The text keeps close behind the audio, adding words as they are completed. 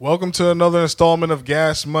Welcome to another installment of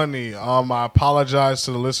Gas Money. I apologize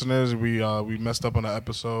to the listeners. We messed up on the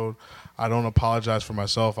episode. I don't apologize for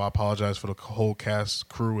myself. I apologize for the whole cast,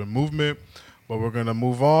 crew, and movement. But we're gonna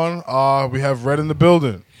move on. We have Red in the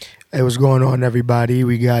building. Hey, what's going on, everybody?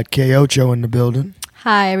 We got K-Ocho in the building.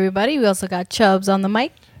 Hi, everybody. We also got Chubbs on the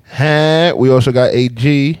mic. Hey, we also got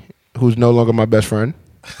AG, who's no longer my best friend.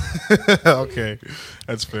 Okay,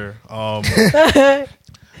 that's fair.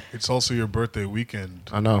 It's also your birthday weekend.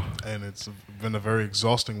 I know. And it's been a very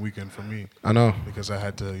exhausting weekend for me. I know. Because I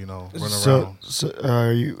had to, run around. So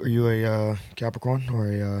are you a Capricorn or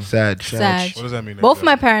a Sag. Sag. What does that mean? Both of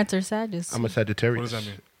my parents are Sages. I'm a Sagittarius. What does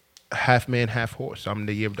that mean? Half man, half horse. I'm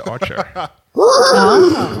the year of the archer.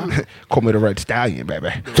 Oh. Call me the red stallion, baby.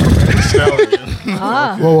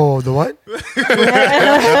 Ah. Whoa, the what?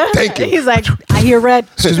 Thank you. He's like, I hear red.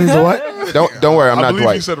 Excuse me, the what? Don't worry, I'm I not believe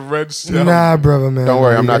Dwight. you said red stallion. Nah, brother, man. Don't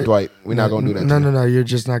worry, I'm not Dwight. We're not gonna do that. No. You're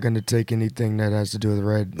just not gonna take anything that has to do with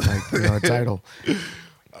red, like a title.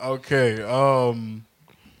 Okay.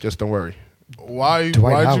 Just don't worry.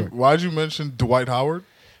 Why'd you mention Dwight Howard?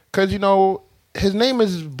 Because his name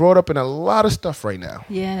is brought up in a lot of stuff right now.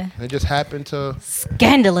 Yeah. And it just happened to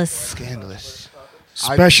Scandalous.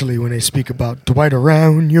 Especially when they speak about Dwight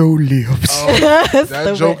around your lips.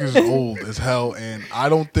 That joke is old as hell, and I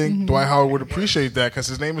don't think Dwight Howard would appreciate that because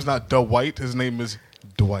his name is not Dwight. His name is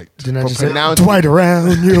Dwight. Didn't I just say pronounce- Dwight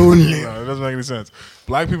around your lips? No, it doesn't make any sense.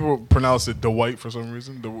 Black people pronounce it Dwight for some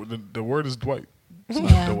reason. The word is Dwight. It's not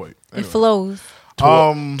Yeah. Dwight. It Anyway. flows.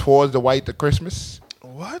 Towards the White to Christmas.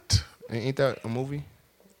 What? Ain't that a movie?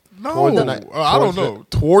 No, Towards the night- I don't towards know.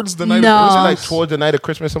 Towards the night No. of Was it Christmas? like towards the night of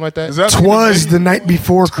Christmas, something like that? Is that Twas the night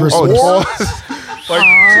before Christmas. towards.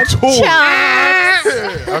 like towards?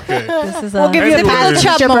 Child. Okay. This is We'll give you a Anyway. pass. It's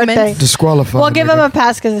Chubb your birthday. moment. Disqualified. We'll give him nigga. a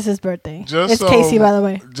pass because it's his birthday. Just It's Casey, by the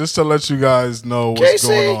way. Just to let you guys know what's Casey.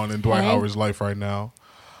 going on in Dwight Hey. Howard's life right now.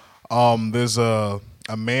 There's a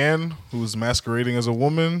man who's masquerading as a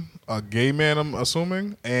woman, a gay man, I'm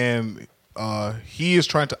assuming, and he is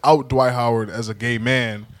trying to out Dwight Howard as a gay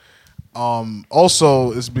man.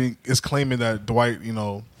 Also, is claiming that Dwight,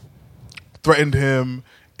 threatened him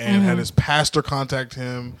and had his pastor contact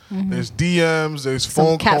him. There's DMs, there's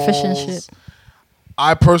phone catfish calls. and shit.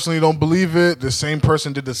 I personally don't believe it. The same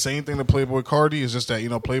person did the same thing to Playboy Cardi. It's just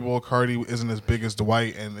that Playboy Cardi isn't as big as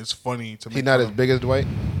Dwight, and it's funny to me. He's not as big as Dwight?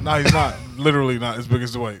 No, he's not. Literally not as big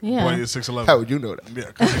as Dwight. Yeah. Dwight is 6'11". How would you know that? Yeah,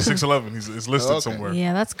 because he's 6'11". It's listed Oh, okay. somewhere.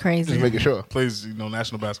 Yeah, that's crazy. Just making sure. Plays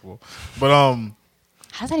national basketball. But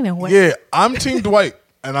How does that even work? yeah, I'm Team Dwight,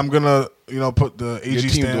 and I'm gonna put the AG Your team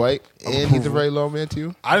stamp. Dwight, of and he's a approval. very long man to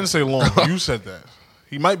you? I didn't say long. You said that.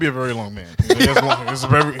 He might be a very long man. He has long,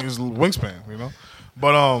 he's wingspan,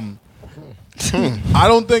 But I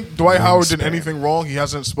don't think Dwight Howard did anything wrong. He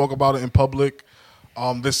hasn't spoke about it in public.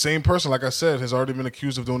 This same person, like I said, has already been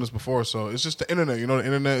accused of doing this before. So it's just the internet. The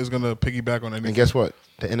internet is gonna piggyback on anything. And guess what?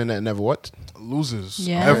 The internet never what? Loses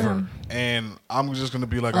Yeah. ever. And I'm just gonna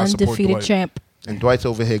be like, I support Undefeated Dwight. champ. And Dwight's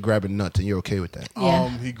over here grabbing nuts, and you're okay with that. Yeah.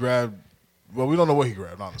 He grabbed. Well, we don't know what he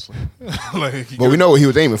grabbed, honestly. But we know what he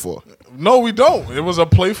was aiming for. No, we don't. It was a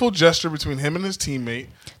playful gesture between him and his teammate.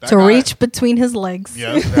 That To guy- reach between his legs.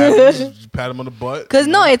 Yeah, pat him on the butt. Because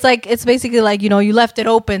it's basically like, you left it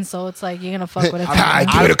open, so it's like you're going to fuck with it. Hi,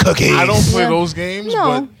 give it a cookie. I don't play Yeah. those games,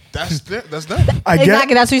 No. but that's that. I Exactly. guess,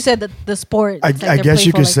 That's what you said, the sport. I It's like they're guess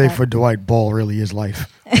you playful could say like for Dwight, ball really is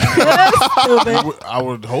life. I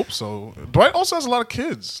would hope so. Dwight also has a lot of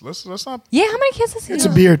kids. Let's not. Yeah, how many kids does he It's a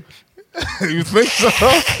have? beard. You think so?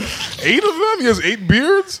 8 of them? He has 8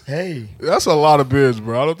 beards. Hey, That's a lot of beards,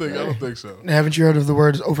 bro. I don't think so. haven't you heard of the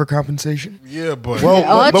words overcompensation? Yeah, but Well,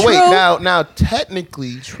 Oh, but wait, true. now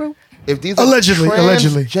technically, True. if these are Allegedly.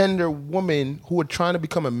 transgender women who are trying to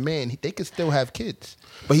become a man, they could still have kids.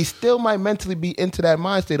 But he still might mentally be into that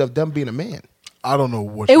mind state of them being a man. I don't know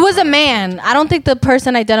what. It was a man. I don't think the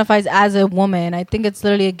person identifies as a woman. I think it's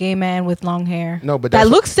literally a gay man with long hair. No, but that that's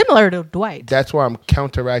looks similar to Dwight. That's why I'm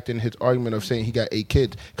counteracting his argument of saying he got 8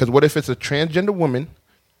 kids. Because what if it's a transgender woman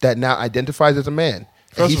that now identifies as a man?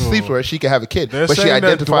 And he First of sleeps all, with her, she can have a kid. They're But she saying that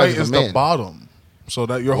identifies Dwight as is a man. the bottom. So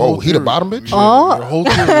that your Whoa, whole he the theory- bottom bitch? Yeah, Oh. your whole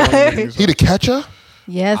theory. He the catcher?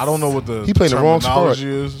 Yes. I don't know what the He playing the wrong terminology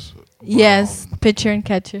is. but, Yes, pitcher and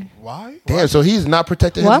catcher. Why? Damn, so he's not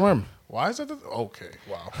protecting What? his worm. Why is that? Okay.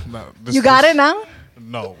 Wow. No, You got it now?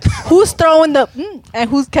 No. Who's throwing the and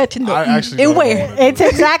who's catching the I actually and don't where? know. It's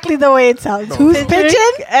exactly the way it sounds. No, Who's no.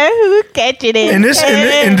 pitching and who's catching it?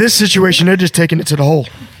 In this situation, they're just taking it to the hole.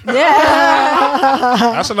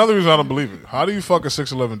 Yeah. That's another reason I don't believe it. How do you fuck a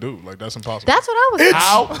 6'11" dude? Like that's impossible. That's what I was.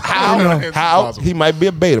 How impossible. he might be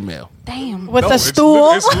a beta male. Damn. With No, a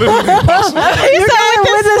stool. It's literally impossible. You said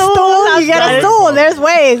with a stool. You get a stool. There's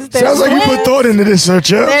ways. Sounds like you put thought into this, sir,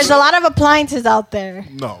 Chubbs. There's a lot of appliances out there.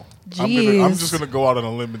 No. I'm Jeez. just gonna go out on a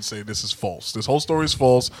limb and say this is false. This whole story is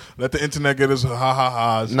false. Let the internet get his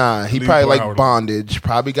ha-ha-has. Nah, he Leave probably Dwight like Howard alone. bondage.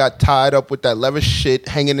 Probably got tied up with that leather shit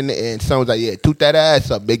hanging in the air. And someone's like, yeah, toot that ass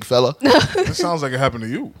up, big fella. This sounds like it happened to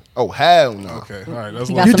you. Oh, hell no. Okay, all right. That's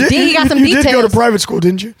He a got little- some he got some you did go to details. private school,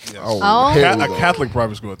 didn't you? Oh. here a we go. Catholic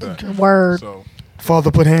private school at that. Word. So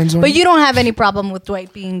Father put hands on But you? you don't have any problem with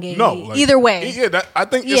Dwight being gay. no, like, Either way. Yeah, I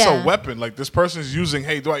think it's Yeah. a weapon. Like this person's using,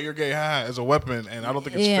 "Hey, Dwight, you're gay," as a weapon, and I don't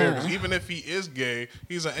think it's fair. Yeah. Because even if he is gay,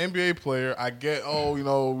 he's an NBA player. I get, we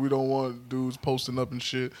don't want dudes posting up and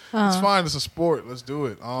shit. It's fine. It's a sport. Let's do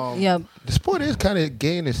it. Yep. The sport is kind of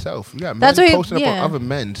gay in itself. You got men That's what you- posting up yeah. on other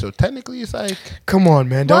men. So technically, it's like, Come on,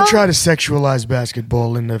 man. Don't Well- try to sexualize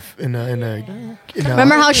basketball in a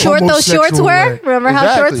Remember how short those shorts homosexual were? way. Remember how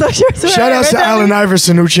Exactly. short those shorts were? Shout out to Allen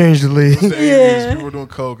Iverson who changed the league. The 80s, people were doing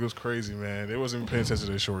coke. It was crazy, man. They wasn't even paying attention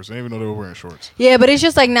to their shorts. They didn't even know they were wearing shorts. Yeah, but it's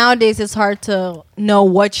just like nowadays it's hard to know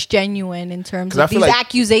what's genuine in terms 'Cause I of feel these like-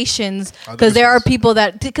 accusations. I think Because there are it's- people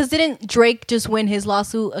that because didn't Drake just win his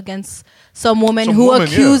lawsuit against some woman Some who woman,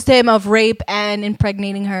 accused him of rape and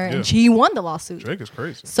impregnating her, Yeah. and he won the lawsuit. Drake is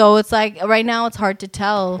crazy. So it's like right now it's hard to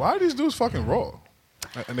tell. Why are these dudes fucking raw?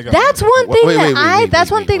 And they got That's money. one thing Wait,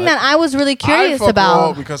 one thing what? that I was really I curious fuck raw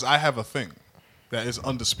about. because I have a thing that is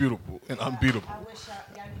undisputable and unbeatable.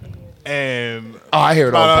 And I hear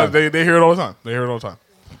it all the time. They hear it all the time. They hear it all the time.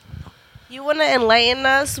 You want to enlighten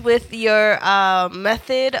us with your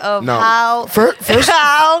method of No. how First-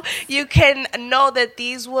 how you can know that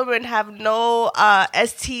these women have no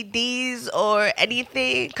STDs or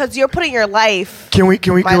anything because you're putting your life. Can we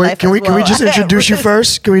My life can we as well. just introduce you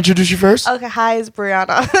first? Can we introduce you first? Okay, hi, it's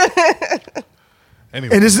Brianna.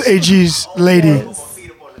 Anyway, And this is AG's lady. No.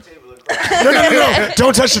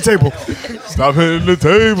 Don't touch the table. stop hitting the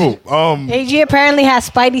table. AG apparently has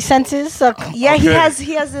spidey senses. So Yeah, Okay.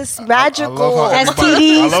 he has this I magical. love how everybody-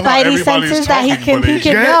 STD, I love how spidey everybody's senses that he talking, can but he they-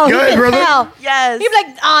 can Go know. ahead, He can brother. tell. Yes. He'd be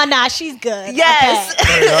like, oh, nah, she's good. Yes.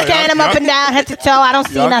 Okay. Scan him up and down, head to toe. I don't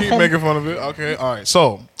see Y'all nothing. keep making fun of it. Okay, all right.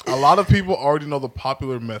 So a lot of people already know the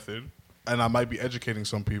popular method, and I might be educating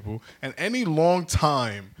some people. And any long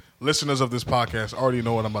time listeners of this podcast already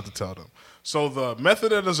know what I'm about to tell them. So the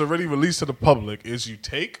method that is already released to the public is you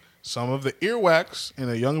take some of the earwax in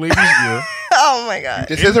a young lady's ear, Oh my god.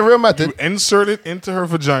 This is a real you method. insert it into her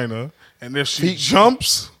vagina, and if she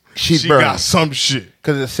jumps, She she burns. got some shit.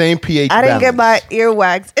 Because the same pH I didn't get balance. my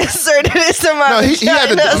earwax inserted into my No, he had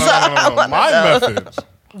to- vagina, no, so I No. wanna My know. method.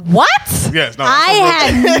 What? Yes, no. I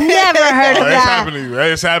had never heard of It's that. happening to you.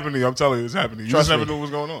 It's happening to you. I'm telling you, it's happening to you. You Trust just never me. knew what was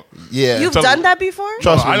going on. Yeah. You've Tell me. done that before?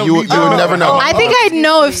 Trust No, I me, don't you need would that. never know. I think I'd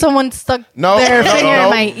know if someone stuck No, their no, finger no. in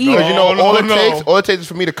my ear. Because you know, No, all no, it no. takes is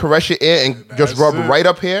for me to caress your ear and just That's rub it. right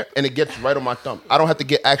up here, and it gets right on my thumb. I don't have to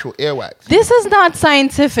get actual earwax. This is not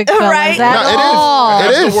scientific, fellas, Right? at No, it is. all. It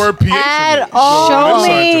That's is. the word pH. in At it. all. So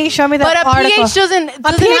it is Show scientific. me the But a article. pH doesn't A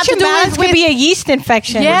have pH to do imbalance with could be a yeast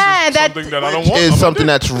infection. yeah, that Something that I don't want. Is I'm something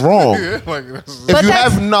gonna that's wrong. do. Yeah, like, that's- If But you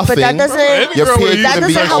that's- have nothing, But that doesn't. Any your girl with a pH yeast is going to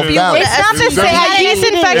be doesn't help off you. balance. it's not to There's say not a yeast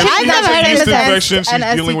anything. infection. I've I've never never heard heard of yeast of that. infection. She's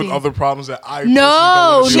an dealing with STD. other problems that I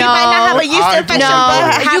No, personally She don't might not have a yeast I do infection, not but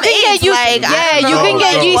know. have You can get AIDS, yeast. like, I You don't can know.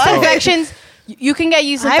 get yeast What? infections. You can get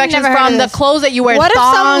yeast I've infections never heard from of the this. clothes that you wear. What if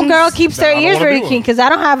some thongs. girl keeps their Then I don't ears wanna very be clean? one. Because I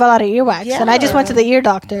don't have a lot of earwax, and I just went to the ear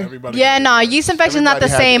doctor. Everybody Yeah, gets no, it. yeast infection's not the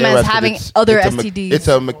Everybody has same as earwax, but having it's- other it's a me- STDs. It's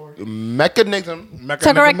a mechanism.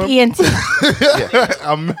 To correct ENT.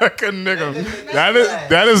 A mechanism. That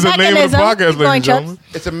is the name of the Mechanism. podcast, Keep ladies going, and gentlemen.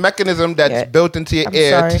 It's a mechanism that's Yeah. built into your I'm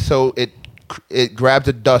ear, sorry. so it grabs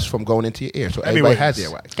the dust from going into your ear. So everybody Anyways. has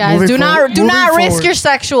earwax. Guys, Moving do not forward- risk forward. your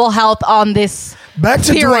sexual health on this Back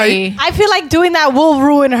to Dwight. theory. I feel like doing that will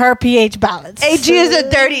ruin her pH balance. AG is a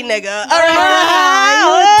dirty nigga. All right.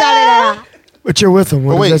 Ah, But you're with him. But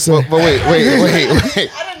What wait, does that say? but wait.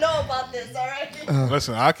 I don't know about this. All right.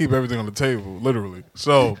 Listen, I keep everything on the table, literally.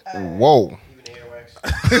 So, Whoa.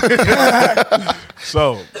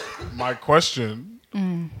 so my question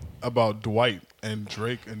about Dwight and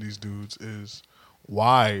Drake and these dudes is,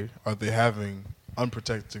 why are they having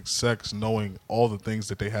unprotected sex, knowing all the things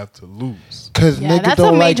that they have to lose? Because Yeah, niggas that's a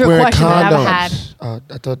don't like major wearing question that I've condoms. had.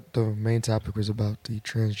 I thought the main topic was about the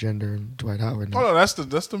transgender and Dwight Howard. Oh no,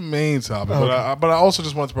 that's the main topic. Oh, But I also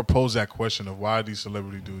just wanted to propose that question of why these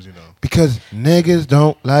celebrity dudes, Because niggas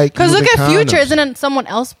don't like Because look using at Future. condoms. Isn't it someone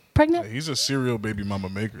else pregnant? he's a serial baby mama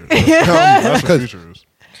maker. That's what Future is.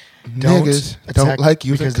 Niggas don't attack like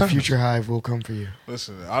using because the condoms. future hive will come for you.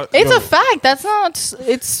 Listen, It's a fact. That's not.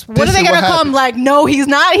 It's what This are they is gonna what come happened. like? No, he's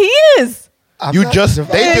not. He is. You just You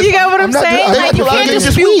get what I'm saying? I'm Like not you can't debating this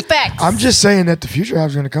dispute week. facts. I'm just saying that the future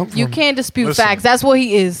hive's going to come from. You can't dispute Listen. facts. That's what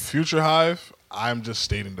he is. Future Hive. I'm just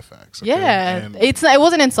stating the facts. Okay? Yeah, And it's not, it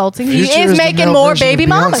wasn't insulting. He Future is is the making male more version of baby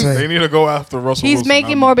mamas. Beyonce. they need to go after Russell He's Wilson.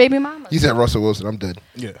 making more baby mamas. You said Russell Wilson. I'm dead.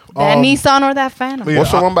 Yeah. That Nissan or that Phantom. Yeah.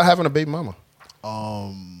 What's so wrong about having a baby mama?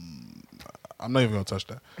 I'm not even gonna touch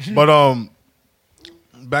that. But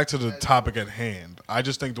back to the topic at hand. I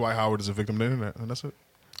just think Dwight Howard is a victim of the internet, and that's it.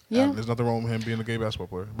 Yeah. There's nothing wrong with him being a gay basketball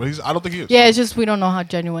player, but I don't think he is. Yeah, it's just we don't know how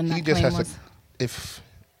genuine that He just claim has was. to. If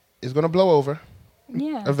it's gonna blow over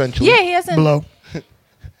Yeah. eventually. Yeah, he hasn't. blow.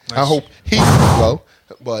 I hope he can blow,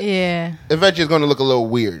 but Yeah. eventually it's gonna look a little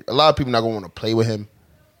weird. A lot of people not gonna want to play with him.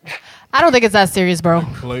 I don't think it's that serious, bro.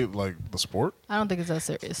 Play like the sport. I don't think it's that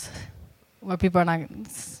serious. Where people are not.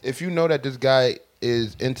 If you know that this guy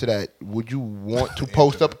is into that, would you want to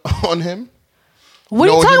post up on him? What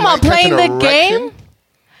are you No, talking he about? might catch Playing an the erection? game?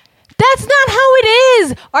 That's not how it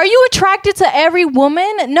is. Are you attracted to every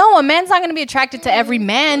woman? No, a man's not going to be attracted to every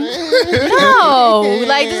man. No.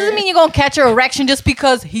 Like, this doesn't mean you're going to catch an erection just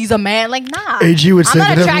because he's a man. Like, nah. AG would I'm say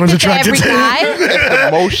not that everyone's attracted to attracted every to him. guy.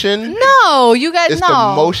 The motion. No, you guys It's no.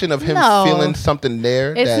 the motion of him No. feeling something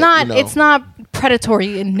there. It's that, not. you know, It's not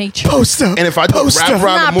predatory in nature. Post up. And if I just Post wrap up.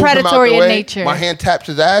 around Not and move him out predatory the in way, nature. my hand taps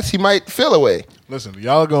his ass, he might feel away. Listen,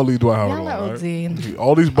 y'all are gonna leave Dwight Howard Y'all are alone. OD. Right?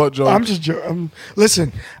 All these butt jokes. I'm just joking.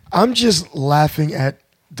 Listen, I'm just laughing at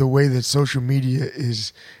the way that social media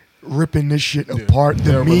is ripping this shit apart. The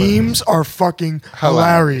they're memes are fucking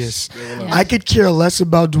hilarious. I could care less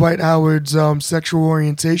about Dwight Howard's sexual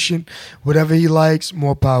orientation. Whatever he likes,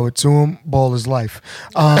 more power to him. Ball is life.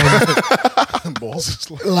 balls.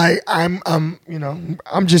 Is like- Like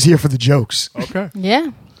I'm just here for the jokes. okay, Yeah.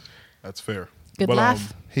 that's fair. Good But,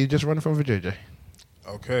 laugh. He's just running from JJ.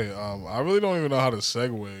 Okay, I really don't even know how to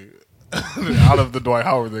segue out of the Dwight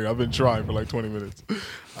Howard thing. I've been trying for like 20 minutes.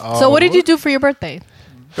 So what did you do for your birthday?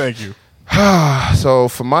 Thank you. So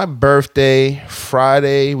for my birthday,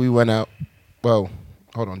 Friday, we went out. Well,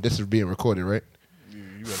 hold on. This is being recorded, right?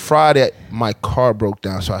 Friday, my car broke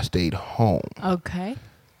down, so I stayed home. Okay.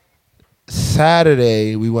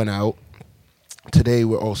 Saturday, we went out. Today,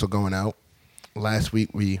 we're also going out. Last week,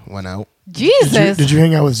 we went out. Jesus. Did you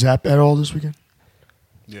hang out with Zap at all this weekend?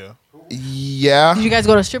 Yeah, Yeah. Did you guys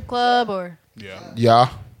go to a strip club or? yeah. Yeah.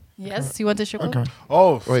 Yes, you went to a strip club. Okay.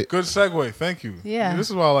 Oh, Wait. good segue. Thank you. Yeah.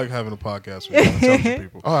 This is why I like having a podcast with intelligent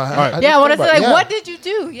people. Oh, All right. Yeah, I want to think say, about it. like, what did you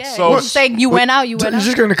do? Yeah, So- you were saying you went out. You went You're out.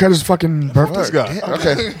 just gonna cut his fucking birthday. This guy.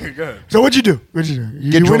 Okay. Go ahead. So what'd you do? What'd you do?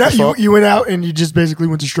 You Get went drunk out. as fuck. You went out and you just basically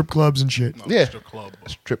went to strip clubs and shit. No, Yeah. it's a club.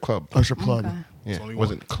 Strip club. Oh, strip club. Okay. Yeah. only It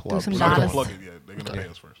wasn't Do club. some We're not gonna dollars. plug it yet. They're gonna pay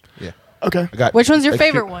us first. Yeah. Okay. I got. Which one's your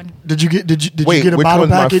excuse- favorite one? Did you get Wait, you get a which bottle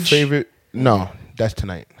one's package? my favorite? No, that's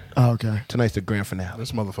tonight. Oh, okay. Tonight's the grand finale.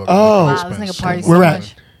 This motherfucker. Oh. Wow, this nigga parties Where so at?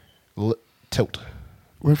 much. Tilt,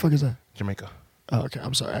 Where the fuck is that? Jamaica. Oh, okay.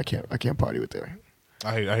 I'm sorry. I can't party with there.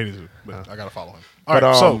 I hate it too, but I gotta follow him. All But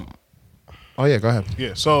right, so oh yeah, go ahead.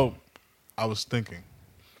 yeah, so I was thinking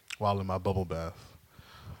while in my bubble bath.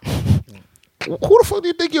 Who the fuck do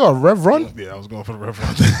you think you are, Rev Run? Yeah, I was going for the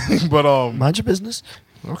reference thing, but Mind your business.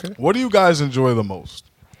 Okay. what do you guys enjoy the most?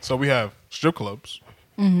 So we have strip clubs,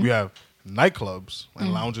 Mm-hmm. we have nightclubs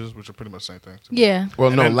and lounges, which are pretty much the same thing. Yeah. Well,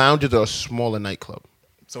 And no, then- lounges are a smaller nightclub.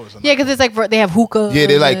 So it's a Yeah, because it's like they have hookah. Yeah,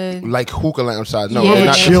 they like hookah lounge size. No, Yeah. More of a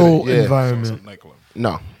Yeah. chill Yeah. environment. nightclub.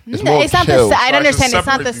 No, it's No, more it's not chill. the same. I So I understand. should It's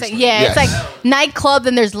not the separate same. these Yeah, things. it's Yes. like nightclub,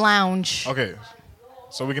 then there's lounge. Okay,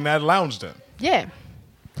 so we can add lounge then, Yeah.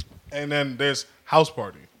 and then there's house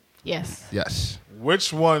party. Yes. Yes.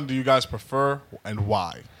 Which one do you guys prefer and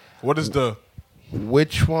why? What is the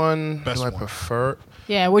Which one Best do I one. prefer?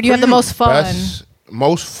 Yeah. Where do you For have the most fun?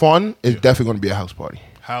 Most fun is definitely going to be a house party.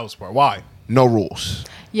 house party? Why? No rules.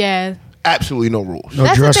 Yeah. Absolutely no rules. No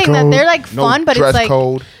That's the dress thing that code. they're like No fun, but dress it's like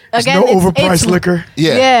code. There's again, no it's overpriced liquor.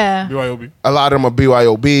 Yeah. Yeah. BYOB. A lot of them are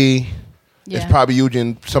BYOB. Yeah. It's probably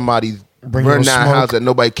using somebody's Bring burn no down smoke. house that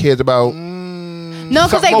nobody cares about. No,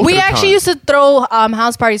 because Most like of we the actually time. used to throw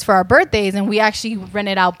house parties for our birthdays, and we actually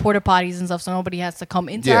rented out porta potties and stuff, so nobody has to come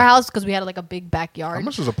into Yeah. our house because we had like a big How backyard.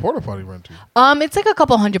 much does a porta potty rent to? It's like a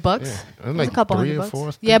couple $100. Yeah. It's It's like a couple 3 or $100.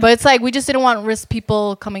 4. Yeah, but it's like we just didn't want to risk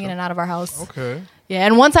people coming in and out of our house. Okay. Yeah,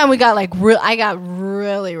 and one time we got like I got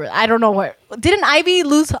really I don't know what. Didn't Ivy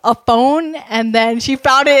lose a phone and then she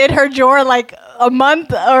found it in her drawer like a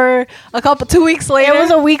month or 2 weeks later? It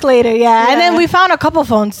was a week later, yeah. And then Yeah. we found a couple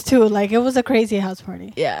phones too. Like it was a crazy house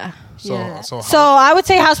party. Yeah. So Yeah. so, So I would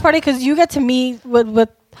say house party because you get to meet with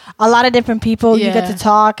a lot of different people. You get Yeah. to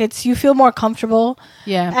talk. You feel more comfortable.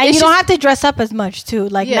 Yeah. And It's you don't just- have to dress up as much too.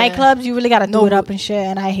 Like Yeah. nightclubs, you really got to do No, it up and shit.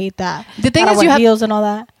 And I hate that. The thing Gotta is, wear you have heels and all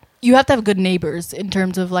that. you have to have good neighbors in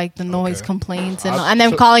terms of like the noise Okay. complaints and I-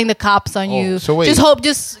 them so- calling the cops on you. so wait.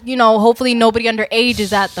 Hopefully nobody underage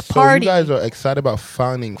is at the So party. you guys are excited about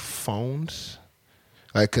finding phones?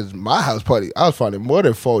 Like, cause my house party, I was finding more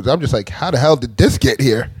than phones. I'm just like, how the hell did this get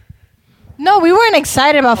here? No, we weren't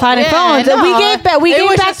excited about finding Yeah, phones. no. We gave back. We It gave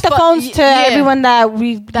was back just the phones to yeah. everyone that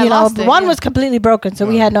we lost it, one yeah. was completely broken, so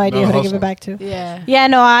we had no idea No who to give hustle. it back to. yeah. Yeah,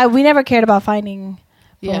 no, we never cared about finding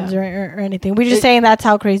Yeah. phones or anything. We're just saying that's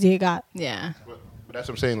how crazy it got. Yeah. But that's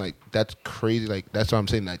what I'm saying. Like, that's crazy. Like, that's what I'm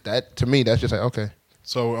saying. Like, that to me, that's just like, okay.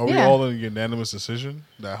 So are we Yeah. all in a unanimous decision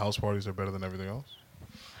that house parties are better than everything else?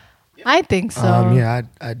 I think so. Yeah,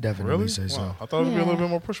 I'd definitely Really? say Wow. so. I thought it'd be a Yeah. little bit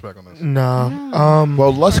more pushback on this. No.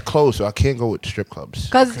 Well, less clothes, so I can't go with strip clubs.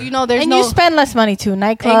 Because there's And no. you spend less money too.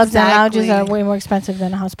 Nightclubs and lounges Exactly. are way more expensive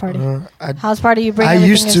than a house party. I House party, you bring I everything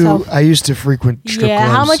used yourself. to. I used to frequent strip Yeah,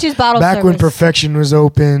 clubs. how much is bottle back when service? Perfection was I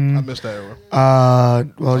open? missed that era.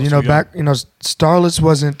 Well, was you know, too young. back Starlets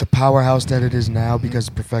wasn't the powerhouse that it is now because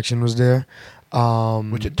Perfection was there.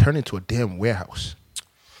 Which it turned into a damn warehouse.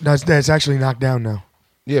 That's actually knocked down now.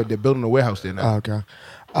 Yeah, they're building a warehouse there now. Oh, okay.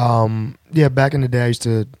 Yeah, back in the day, I used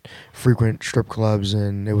to frequent strip clubs,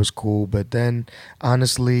 and it was cool. But then,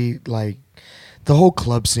 honestly, like the whole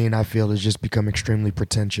club scene, I feel, has just become extremely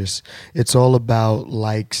pretentious. It's all about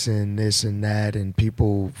likes and this and that, and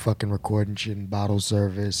people fucking recording shit and bottle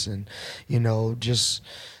service, and just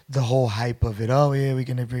the whole hype of it. Oh yeah, we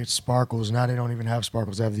can bring sparkles. Now they don't even have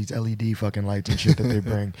sparkles. They have these LED fucking lights and shit that they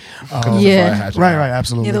bring. Yeah. Right,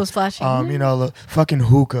 absolutely. Yeah, those flashing. The fucking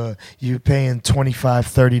hookah, you're paying $25,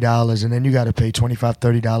 $30, and then you got to pay $25,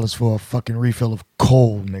 $30 for a fucking refill of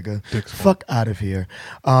coal, nigga. Fuck out of here.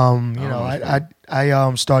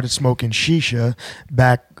 I started smoking shisha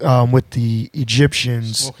back with the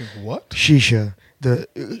Egyptians. Smoking what? Shisha,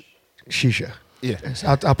 shisha. Yeah. Yes,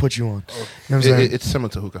 I'll put you on. You know what I'm It- saying? it's similar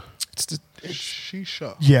to hookah.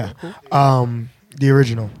 Shisha. Yeah. The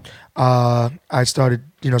original. I started,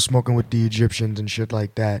 smoking with the Egyptians and shit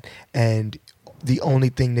like that. And the only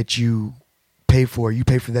thing that you pay for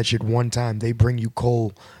that shit one time. They bring you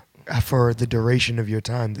coal for the duration of your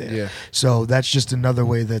time there. Yeah. So that's just another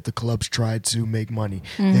way that the clubs try to make money.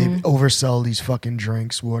 They oversell these fucking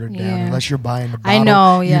drinks, watered down. Yeah. Unless you're buying the I bottle,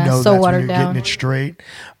 know, yeah, you know so that's watered when you're down. getting it straight.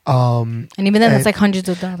 And even then, and- it's like hundreds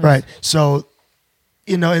of dollars. Right. So,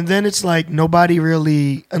 and then it's like nobody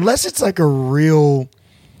really, unless it's like a real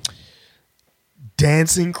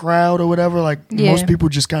dancing crowd or whatever, like Yeah. most people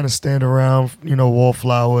just kind of stand around,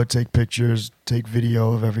 wallflower, take pictures, take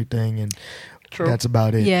video of everything, and that's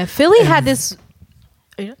about it. Yeah, Philly had this.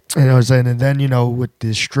 You know what I'm saying? And then, with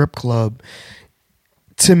this strip club,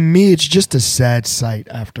 to me, it's just a sad sight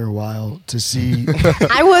after a while to see.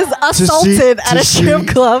 I was assaulted at a strip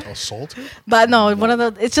club, Assaulted? but no, one of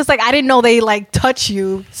the. It's just like I didn't know they like touch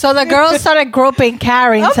you. So the girls started groping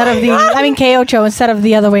Carrie instead of K-Ocho instead of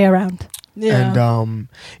the other way around. Yeah, And,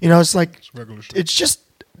 it's like, Regular shit. it's just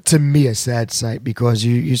to me a sad sight because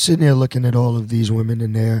you're sitting there looking at all of these women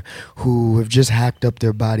in there who have just hacked up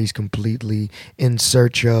their bodies completely in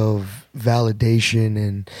search of validation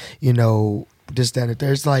and this, that, and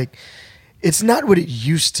there's like, it's not what it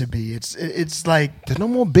used to be. It's like There's no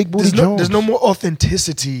more big booty there's no more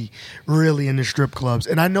authenticity really in the strip clubs.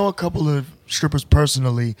 And I know a couple of strippers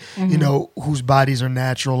personally, whose bodies are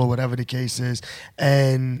natural or whatever the case is.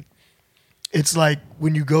 And it's like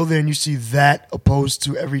when you go there and you see that opposed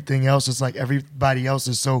to everything else, it's like everybody else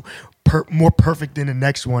is so more perfect than the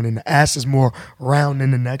next one, and the ass is more round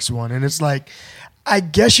than the next one. And it's like, I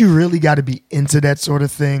guess you really got to be into that sort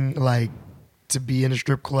of thing, like to be in a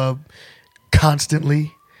strip club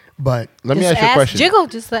constantly. But Let me Just ask you a ass question. Jiggle,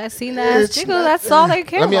 just that seen the ass It's jiggle. not- That's all they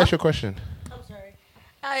care. Let me about. ask you a question.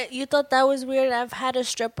 You thought that was weird? I've had a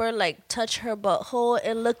stripper like touch her butthole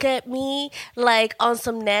and look at me like on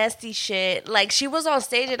some nasty shit. Like she was on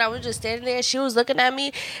stage and I was just standing there. She was looking at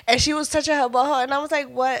me and she was touching her butthole and I was like,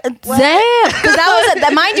 "What? Damn, because that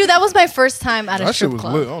was mind you, that was my first time at a That shit strip was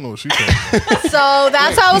club. lit. I don't know what she said. So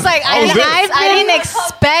that's why I was like, I was there. I didn't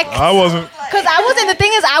expect. I wasn't. Because I wasn't. The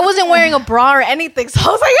thing is, I wasn't wearing a bra or anything. So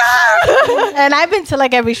I was like, ah. And I've been to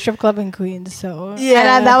like every strip club in Queens, so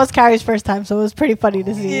Yeah. and that was Carrie's first time, so it was pretty funny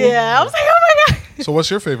to see. Yeah, I was like, oh my god. So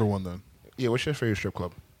what's your favorite one then? Yeah, what's your favorite strip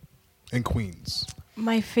club? In Queens.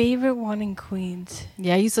 My favorite one in Queens.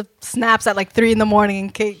 Yeah, I used to snaps at like 3 a.m.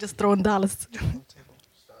 and Kate just throwing dollars.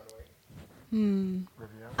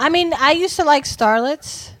 I mean, I used to like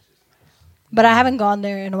Starlets, but I haven't gone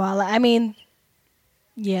there in a while. I mean,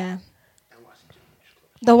 yeah.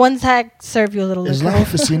 The ones that serve you a little Is liquor. La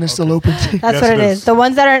Oficina still open? That's Yes, what it it is. is. The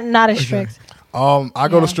ones that are not as strict. I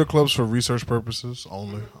go Yeah. to strip clubs for research purposes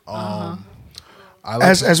only. I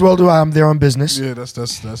like As well do I. I'm there on business. yeah, that's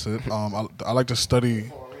it. I like to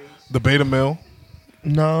study the beta male.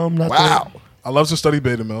 No, I'm not. Wow. I love to study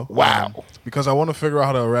beta male. Wow. Because I want to figure out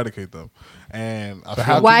how to eradicate them. And I feel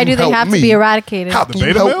how- Why do they help have me? to be eradicated? How The can you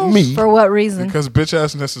beta help males? me? For what reason? because bitch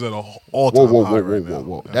assness is at an all Whoa, time whoa, high whoa, right whoa, now.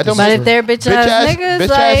 whoa, whoa. That don't But make if they're bitch ass niggas, bitch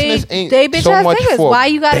like assness ain't they bitch so ass much niggas. for Why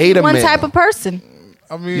you gotta be beta one male. type of person?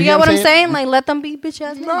 I mean, You get what I'm saying? saying? Like let them be bitch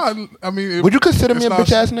ass niggas. Nah, I mean, Would you consider me a it's not-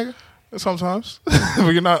 bitch ass nigga? Sometimes, but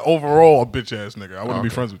you're not overall a bitch ass nigga. I wouldn't be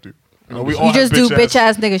friends with you. You know, we all You just have do bitch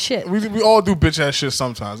ass nigga shit. We all do bitch ass shit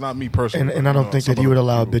sometimes. Not me personally. And I don't but, think some that he would other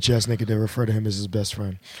allow a people. bitch ass nigga to refer to him as his best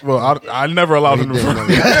friend. Well, I never allowed him to did,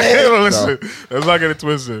 refer. Listen, let's not get it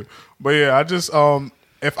twisted. But yeah, I just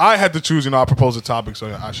if I had to choose, I propose a topic,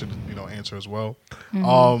 so I should answer as well.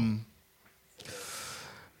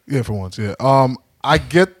 Yeah, for once, yeah. I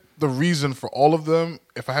get the reason for all of them.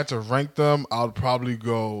 If I had to rank them, I'd probably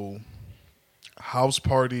go house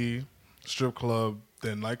party, strip club,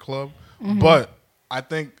 then nightclub. But I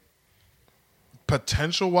think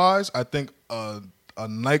potential-wise, I think a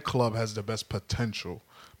nightclub has the best potential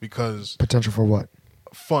because Potential for what?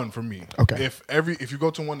 fun for me. Okay. If you go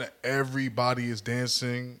to one that everybody is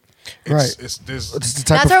dancing, Right. it's this. It's the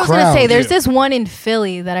type That's of what I was crowd. gonna say. There's Yeah. this one in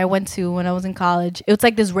Philly that I went to when I was in college. It was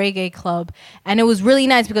like this reggae club, and it was really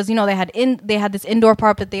nice because they had this indoor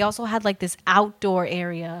part, but they also had like this outdoor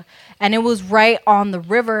area, and it was right on the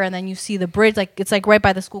river. And then you see the bridge, like it's like right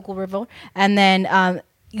by the Schuylkill River, and then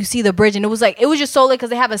you see the bridge, and it was just so lit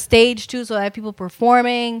because they have a stage too, so they have people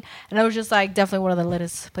performing, and it was just like definitely one of the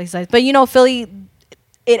littest places. But Philly.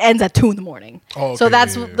 It ends at 2 a.m. Oh, So okay,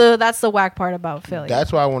 that's yeah. that's the whack part about Philly.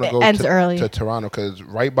 That's why I want to It go ends early. to Toronto because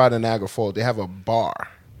right by the Niagara Falls they have a bar,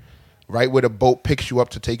 right where the boat picks you up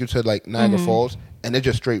to take you to like Niagara Falls, and they're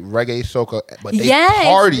just straight reggae soca. But they Yes,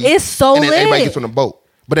 party, it's so and then everybody lit. gets on the boat.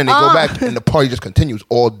 But then they go back and the party just continues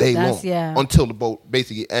all day long Yeah. until the boat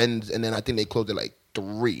basically ends, and then I think they close at like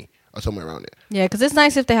 3 or somewhere around there. Yeah, because it's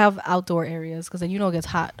nice if they have outdoor areas because then it gets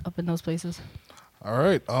hot up in those places. All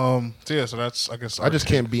right. So yeah. So that's I guess I just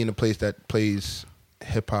can't be in a place that plays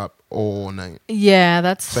hip hop all night. Yeah,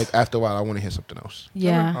 that's It's like after a while I want to hear something else. I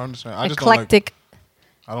yeah. understand. I just Eclectic.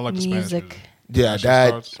 I don't like the Spanish music. music. Yeah, When shit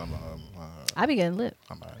that. starts, I be getting lit.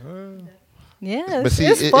 I'm like, Yeah, But it's, see,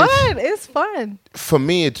 it's it- fun. It's fun. For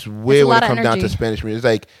me, it's weird a when lot it of comes down to energy. Spanish music. It's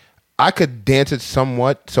like I could dance it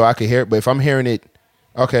somewhat so I could hear it, but if I'm hearing it,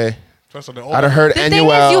 okay, so they all I done heard The thing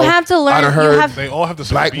Annuel. is, you have to learn- I done you heard have- They all have the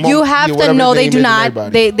same Black beat. Monk. You have yeah, to whatever know his they name do is, not.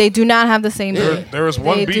 everybody. They do not have the same beat. There is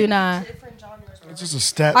one They beat. do not. It's just a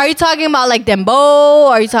stat. Are you talking about like dembow?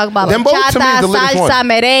 Are you talking about Dembow to me is bachata, the latest salsa, one.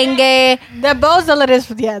 merengue? The both the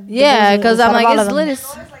latest. Yeah, because I'm like all it's of them. lit.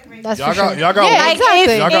 That's Y'all for got sure. y'all got Yeah, one,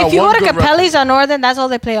 exactly. y'all got If you one go to good record. Capelli's or Northern, that's all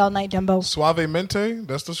they play all night, Jumbo. Suavemente.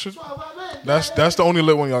 That's the shit. That's the only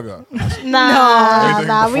lit one y'all got. Nah, Anything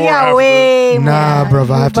nah, we before or got after? way more. Nah, bro, I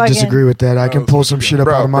You have to bugging. disagree with that. I can pull some shit up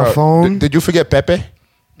out of my phone. Did you forget Pepe?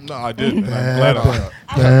 No, I didn't. and I'm glad I got.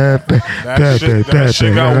 That Pepe,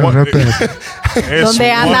 shit got one. Pepe. It's Donde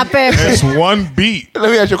anda one- Pepe? It's one beat.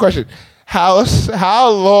 Let me ask you a question. How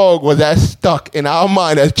long was that stuck in our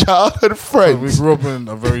mind as childhood We friends? grew up in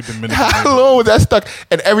a very Dominican. How neighborhood. long was that stuck?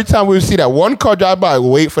 And every time we would see that one car drive by, we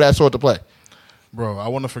wait for that song to play. Bro, I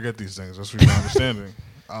want to forget these things. That's what you're understanding.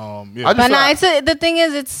 Yeah. I But just no, feel- the thing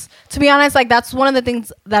is, it's to be honest, like that's one of the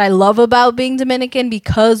things that I love about being Dominican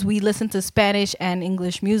because we listen to Spanish and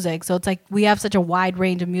English music. So it's like we have such a wide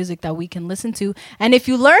range of music that we can listen to. And if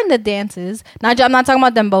you learn the dances, I'm not talking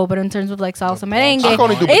about dembow, but in terms of like salsa merengue, I can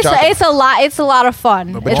only do bachata. it's a lot of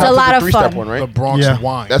fun. It's a Bachata's lot the of three-step fun. one, the right? Bronx Yeah.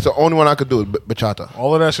 wine. That's the only one I could do is bachata.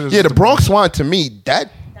 All of that shit is Yeah, the just Bronx Wine to me that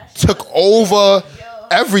took over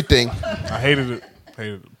everything. I hated it.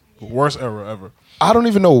 Hated it. Worst era ever. I don't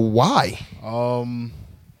even know why.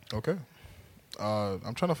 Okay.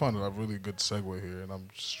 I'm trying to find a really good segue here, and I'm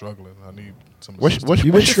struggling. I need some You've assistance.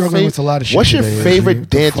 been struggling with a lot of shit What's your today, favorite Izzy. What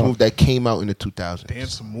the dance fuck? move that came out in the 2000s?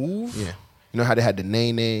 Dance move. Yeah. You know how they had the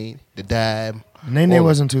nay, the dab. Nene all-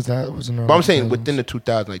 wasn't 2000. Wasn't But I'm saying within the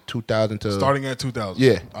 2000s, like 2000 to Starting at 2000.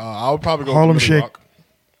 Yeah. I would probably go Harlem Millie Shake. Rock.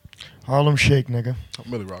 Harlem Shake, nigga.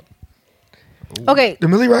 Millie Rock. Okay, The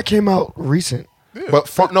Millie Rock came out recent. But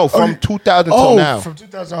from 2000 till Oh, now. from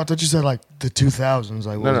 2000. I thought you said like the 2000s.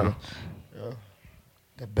 Like, what No, was no. it?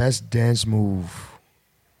 The best dance move.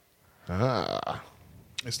 Ah.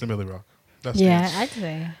 It's the Millie Rock. That's the Yeah, answer. I'd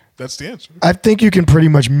say. That's the answer. I think you can pretty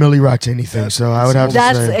much Millie rock to anything. So I would have to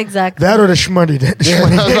That's say exactly. that or the shmoney dance. The Yeah,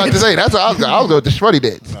 shmoney I was about to dance. say that's what I was going with the shmuddy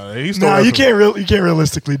dance. Nah, he stole No, that you from- you can't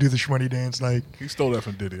realistically do the shmoney dance. He stole that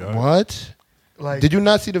from Diddy. All right? What? Like Did you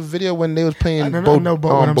not see the video when they was playing I know,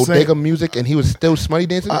 but what I'm bodega saying- music and he was still smutty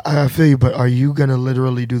dancing? I feel you, but are you gonna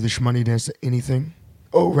literally do the shmoney dance to anything?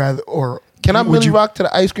 Or Can I would Millie you- rock to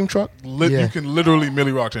the ice cream truck? Yeah. You can literally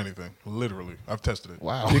Millie rock to anything. Literally, I've tested it.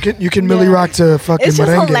 Wow. You can Millie rock to fucking It's just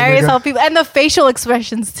merengue. hilarious nigga. how people and the facial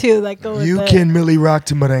expressions too, like go with You it. can Millie rock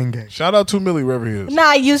to merengue. Shout out to Millie wherever he is.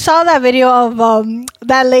 Nah, you saw that video of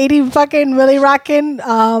that lady fucking really rocking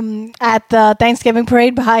at the Thanksgiving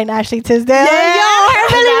parade behind Ashley Tisdale. Yeah. Yo, her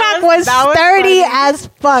Millie rock was that was sturdy funny. as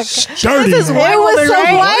fuck. Sturdy. This is man. white It was woman, some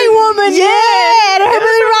right? white woman, yeah. And her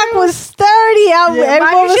Millie rock was sturdy.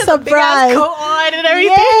 Everyone was surprised. coat on and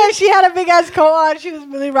everything. Yeah, she had a big ass coat on. She was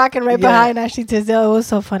really rocking right Yeah. behind Ashley Tisdale. It was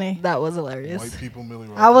so funny. That was hilarious. White people Millie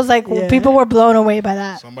rock. I was like, Yeah. people were blown away by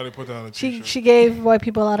that. Somebody put that on a She t-shirt. she gave white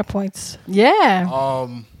people a lot of points. Yeah.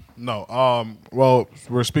 No. Well,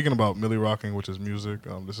 we're speaking about Millie rocking, which is music.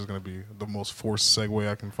 This is going to be the most forced segue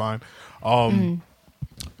I can find.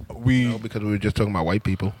 No, because we were just talking about white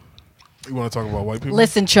people. You want to talk about white people?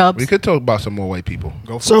 Listen, Chubbs. We could talk about some more white people.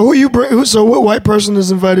 Go for So who you bring? So what white person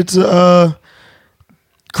is invited to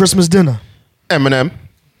Christmas dinner? Eminem. it.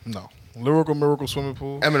 No. Lyrical Miracle Swimming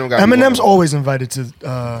Pool. Eminem got Eminem's always invited to Get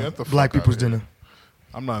the fuck black people's outta here. dinner.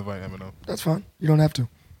 I'm not inviting Eminem. That's fine. You don't have to.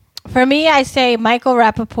 For me, I say Michael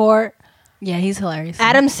Rappaport, Yeah, he's hilarious.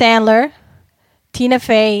 Adam Sandler, Tina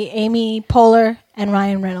Fey, Amy Poehler, and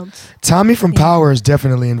Ryan Reynolds. Tommy from Power is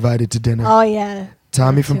definitely invited to dinner. Oh yeah,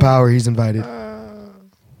 Tommy from Power, he's invited.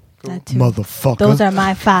 that too. Motherfucker. Those are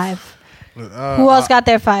my five. Who else got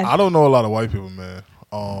their five? I don't know a lot of white people, man.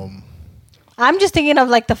 I'm just thinking of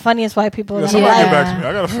like the funniest white people. Yeah, that somebody I get like. back to me.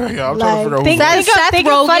 I gotta figure out. I'm Like, trying to figure out think- who. Seth think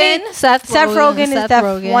of Rogen. funny- Seth Rogen is Seth that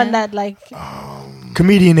Rogen. one that like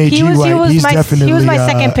Comedian A.G. he was White, he's definitely he was my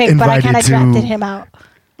second pick, but I invited kind of to drafted him out.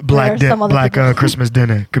 Black There are some other people. Christmas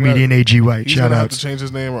dinner. Comedian A.G. White. He's Shout gonna have to out. change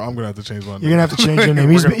his name, or I'm gonna have to change my name. You're gonna have to change your name.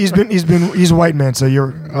 He's a white man, so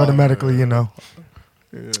you're automatically, yeah,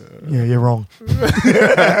 you're wrong.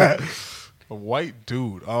 A white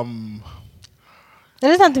dude. It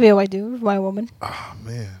doesn't have to be a white dude, white woman.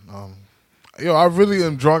 Man. Yo, I really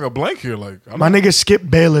am drawing a blank here. Like, I My don't- nigga Skip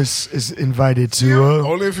Bayless is invited to.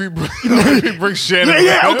 only if he brings Shannon.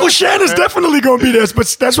 Yeah, Uncle Shan is definitely gonna be there,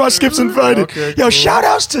 but that's why Skip's invited. Okay, Yo, cool. shout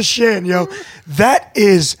outs to Shan, yo. That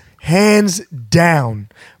is hands down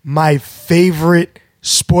my favorite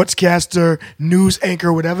sportscaster, news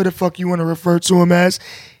anchor, whatever the fuck you want to refer to him as.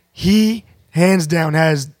 He hands down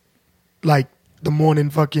has like the morning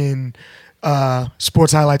fucking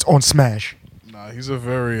sports highlights on Smash. Nah, he's a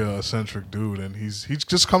very eccentric dude, and he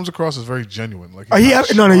just comes across as very genuine. Like, He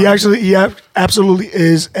absolutely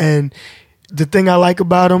is. And the thing I like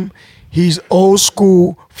about him, he's old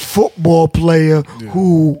school football player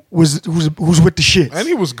who's with the shits. and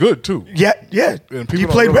he was good too. Yeah. And people He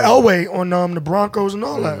don't played with realize Elway on the Broncos and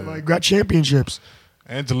all that. Like, got championships.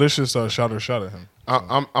 And Delicious shot at him.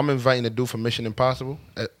 I'm inviting the dude from Mission Impossible.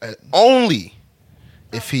 Only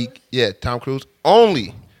if Tom Cruise.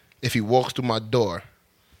 Only if he walks through my door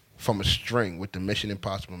from a string with the Mission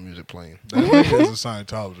Impossible music playing. That nigga is a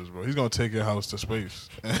Scientologist, bro. He's gonna take your house to space,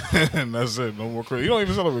 and that's it. No more Christmas. You don't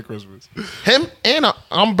even celebrate Christmas. Him and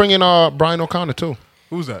I'm bringing Brian O'Connor too.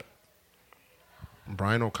 Who's that?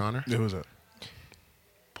 Brian O'Connor, Yeah, who's that?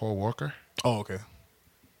 Paul Walker. Oh, okay.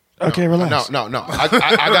 Okay, relax. No.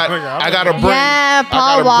 I gotta bring. Yeah,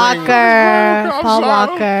 Paul Walker. I'm Paul sorry, I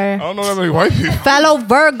Walker. don't know that many white people. Fellow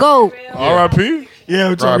Virgo. R.I.P. Yeah,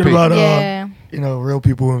 we're talking R.I.P. about Yeah. real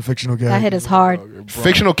people and fictional guys. That hit us hard.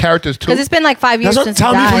 Fictional characters too. Because it's been like 5 years That's since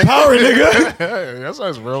what he Tommy from died. Power, nigga. Hey, that's not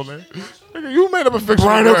his real name. Nigga, you made up a fictional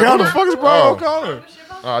Brian character. Who O'Connor. the fuck is Brian Oh. O'Connor?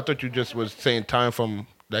 I thought you just was saying time from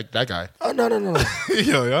that guy. Oh, no.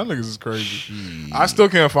 Yo, y'all niggas is crazy. I still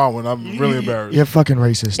can't find one. I'm really embarrassed. You're fucking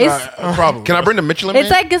racist. It's A problem. Can I bring the Michelin it's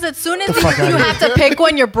Man? like because as soon as fuck you outta have to pick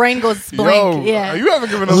one, your brain goes blank. Yo, Yeah. you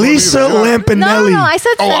haven't given us Lisa one either. Lampanelli. No, I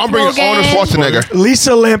said Oh, Seth I'm bringing Arnold Rogen Schwarzenegger.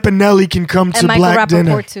 Lisa Lampanelli can come to and Michael Black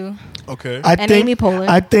Dinner. Rappaport too. Okay. I And think, Amy Poehler.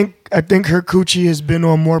 I think her coochie has been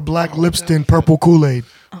on more black lips than purple Kool-Aid.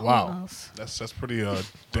 Wow. That's pretty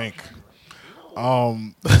dank.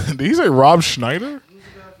 Did he say Rob Schneider?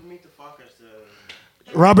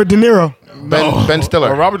 Robert De Niro. Ben Stiller.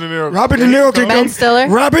 Or Robert De Niro. Robert De Niro can Ben come. Stiller?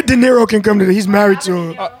 Robert De Niro can come to. He's married to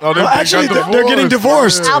her. Oh, Well, actually, they're getting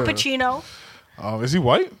divorced. Al Pacino. Is he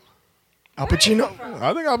white? Al Pacino.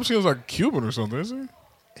 I think Al Pacino's like Cuban or something, isn't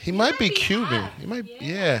He might be Cuban. He might.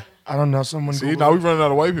 Yeah. I don't know. Someone. See, Google now it. we running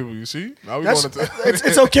out of white people. You see, now we That's, going into.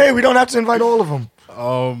 it's okay. We don't have to invite all of them.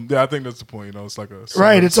 Yeah, I think that's the point. You know, it's like a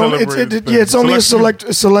Right. It's only it's only a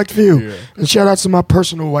select few. Yeah. And shout out to my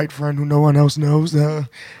personal white friend who no one else knows.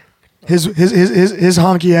 His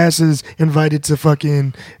honky ass is invited to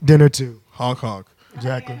fucking dinner too. Honk honk.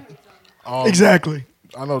 Exactly. Exactly.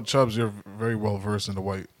 I know, Chubbs, you're very well versed in the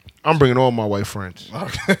white. I'm bringing all my white friends.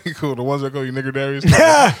 Okay, cool. The ones that call you nigger Darius.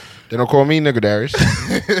 They don't call me nigga Darius.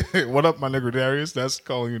 What up, my nigger Darius? That's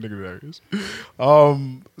calling you nigger Darius.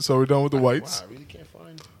 So we're done with the whites. I really can't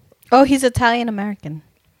find. Oh, he's Italian American.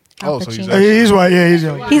 Oh, so he's He's white. Yeah, he's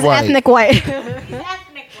white. He's White. ethnic white.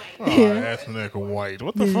 ethnic white.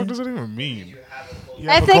 What the fuck does that even mean?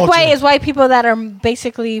 Ethnic white is white people that are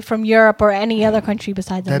basically from Europe or any other country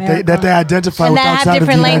besides America. That they identify and with that outside have of the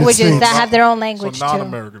different United languages, States. that have their own language So too.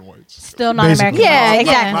 non-American whites. Still non-American. Basically. Yeah, Not-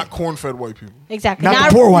 exactly. Not corn-fed white people. Exactly. Not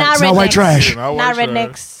the poor whites, not white rednecks. trash. Not Not white trash.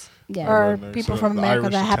 rednecks. Yeah. Or Rednecks, people so from the America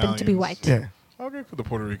Irish, that happen to be Italians. white. Yeah. Okay, for the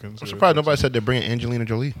Puerto Ricans. I'm surprised nobody said they're bringing Angelina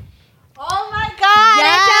Jolie. Oh my God,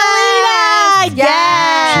 Angelina! She can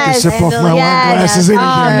Yes. sip off my wine glasses Oh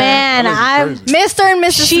anytime. man, That I'm looks crazy. Mr. and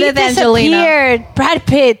Mrs. She Smith Angelina. disappeared. Brad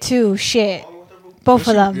Pitt too. Shit. Both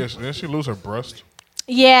of them. Yes, didn't she lose her breast?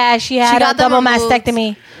 Yeah, she had got a them double removed.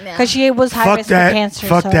 mastectomy because she was high Fuck risk that. for cancer.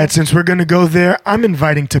 Fuck so. that. Since we're gonna go there, I'm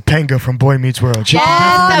inviting Topanga from Boy Meets World. She can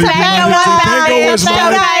Yes, definitely be Topanga my- was Topanga was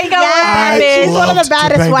bad. my- Topanga was I bad. She's one of the loved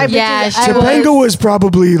baddest Topanga. white bitches. Yeah, she ever. Topanga was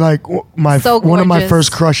probably like So one of my gorgeous.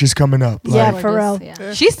 first crushes coming up. Yeah, Like, for real.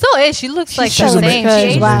 Yeah. She still is. She looks like still the looks same. good. She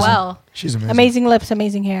She's aged amazing. well. she's amazing. Amazing lips,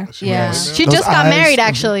 amazing hair. Yeah. Those She just got eyes. married,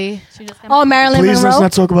 actually. She just got Oh, Marilyn Please let's Monroe.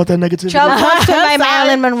 not talk about that negativity. Chubb wants to invite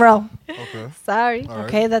Marilyn Monroe. Okay. Sorry. All right.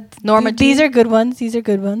 Okay, that's Norma These Jean. are good ones. These are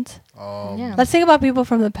good ones. Yeah. Let's think about people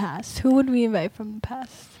from the past. Who would we invite from the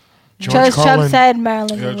past? George Chubb Carlin. said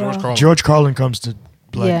Marilyn Yeah, George Monroe. Carlin. George Carlin comes to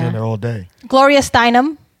Black Yeah. Dinner all day. Gloria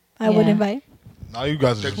Steinem, I would Yeah. invite. Now you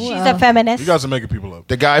guys are She's a feminist. you guys are making people up.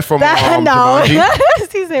 The guy from no.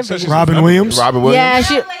 Jumanji. She's a Said she's Robin a Williams. Robert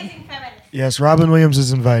Williams. Yeah, she. Yes, Robin Williams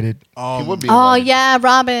is invited. He would be. Oh invited. yeah,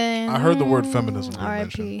 Robin. I heard the word feminism being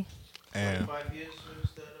mentioned, R.I.P. and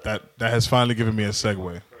that has finally given me a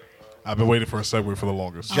segue. I've been waiting for a segue for the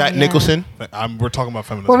longest. Jack yeah. Nicholson. We're talking about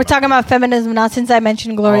feminism. Well, we're now. talking about feminism now since I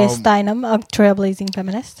mentioned Gloria Um, Steinem, a trailblazing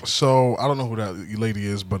feminist. So I don't know who that lady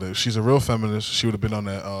is, but she's a real feminist. She would have been on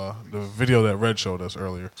that the video that Red showed us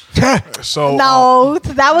earlier. So No,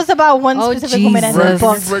 that was about one Oh, specific woman in Jesus. the Red,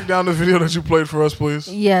 book. can you break down the video that you played for us, please?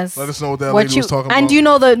 Yes. Let us know what that lady was talking and about. do you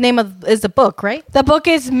know the name of is the book, right? The book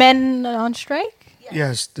is Men on Strike.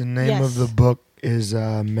 Yes, the name Yes. of the book is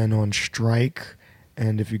Men on Strike.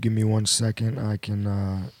 And if you give me 1 second, I can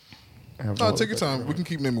have No, all take your of time. that. We can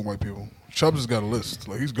keep naming white people. Chubbs has got a list.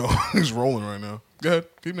 Like he's going, he's rolling right now. Go ahead,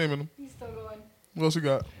 keep naming them. He's still going. What else you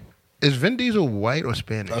got? Is Vin Diesel white or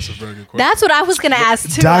Spanish? That's a very good question. That's what I was gonna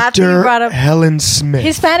ask too. After you brought Dr. up, Helen Smith.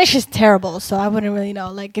 His Spanish is terrible, so I wouldn't really know.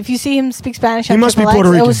 Like, if you see him speak Spanish, He on must be Triple X, Puerto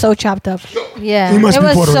It Rican. was so chopped up. yeah, He must It be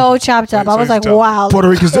was Puerto so Rican. chopped up. So I was he's like, tough. wow. Puerto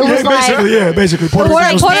Ricans. It was like- Basically. Puerto Puerto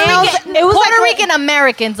Ricans. Puerto nails- Rican, it was Puerto like- Rican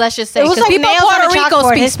Americans. Let's just say It was 'cause like people in nails on Puerto a Rico chalkboard.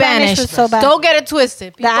 speak His Spanish Spanish. was so bad. Don't get it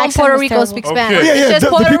twisted. People in accent Puerto was Rico terrible. speak Okay. Spanish. Yeah, yeah, It's just the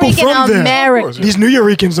Puerto people Rican from there. Americans. Yeah. These New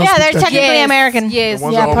Yorkers don't Yeah, speak they're that shit. technically Yes, American. yes. The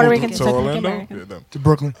ones Yeah, that Puerto all Rican moved is to technically Orlando. American. Yeah, them. To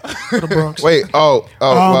Brooklyn. To the Bronx. Wait. Oh.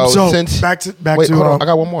 Well, so since back to wait, hold on. to I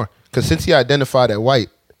got one more. Because since he identified as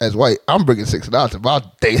white, I'm bringing $6 to my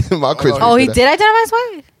day, my Christmas. Oh, he dinner. did identify as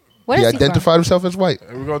white. Where He is he from? identified himself as white.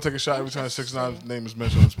 And we're gonna take a shot every time 6ix9ine's name is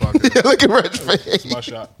mentioned on this podcast. Look at Red's face. That's my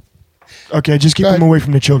shot. Okay, just keep Go them ahead. away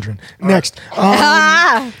from the children. Next,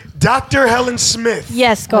 Ah, Dr. Helen Smith.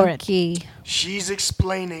 Yes, go ahead. okay. She's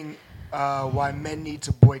explaining why men need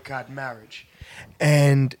to boycott marriage,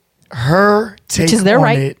 and her take is their on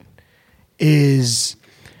right. it is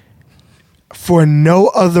for no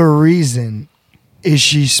other reason is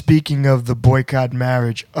she speaking of the boycott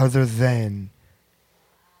marriage other than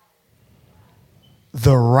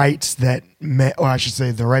the rights that men, or I should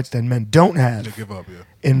say, the rights that men don't To have give up, yeah.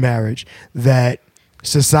 in marriage. That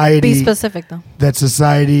society Be specific though. that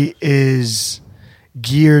society is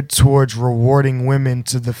geared towards rewarding women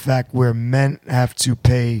to the fact where men have to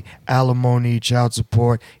pay alimony, child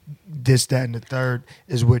support, this, that, and the third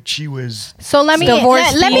is what she was. So let me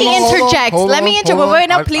Divorce let me people. interject. Let me interject. Wait,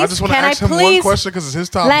 no, please. I just want to Can I ask him one please? question because it's his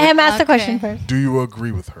topic. Let him ask the Okay. question first. Do you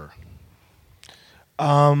agree with her?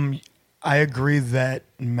 I agree that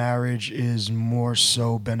marriage is more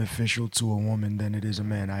so beneficial to a woman than it is a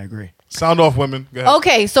man. I agree. Sound off, women. Go ahead.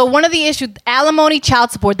 Okay, so one of the issues, alimony,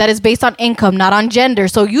 child support, that is based on income, not on gender.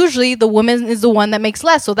 So usually the woman is the one that makes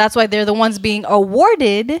less. So that's why they're the ones being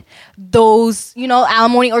awarded those,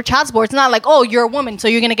 alimony or child support. It's not like, oh, you're a woman, so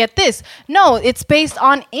you're going to get this. No, it's based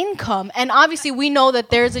on income. And obviously we know that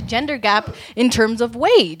there's a gender gap in terms of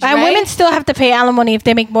wage. And right? women still have to pay alimony if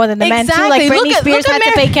they make more than the men too. Exactly. Like Britney Look at Spears had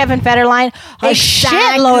to Mary- pay Kevin Federline a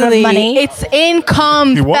shitload of money. It's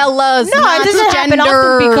income, You what? fellas. No, not it doesn't happen often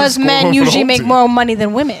gender. because men for the usually whole make team. more money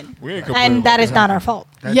than women. We ain't complaining And that about is not our fault.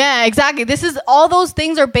 Yeah, exactly. This is all those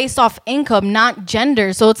things are based off income, not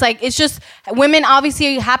gender. So it's like it's just women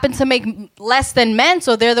obviously happen to make less than men,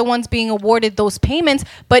 so they're the ones being awarded those payments.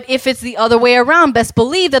 But if it's the other way around, best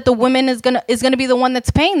believe that the woman is gonna be the one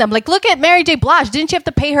that's paying them. Like look at Mary J. Blige. Didn't she have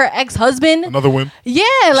to pay her ex-husband? Another win. Yeah,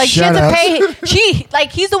 like she had Shut to up. pay.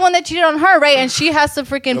 He's the one that cheated on her, right? And she has to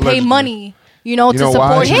freaking pay Allegedly. money. To know support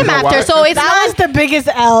why? him You know after. why? So it's That not was the biggest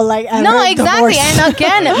L like ever. no, exactly. Divorce. And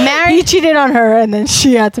again, He married cheated on her and then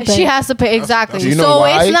she had to pay. she has to pay exactly. Do you know So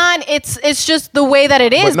why? it's not. It's just the way that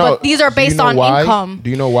it is. no, But these are do you based know on why? income.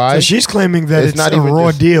 Do you know why? So she's claiming that it's not a even raw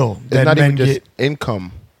just- deal It's that not men even just get.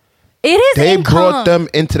 income. It is They income. brought them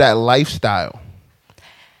into that lifestyle.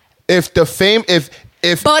 If the fame, if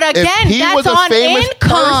But if again, he that's was a on famous income.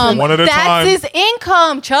 person- One at a that's time. his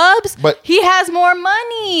income, Chubbs. But- he has more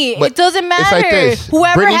money. but It doesn't matter. It's like this.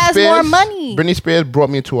 Whoever Britney has more Spears- money. Britney Spears brought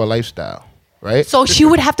me into a lifestyle, right? So she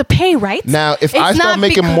would have to pay, right? Now, if It's I start not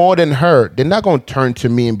making because- more than her, they're not going to turn to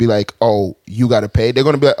me and be like, "Oh, you got to pay." They're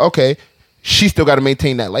going to be like, "Okay, she still got to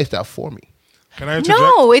maintain that lifestyle for me." Can I interject?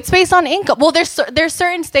 No, it's based on income. Well, there's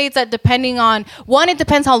certain states that depending on one, it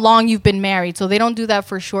depends how long you've been married, so they don't do that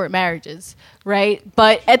for short marriages, right?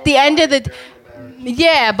 But at the end of the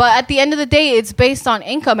but at the end of the day, it's based on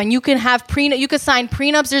income, and you can have you can sign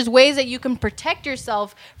prenups. There's ways that you can protect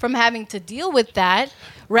yourself from having to deal with that,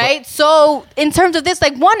 right? So in terms of this,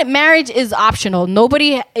 like one, marriage is optional.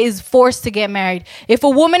 Nobody is forced to get married. If a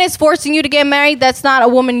woman is forcing you to get married, that's not a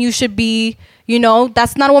woman you should be.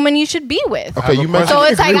 That's not a woman you should be with. Okay, you mentioned. So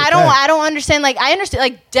it's agree like with I that. don't understand. Like I understand.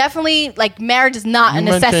 Like definitely, like marriage is not a You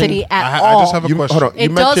necessity mentioned- at I all. just have a question. Hold on.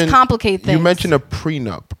 It You does mentioned- complicate You things. mentioned a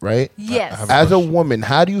prenup, right? Yes, As a woman,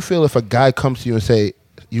 how do you feel if a guy comes to you and say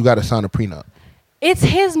you got to sign a prenup? it's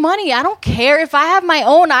his money. I don't care if I have my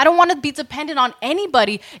own. I don't want to be dependent on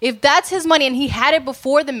anybody. If that's his money and he had it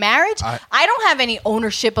before the marriage, I don't have any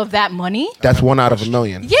ownership of that money. That's one out of a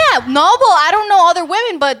million. Yeah, no, well, I don't know other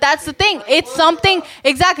women, but that's the thing. It's something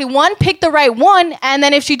exactly. One, pick the right one, and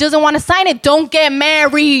then if she doesn't want to sign it, don't get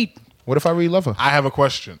married. What if I really love her? I have a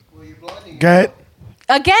question. Get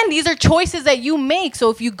Again, these are choices that you make.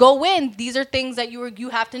 So if you go in, these are things that you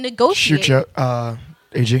have to negotiate. shoot your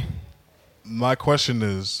AG. My question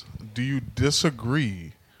is, do you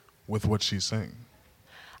disagree with what she's saying?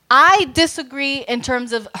 I disagree in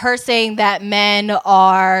terms of her saying that men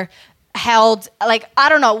are held, like, I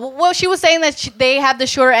don't know. Well, she was saying that they have the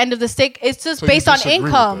shorter end of the stick. It's just So you based on disagree with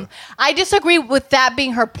income. that? I disagree with that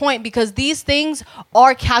being her point because these things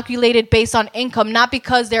are calculated based on income, not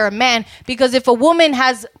because they're a man. Because if a woman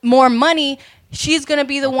has more money, she's gonna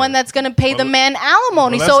be the one that's gonna pay the man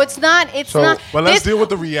alimony. well, So let's- it's not. But let's deal with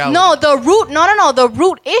the reality. No, the root. No. The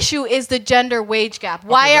root issue is the gender wage gap.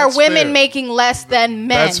 Why are that's women fair. making less than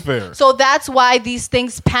men? That's fair. So that's why these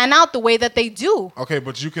things pan out the way that they do. Okay,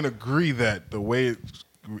 but you can agree that the way it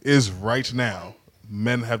is right now,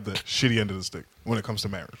 men have the shitty end of the stick when it comes to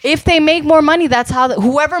marriage. If they make more money, that's how.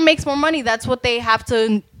 Whoever makes more money, that's what they have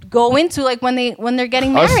to go into. Like when they're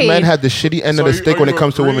getting Us married. men had the shitty end of the stick when it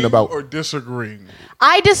comes to women about. or disagreeing.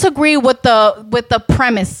 I disagree with the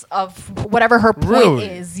premise of whatever her point Really?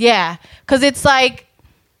 is. Yeah, because it's like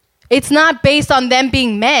it's not based on them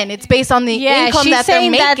being men. It's based on the Yeah, income she's that they're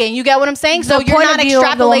saying that making. You get what I'm saying? So the you're point not of view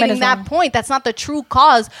of the woman extrapolating is that wrong. point. That's not the true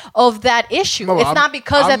cause of that issue. No, it's I'm- not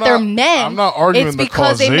because I'm that they're not- men. I'm not arguing It's the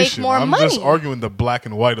because they make causation. more I'm money. just arguing the black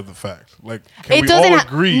and white of the fact. Like, can It we doesn't all ha-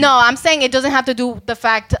 agree? No, I'm saying it doesn't have to do with the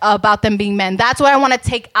fact about them being men. That's what I want to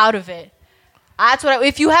take out of it. That's what.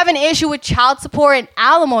 If you have an issue with child support and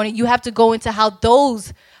alimony, you have to go into how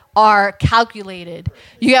those are calculated.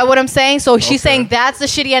 You get what I'm saying? So she's saying that's the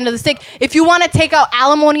shitty end of the stick. If you want to take out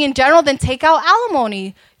alimony in general, then take out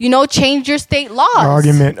alimony. Change your state laws.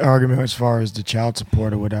 Argument as far as the child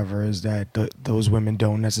support or whatever is that those women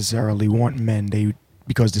don't necessarily want men.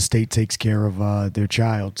 Because the state takes care of their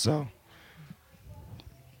child. So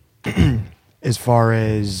as far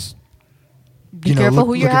as Be careful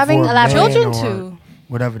who you're looking having for a man children or to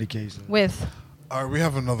whatever the case is. with. All right, we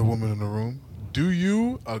have another woman in the room. Do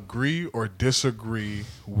you agree or disagree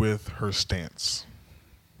with her stance?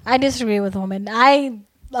 I disagree with women. I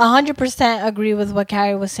 100% agree with what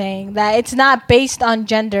Carrie was saying, that it's not based on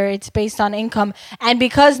gender, it's based on income. And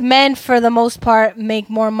because men, for the most part, make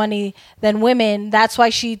more money than women, that's why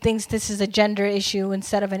she thinks this is a gender issue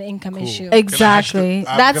instead of an income issue. Exactly.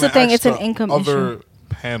 That's the thing. It's an income other issue.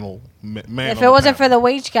 Panel, man. If it wasn't for the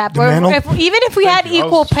wage gap, or manel? even if we had Thank you. I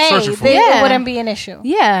equal was pay, searching for it it. wouldn't be an issue.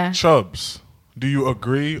 Yeah. Chubbs, do you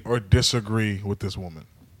agree or disagree with this woman?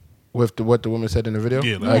 With what the woman said in the video?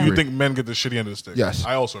 Yeah, I like, you agree. think men get the shitty end of the stick? Yes.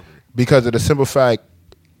 I also agree. Because of the simple fact,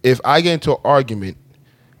 if I get into an argument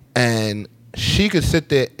and she could sit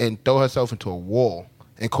there and throw herself into a wall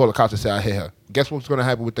and call the cops and say, I hit her. Guess what's going to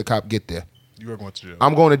happen when the cop get there? You are going to jail.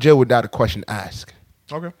 I'm going to jail without a question asked.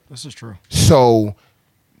 Okay. This is true. So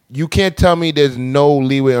you can't tell me there's no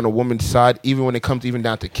leeway on a woman's side, even when it comes even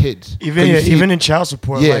down to kids. 'Cause you see- Even in child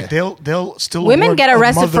support, Yeah. like they'll still Women award get a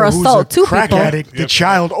arrested mother for who's assault, a too, crack people. addict, the Yep.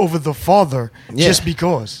 child over the father, Yeah. just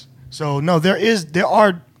because. So no, there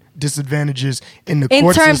are disadvantages in the In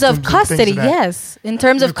court terms systems of and things custody, that. yes. In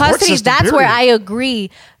terms In of the court custody, system, that's where period. I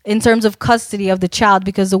agree. In terms of custody of the child,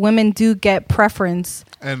 because the women do get preference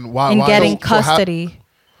And why? in why getting So how- custody.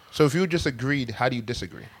 So if you just agreed, how do you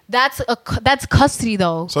disagree? That's custody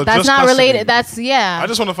though. So That's just not custody. related. That's I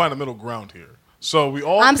just want to find a middle ground here. So we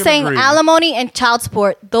all. I'm can saying agree. alimony and child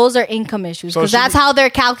support, those are income issues So because should that's we- how they're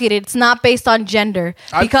calculated. It's not based on gender.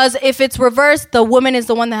 I- Because if it's reversed, the woman is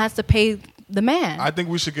the one that has to pay the man. I think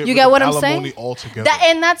we should get You rid get of what I'm alimony saying? altogether.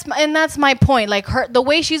 And that's my point. Like the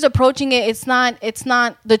way she's approaching it, it's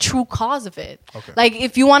not the true cause of it. Okay. Like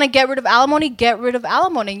if you want to get rid of alimony, get rid of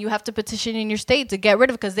alimony. And you have to petition in your state to get rid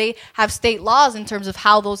of it because they have state laws in terms of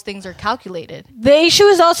how those things are calculated. The issue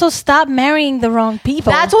is also stop marrying the wrong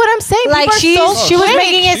people. That's what I'm saying. Like People are so she was quick.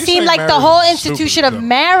 making it She's seem saying like the marriage whole is institution stupid, of though.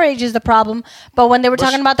 marriage is the problem. But when they were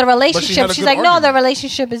talking about the had relationship, a she's good like, no, the argument.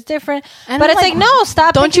 relationship is different. And But I'm it's like, like, no,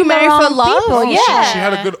 stop. don't you picking the marry for wrong love? people. No, Yeah. She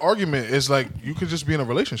had a good argument. It's like you could just be in a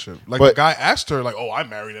relationship. Like But- the guy asked her, like, "Oh, I'm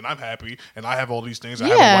married and I'm happy and I have all these things. I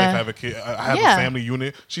have a Yeah. wife, I have a kid, I have Yeah. a family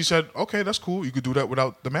unit." She said, "Okay, that's cool. You could do that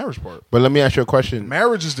without the marriage part. But let me ask you a question.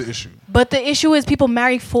 Marriage is the issue." But the issue is people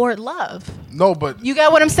marry for love. No, but You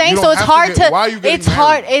get what I'm saying? You don't So it's have hard get- to. why are you getting It's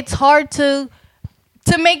hard. married? It's hard to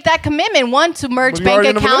make that commitment. One, to merge But you're bank already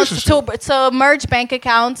in a accounts, relationship. to merge bank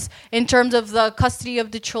accounts in terms of the custody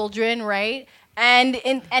of the children, right? And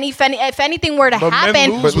if anything were to But men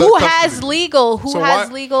happen, lose who with has custody. legal? Who So has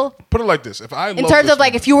why- legal? Put it like this: if I In terms of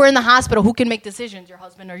like, if you were in the hospital, who can make decisions? Your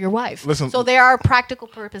husband or your wife? Listen- so there are practical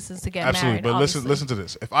purposes to get absolutely, married. but obviously. listen to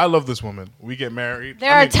this: if I love this woman, we get married.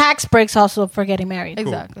 There are tax breaks also for getting married. Cool.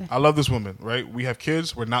 Exactly. I love this woman, right? We have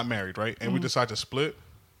kids. We're not married, right? And we decide to split.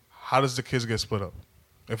 How does the kids get split up?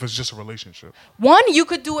 If it's just a relationship, One, you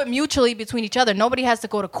could do it mutually between each other. Nobody has to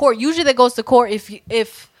go to court. Usually, that goes to court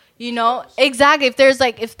if you know exactly. If there's,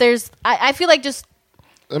 I feel like just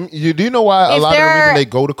Do you know why a If lot of the there- reason they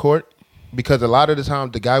go to court? Because a lot of the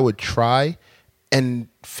time the guy would try, and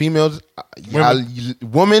females,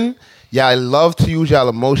 women, y'all love to use y'all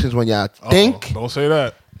emotions when y'all think. don't say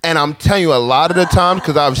that. And I'm telling you, a lot of the times,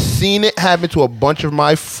 because I've seen it happen to a bunch of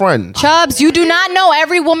my friends. Chubbs, you do not know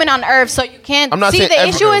every woman on earth, so you can't. I'm not see saying the every-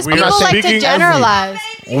 issue is We are people like to speaking generalize.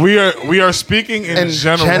 We are speaking in In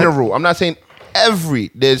general, I'm not saying every.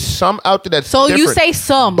 There's some out there that's So you different. say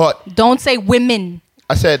some, But don't say women.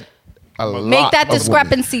 I said a lot. Make that of women.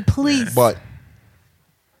 discrepancy, please. But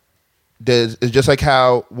it's just like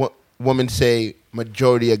how women say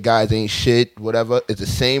majority of guys ain't shit, whatever. It's the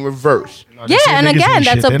same reverse. yeah, say and niggas again, ain't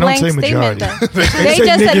that's shit. a They don't blank say statement. majority. They say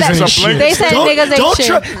just said niggas that. ain't shit. They said niggas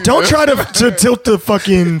ain't shit. Don't try to tilt the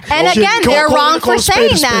fucking. And shit. again, they're wrong for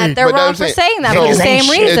saying that. They're But wrong that's for what I'm saying that So, for the same Niggas ain't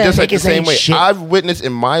shit. It's reason. just like the Niggas same ain't way. shit. I've witnessed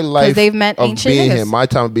in my life they've met of ancient being niggas. here, my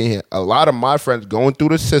time of being here, a lot of my friends going through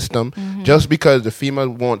the system just because the female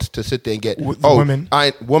wants to sit there and get The women.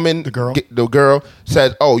 the girl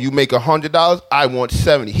says, "Oh, you make $100, I want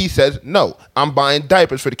 70." He says, "No, I'm buying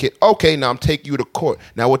diapers for the kid." Okay, now I'm taking you to court.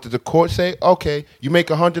 Now what does the court say? Okay, you make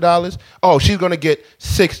 $100. Oh, she's gonna get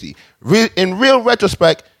 60. In real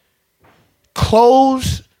retrospect,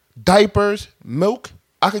 clothes, diapers, milk,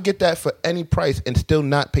 I could get that for any price and still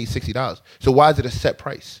not pay $60. So why is it a set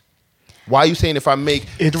price? Why are you saying if I make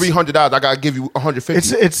 $300, I gotta give you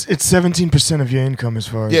 $150? It's 17% of your income as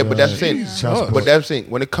far as Yeah, but that's the thing. child support. But that's the thing.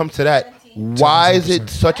 When it comes to that, why is it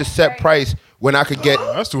such a set price when I could get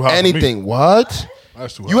That's too high for me. anything? What?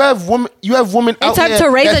 That's too high. You have women out It's hard here to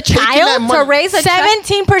raise a that's taking that child. money. To raise a child.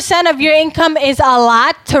 17% of your income is a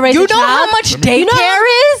lot to raise You a know child. how much You know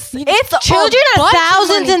daycare is? It's Children a are bunch of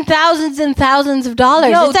thousands money. and thousands and thousands of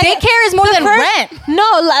dollars. Yo, It's like daycare is more the than rent. No,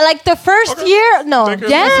 like the first year. No, Daycare is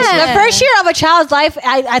Yeah. the first year of a child's life,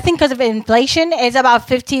 I think because of inflation, is about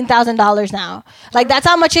 $15,000 now. Like that's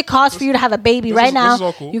how much it costs for you to have a baby this right is now.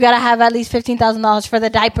 all cool. You gotta have at least $15,000 for the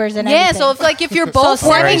diapers and Yeah, everything. so if you're both So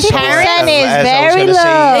working 17% parents, is as I was very gonna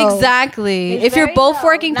say- low. exactly. It's If you're very both low,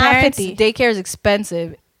 working not parents, 50. daycare is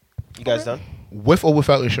expensive. You guys done? With or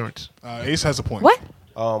without insurance? Ace has a point. What?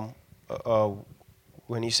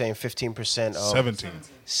 When you're saying 15% of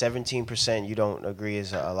 17%, you don't agree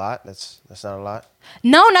is a lot. That's not a lot.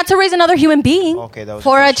 No, not to raise another human being. Okay, that was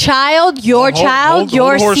For the a question. child, your Hold- child, hold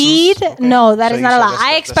your horses. seed. No, that So is you not a said lot. that's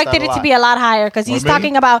I not expected a it to lot. be a lot higher because he's Women?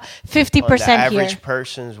 talking about On the 50% here. average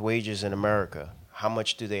person's wages in America, how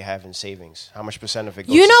much do they have in savings? How much percent of it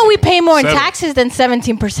goes You to know we savings? pay more in 7. taxes than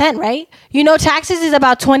 17%, right? You know taxes is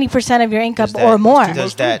about 20% of your income Does that- or more.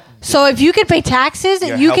 Does that? So if you can pay taxes,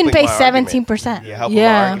 You're you can helping pay my 17%. You're helping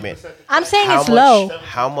Yeah. my argument. I'm saying How it's much- low.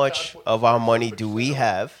 How much of our money do we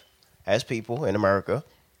have as people in America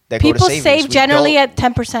that go People to savings? save We generally don't. at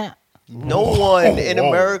 10%. No one in Whoa.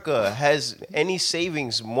 America has any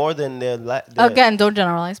savings more than their. Again, don't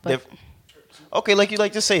generalize, but their- okay, like you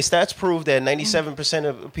like to say, stats prove that 97%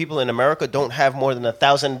 of people in America don't have more than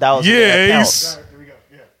 $1,000 in their Yeah, account. Ace.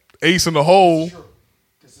 Ace in the hole.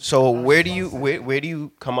 So where do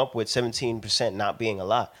you come up with 17% not being a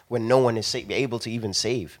lot when no one is able to even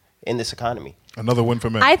save in this economy? Another win for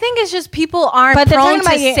men. I think it's just people aren't But they're prone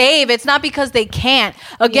talking to about save. It's not because they can't.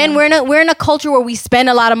 Again, Yeah. we're in a culture where we spend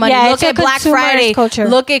a lot of money. Yeah, Look it's a at Black consumerist Friday. culture.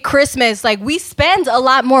 Look at Christmas. Like we spend a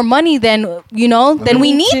lot more money than than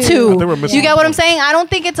we need I think to. we're missing You get the what I'm point. saying? I don't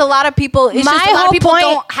think it's a lot of people. It's My just a lot whole of people point-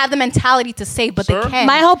 don't have the mentality to save, but Sir? they can.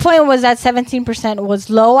 My whole point was that 17% was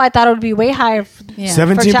low. I thought it would be way higher. Yeah.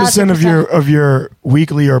 17% of For your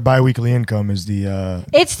weekly or biweekly income is the.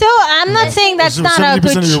 It's still. I'm not saying that's not a 70%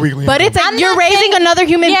 good. of your weekly But income. it's I'm like you're not raising saying- another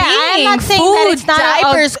human Yeah, being. I'm not saying Food, that it's not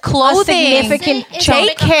diapers, a clothing, significant If chunk. you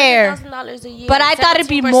make Daycare. $100,000 a year, But I thought it'd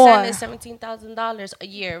be 17% more. is $17,000 a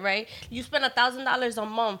year, right? You spend $1,000 a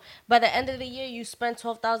month. By the end of the year, you spend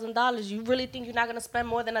 $12,000. You really think you're not gonna spend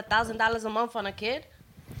more than $1,000 a month on a kid?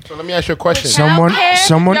 So let me ask you a question. Someone,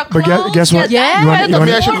 your but clothes, guess what? your You want- diapers. you Let want-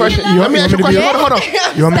 me ask you a question. you Let want me me ask to you a be- question. Hold on.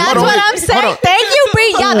 You want me- That's hold on, what wait. I'm saying. Thank you,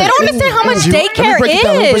 Bree. Yeah, they don't understand how much Do you- let me daycare break it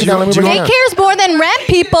down, let me break is. it down, let me break it down. Daycare is more than rent,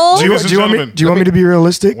 people. Do you, Ladies and do you want me? gentlemen, Do you want me to be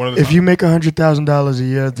realistic? One at a If time. you make $100,000 a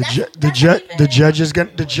year,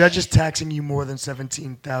 the judge is taxing you more than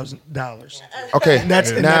 $17,000. Okay, And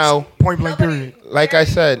that's now, point blank period. like I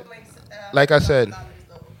said,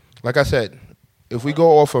 if we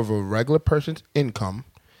go off of a regular person's income,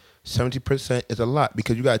 70% is a lot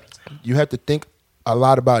because you have to think a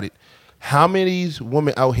lot about it. How many of these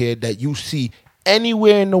women out here that you see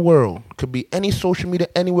anywhere in the world, could be any social media,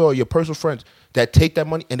 anywhere, or your personal friends, that take that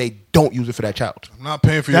money and they don't use it for that child? I'm not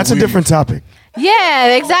paying for your That's a weed. different topic.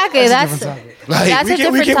 Yeah, exactly. That's a That's different Like, that's we a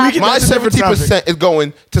can- we different can- we topic. can- my That's a different 70% is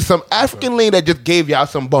going to some African lady that just gave y'all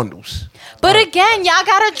some bundles. But again, y'all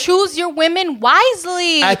gotta choose your women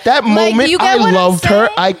wisely. At that Like, moment, you get I what I'm loved her. saying?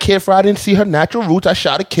 I cared for her. I didn't see her natural roots. I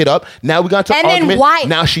shot a kid up. Now we got to And argument. then why?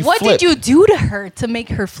 Now she what flipped. did you do to her to make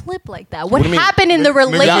her flip like that? What do you mean? happened in the Nigga,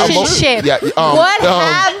 relationship? yeah, what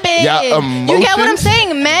happened? yeah, you get what I'm emotions?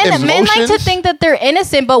 saying? Men like to Emotions? think that they're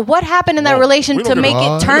innocent, but what happened in that Whoa, relation we to don't make give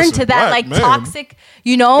a- it turn to innocent that black like man. toxic,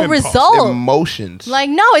 Impulse. result? Emotions. Like,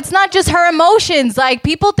 no, it's not just her emotions. Like,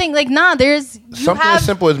 people think, like, nah, there's you Something have. as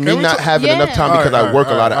simple as me Can we not talk- having Yeah. enough time All because right, I work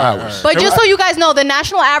all a lot of right, all right, hours. But Can just I- so you guys know, the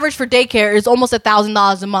national average for daycare is almost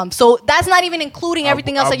 $1,000 a month. So that's not even including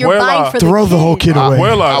everything else that you're Abuela. buying for Throw the whole kid away.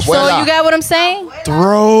 Abuela. So Abuela. you get what I'm saying?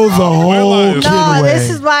 Throw the whole Abuela is- kid No, away. this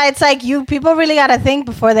is why it's like people really got to think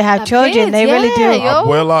before they have children. kids, They really yeah, do. yo.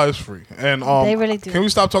 Abuela is free. And They really do. Can we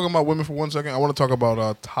stop talking about women for 1 second? I want to talk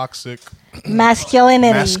about toxic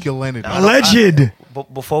Masculinity. masculinity. Alleged.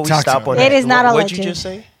 Before we Toxic. stop on It that, is not a what'd you legend. just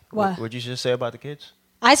say? What? What'd you just say about the kids?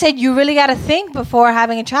 I said you really got to think before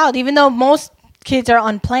having a child, even though most kids are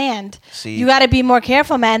unplanned. See- You got to be more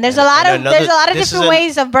careful, man. There's a And- lot and of another- there's a lot of this is different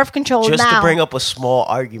ways of birth control Just now. to bring up a small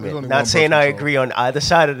There's argument. only Not one saying birth I control. agree on either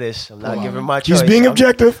side of this. I'm not giving my choice. He's being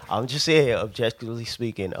objective. I'm just here, objectively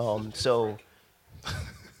speaking. So,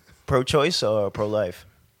 pro-choice or pro-life?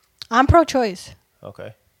 I'm pro-choice.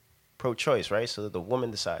 Okay. Pro-choice, right? So the woman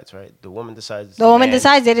decides, right? The woman decides. The woman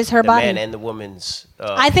decides it is her the body. man and the woman's.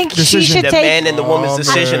 I think she Decision. should the take. man and the woman's Oh,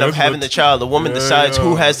 decision man, of having the child. The woman Yeah, decides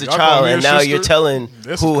who yeah. has the Y'all child, call me and your now sister? you're telling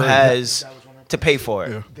This is who crazy. has to pay for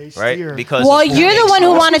it, They right? steer. Because Well, of who you're the makes one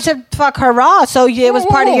who it. wanted to fuck her raw, so it was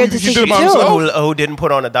part of your He did decision it by too. himself. Who didn't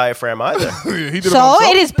put on a diaphragm either. He did it by So himself.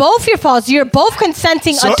 it is both your faults. You're both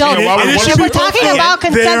consenting So adults. it- why would- it why should would be we talking both about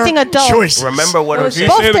their consenting adults. choices. Remember what Can I'm you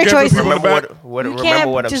both say it their again for choices. people in the Remember back? what You remember can't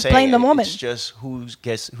what I'm just saying. blame the woman. It's just who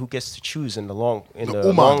gets to choose in the long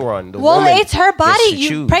Uman. run. The Well, woman it's her gets body. to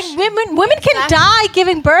choose. Women can die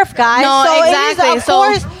giving birth, guys. No, so exactly. It is, of So-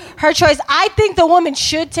 course, her choice. I think the woman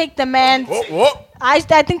should take the man's. I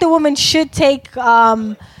think the woman should take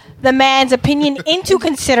the man's opinion into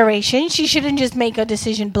consideration. She shouldn't just make a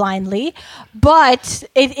decision blindly, but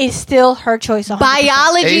it is still her choice. 100%.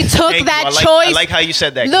 Biology took Thank you. that I choice. like how you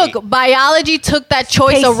said that. Look, Kate. biology took that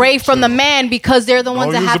choice Basic. away from the man because they're the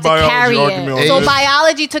ones that use have the to biology carry argument it. on So this.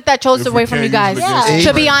 biology took that choice If we away from you can't guys. use it against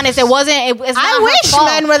Yeah. To be humans. honest, it wasn't. It's I not her wish fault.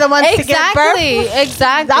 men were the ones to give exactly, birth.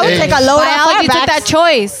 exactly. That would take a load off Biology our took backs. that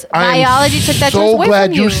choice. I am Biology took that choice so away glad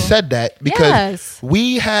from you you. said that because Yes.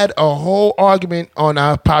 we had a whole argument on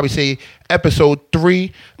I'll probably say episode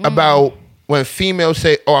 3 about when females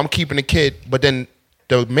say, "Oh, I'm keeping a kid," but then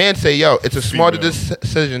the man say, "Yo, it's a smarter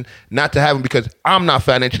decision not to have him because I'm not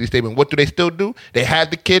financially stable." What do they still do? They have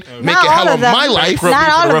the kid, make Not it all hell of of them. my life. Bankrupt me Not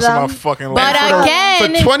for all the of rest of my them. fucking But life.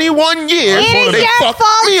 again, For 21 years, It is they your fucked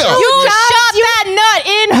fault me too. up. you Just shot that nut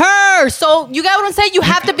in her. So you get what I'm saying? You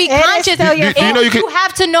have to be It is conscious. still your You know you could-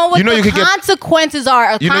 have to know what you know you the could get- consequences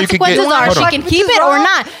are. you know you could Consequences get- are hold she on. can keep it or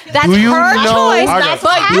not. That's Do you her know- choice. I got-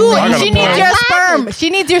 But I you, got a she needs point. your sperm. She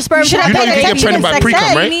needs your sperm. You should to have You know have you paid can get attention pregnant by in pre-cum,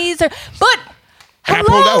 sex ed. right? She needs her. But I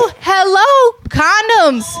pulled hello, out. hello,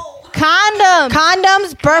 condoms,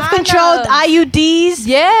 Condoms, birth control, Condoms. IUDs,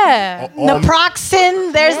 Yeah.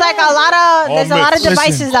 naproxen. There's like a lot of All there's a lot of myths.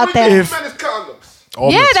 devices out there. If All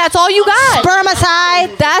Yeah, myths. that's all you got.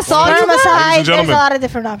 Spermicide. That's all you got. Ladies and Spermicide. There's a gentlemen. lot of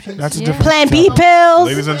different options. that's a different Plan B topic. pills.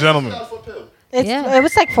 Ladies and gentlemen, Yeah. It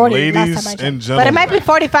was like 40 Ladies last time I and checked. But it gentlemen. might be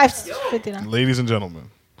 45, 50 now. ladies and gentlemen,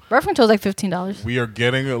 Birth control is like $15. we are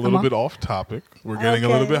getting a little on. bit off topic. We're getting a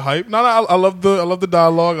Okay. little bit hype. No, I love the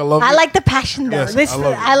dialogue. I love. I it. like the passion though. Yes, This I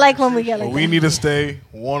love it. I like when we get But like we that. need to stay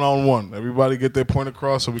one on one. Everybody get their point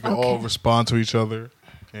across so we can all respond to each other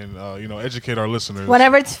and educate our listeners.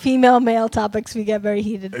 Whenever it's female male topics, we get very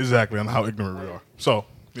heated. Exactly on how ignorant we are. So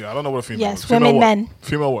yeah, I don't know what a female Yes, is. Female women, what? men.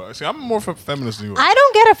 Female what? See, I'm more feminist than you are. I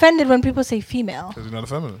don't get offended when people say female. Because you're not a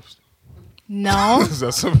feminist. No. It's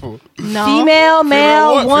that simple. No. Female,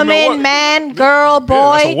 male, what? Female woman, what? man, girl,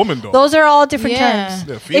 boy. that's a woman, though. Those are all different Yeah. terms.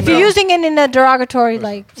 Yeah, If you're female. using it in a derogatory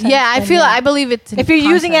like sense, Yeah, I then feel. yeah. I believe it's. If you're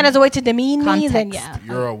using it as a way to demean me, then Context.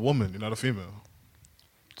 yeah. You're a woman. You're not a female.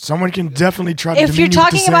 Someone can definitely try to If you're demean you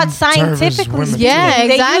with the talking about same term as scientifically, women, speaking, Yeah, they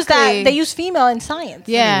use that. exactly. They use female in science.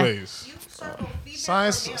 Yeah. Anyways,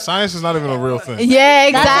 science is not even a real thing.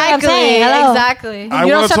 Yeah, That's what I'm exactly. saying. Hello. Exactly. I You wanna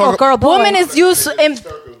don't circle talk- girl, boy. Woman is used in.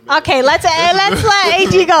 Okay, let's let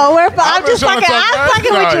AG go. I'm just trying to fucking. talk- I'm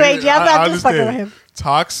fucking with you, AG. I'm I not just fucking with understand. him.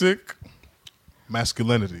 Toxic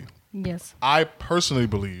masculinity. Yes. I personally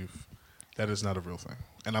believe that is not a real thing,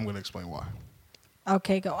 and I'm going to explain why.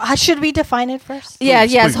 Okay, go. Should we define it first? Yeah.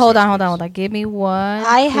 Please, Yes. please, Hold yes, on. Hold on. please. Hold on. Give me one.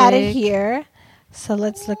 I had it quick- here, so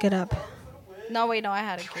let's look it up. No, wait. No, I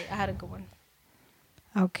had a good one.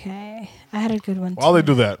 Okay, I had a good one. While too. they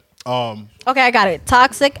do that, Okay, I got it.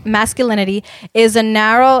 Toxic masculinity is a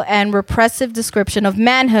narrow and repressive description of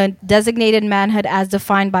manhood, designated manhood as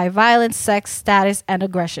defined by violence, sex, status, and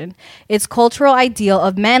aggression. Its cultural ideal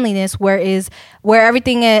of manliness, where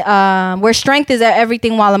strength is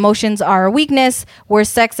everything, while emotions are a weakness, where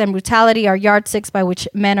sex and brutality are yardsticks by which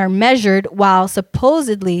men are measured, while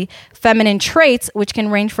supposedly feminine traits, which can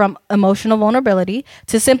range from emotional vulnerability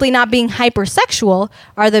to simply not being hypersexual,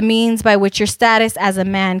 are the means by which your status as a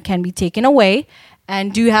man can be taken away.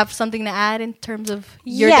 And do you have something to add in terms of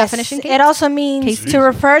your definition, Kate? It also means Casey? to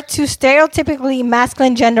refer to stereotypically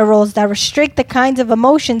masculine gender roles that restrict the kinds of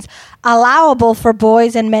emotions allowable for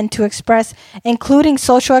boys and men to express, including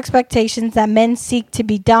social expectations that men seek to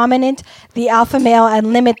be dominant, the alpha male,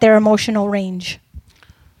 and limit their emotional range.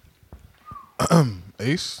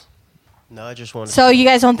 Ace. No, I just wanted. So you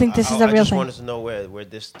guys don't think this is a I real just thing? wanted to know where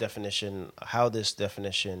this definition, how this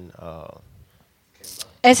definition.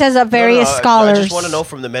 It says various I scholars. just want to know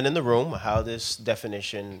from the men in the room how this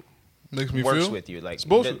definition Makes me works feel with you. Like it's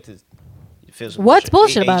bullshit. It feels What's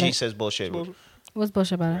bullshit about AG it? says bullshit. What's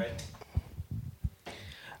bullshit about it?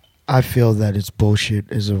 I feel that it's bullshit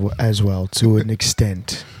as well to an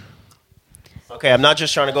extent. Okay, I'm not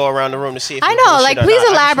just trying to go around the room to see if I it's know, bullshit like, or please not. I just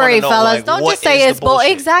wanna elaborate, know, fellas. like, Don't what just say is it's the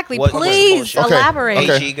bullshit? exactly. What's the Please bullshit? Okay. elaborate.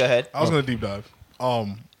 AG, go ahead. I was going to deep dive.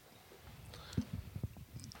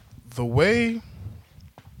 The way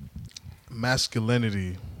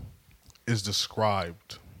masculinity is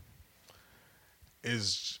described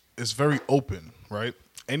is very open, right?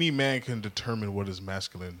 Any man can determine what is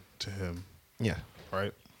masculine to him, Yeah.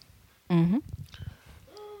 right? Mm-hmm.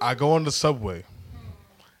 I go on the subway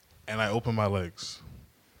and I open my legs.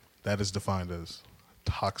 That is defined as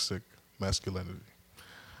toxic masculinity.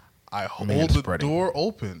 I hold the spreading. door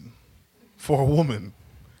open for a woman.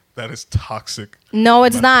 That is toxic. No,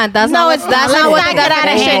 it's not. That's not what the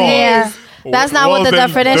definition is. That's not what the then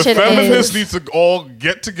definition the feminists is. need to all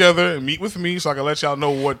get together and meet with me so I can let y'all know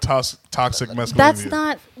what toxic masculinity That's is.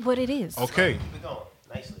 not what it is. Okay. Keep going.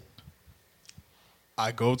 Nicely.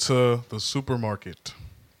 I go to the supermarket.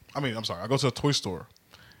 I go to a toy store.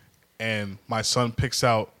 And my son picks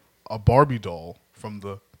out a Barbie doll from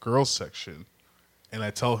the girls section. And I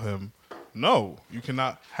tell him, no, you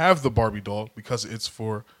cannot have the Barbie doll because it's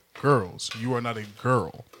for girls. You are not a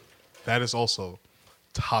girl. That is also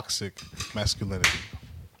toxic masculinity.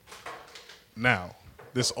 Now,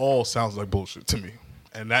 this all sounds like bullshit to me.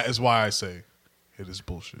 And that is why I say it is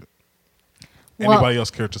bullshit. Well- Anybody else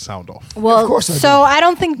care to sound off? Well, Of course I so I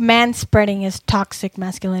don't think man spreading is toxic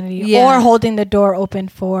masculinity Yeah. or holding the door open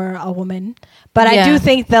for a woman. But I Yeah. do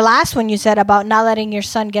think the last one you said about not letting your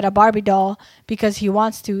son get a Barbie doll because he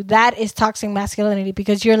wants to, that is toxic masculinity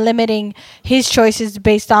because you're limiting his choices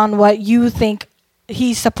based on what you think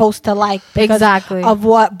he's supposed to like because Exactly. of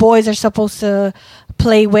what boys are supposed to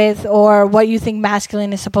play with or what you think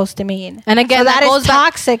masculine is supposed to mean. And again, so that that goes is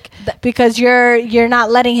back- toxic because you're not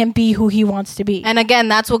letting him be who he wants to be. And again,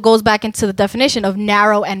 that's what goes back into the definition of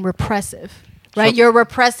narrow and repressive, right? You're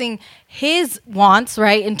repressing his wants,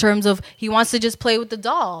 right? In terms of he wants to just play with the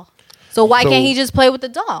doll. So why So- can't he just play with the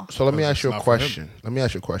doll? So let me ask you a not for him.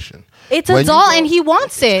 question. It's a When you doll go- and he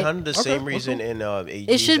wants It's it. kind of the same reason in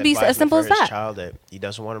It should be as simple as that. Child that he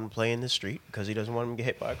doesn't want him to play in the street because he doesn't want him to get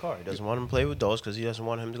hit by a car. He doesn't want him to play with dolls because he doesn't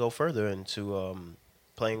want him to go further into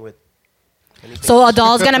playing with. anything So a else.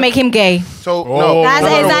 doll's gonna make him gay. So Oh. no, That's-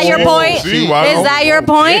 no, is no, that your no, point? See, why- Is that your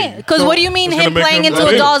point? Because So what do you mean it's gonna him make playing him into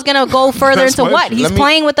a gay. doll is gonna go further That's into my what? issue. He's Let me-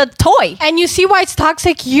 playing with a toy. And you see why it's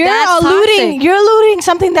toxic. You're That's alluding. toxic. You're alluding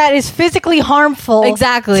something that is physically harmful.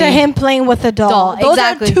 Exactly. To him playing with a doll. Those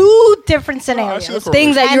Exactly. are two different I scenarios. see the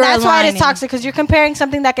Things that and you're that's why it's aligning. toxic because you're comparing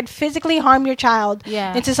something that could physically harm your child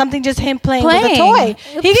Yeah. into something just him playing with a Playing. toy.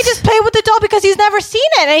 He could just play with the doll because he's never seen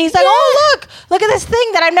it, and he's like, "Oh, look at this thing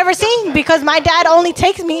that I've never seen because my dad only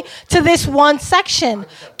takes me to this one section."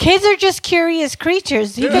 Kids are just curious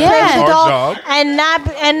creatures. He can play Yeah. with the Our doll job. and not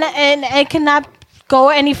and cannot go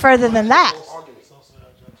any further than that.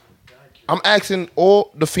 I'm asking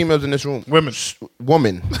all the females in this room. Women.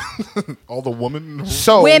 Woman. All the women.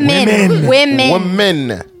 So Women. Women.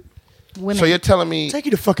 Women. So you're telling me Take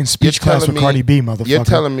you to fucking you're speech class telling with Cardi B, motherfucker. You're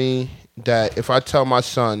telling me that if I tell my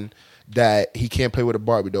son that he can't play with a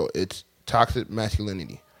Barbie doll, it's toxic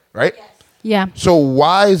masculinity, right? Yeah. So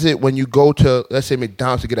why is it when you go to, let's say,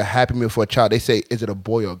 McDonald's to get a Happy Meal for a child, they say, is it a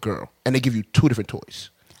boy or a girl? And they give you two different toys.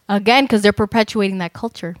 Again, because they're perpetuating that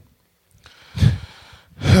culture.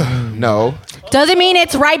 No. Doesn't mean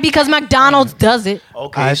it's right because McDonald's does it.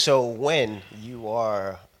 Okay, so when you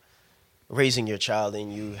are raising your child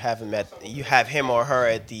and you have him or her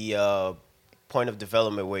at the point of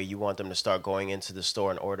development where you want them to start going into the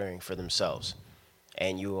store and ordering for themselves,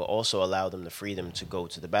 and you will also allow them the freedom to go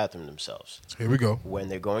to the bathroom themselves. Here we go. When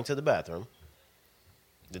they're going to the bathroom,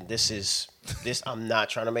 then this. I'm not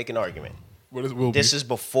trying to make an argument. What is will This be? is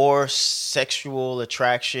before sexual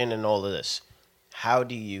attraction and all of this. How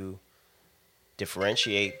do you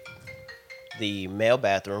differentiate the male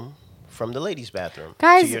bathroom from the ladies' bathroom to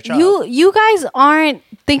Guys, your child? you guys aren't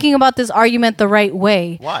thinking about this argument the right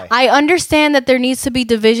way. Why? I understand that there needs to be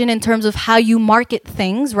division in terms of how you market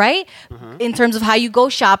things, right? In terms of how you go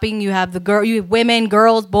shopping, you have you have women,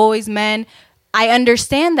 girls, boys, men. I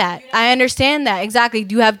understand that. Exactly.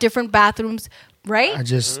 You have different bathrooms, right? I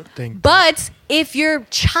just think. But if your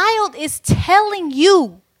child is telling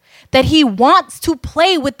you that he wants to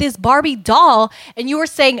play with this Barbie doll and you are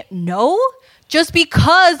saying no, just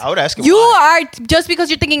because I would ask him you why. are, just because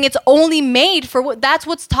you're thinking it's only made for what, that's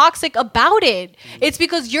what's toxic about it. It's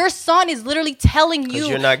because your son is literally telling you,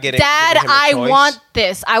 you're not giving Dad, him a I choice." want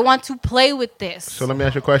this. I want to play with this. So let me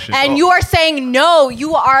ask you a question. And you are saying no,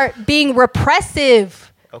 you are being repressive.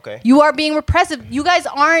 Okay. You are being repressive. You guys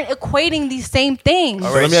aren't equating these same things.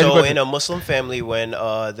 All let right. me ask you a So question. in a Muslim family, when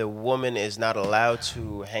the woman is not allowed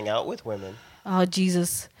to hang out with women, Oh,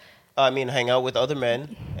 Jesus. hang out with other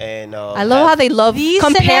men, and I love how they love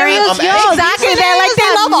comparing. scenarios, Exactly, these they're like they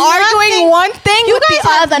scenarios love have arguing nothing- one thing You with guys the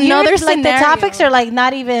have other, another like scenario. the topics are like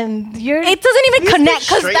not even. It doesn't even connect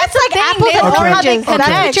because straight- that's like the thing. apples They and don't know how they oranges. That's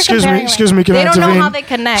connect. what you're Excuse me. Can They I don't know intervene? how they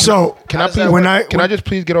connect. So Can I please? when I Can I just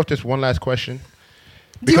please get off this one last question?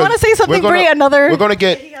 Do you want to say something, Bree? We're gonna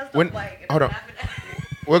get. Hold on.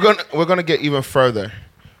 We're gonna get even further.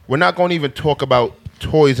 We're not gonna even talk about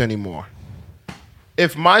toys anymore.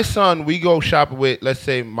 If my son, we go shopping with, let's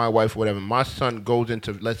say my wife, or whatever. My son goes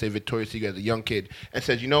into, let's say, Victoria's Secret as a young kid and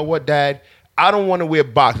says, "You know what, Dad? I don't want to wear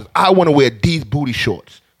boxers. I want to wear these booty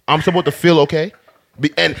shorts." I'm supposed to feel okay,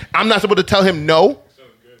 and I'm not supposed to tell him no.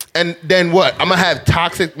 And then what? I'm gonna have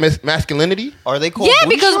toxic masculinity? Are they called Yeah,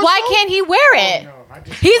 booty because shorts, why though? can't he wear it?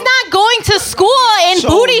 He's not going to school in So,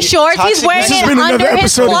 booty shorts. He's toxic wearing This has it been another under his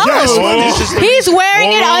episode of Gas clothes. Money. This is the- He's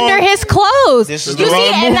wearing it Hold on. under his clothes. This is You the see,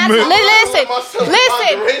 wrong and that's movement. listen.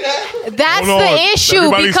 That's Hold on. the issue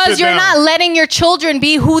Everybody because sit you're down. not letting your children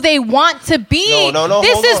be who they want to be. No,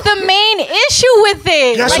 This hold is on. the main issue with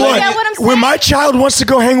it. Guess like, what? You get what I'm saying? When my child wants to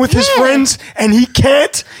go hang with his Yeah. friends and he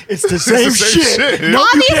can't, it's the same, same shit. No,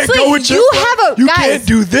 you can't Obviously, go with your you friend. have a- You guys. can't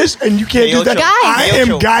do this and you can't do that. Guys. I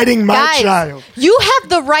am guiding my Guys, child. you have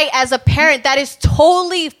the right as a parent. That is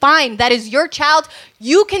totally fine. That is your child.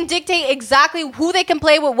 You can dictate exactly who they can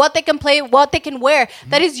play with, what they can play, what they can wear.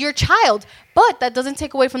 That is your child. But that doesn't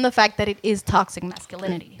take away from the fact that it is toxic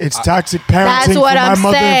masculinity. It's toxic parenting That's what for my I'm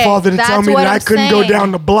mother and saying. father to tell That's me what that I I'm couldn't go saying.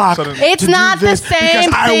 down the block. So then- It's to do not the this same because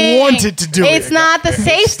thing. I wanted to do It's it. not the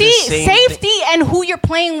safety. same Safety and who you're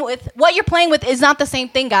playing with, what you're playing with, is not the same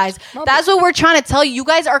thing, guys. That's what we're trying to tell you. You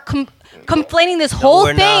guys are complaining this whole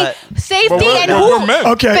we're thing. not. Safety But we're- and but who. we're men.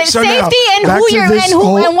 Okay, but so safety now, and back who to you're this and who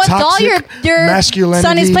whole and what doll toxic your masculinity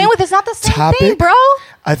son is playing with is not the same thing, topic. bro.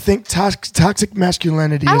 I think toxic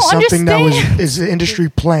masculinity I is don't something that understand. is an industry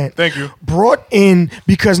plant. Thank you. Brought in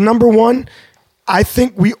because number one, I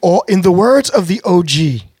think we all, in the words of the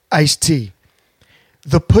OG Ice-T,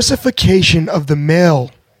 the pussification of the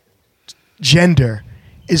male gender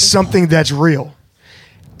is something that's real.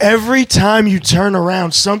 Every time you turn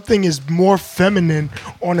around, something is more feminine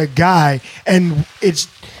on a guy, and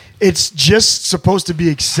it's just supposed to be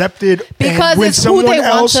accepted. Because and when it's who they someone want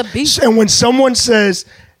else, to be. And when someone says,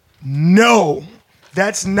 no,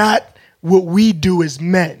 that's not what we do as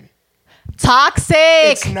men. Toxic.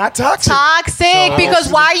 It's not toxic. Toxic.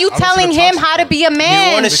 Because why are you I don't see telling the him toxic how to be a You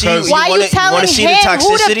man? want to see? Because- Why are you telling see the him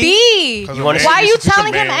who to toxicity? be? Because a wanna man Why are you is just a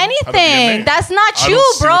telling him man how to be a anything? man. That's not I you,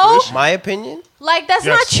 don't see bro. the issue. My opinion. Like that's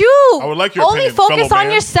Yes. not you. I would like your Only opinion, focus fellow on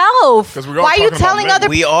man. yourself. 'Cause we're all Why are you talking about telling men. other?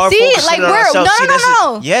 We are See, focusing like on we're ourselves. See,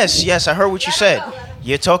 no. that's it. Yes, I heard what you said.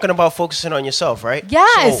 You're talking about focusing on yourself, right?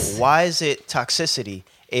 Yes. So why is it toxicity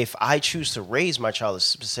if I choose to raise my child a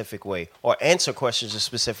specific way, or answer questions a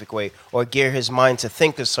specific way, or gear his mind to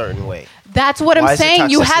think a certain way? That's what Why I'm is it saying.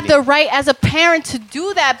 You have toxicity? the right as a parent to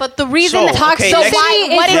do that, but the reason So, okay, next-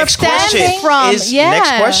 what it next stems question from, is, yeah,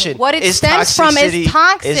 next question. what it Is stems from is toxicity-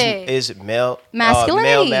 toxic. Is male Masculinity.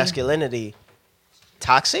 male masculinity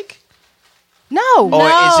toxic? no, Or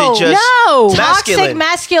is it just no. masculine? Toxic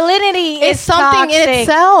masculinity It's is something in toxic.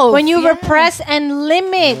 itself. When you Yeah. repress and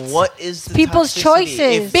limit What is the people's toxicity?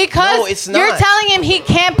 choices. Because No, it's you're not. telling him he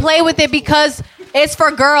can't play with it because it's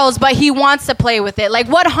for girls, but he wants to play with it. Like,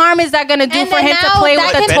 what harm is that going to do And for then him to now play that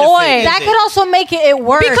with a could- toy? benefit that is could it? also make it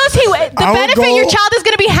worse. Because the Our benefit, your goal- child is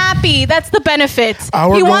going to be happy. That's the benefit.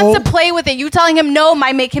 Our He goal- wants to play with it. You telling him no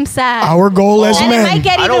might make him sad. Our goal as and it men. might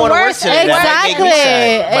get I even don't want to work worse. today. That might make Exactly. me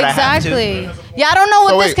sad, but I have to. Exactly. Yeah, I don't know what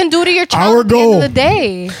So this wait. can do to your child Our at the end goal- of the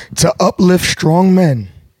day. to uplift strong men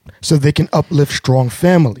so they can uplift strong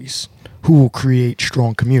families who will create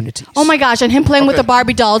strong communities. Oh my gosh, and him playing with the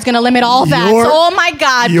Barbie doll is going to limit all that. Your- Oh my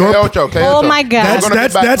God. your- Oh my God. That's We're gonna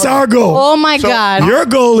get back- that's hold on. our goal. Oh my So- God. Your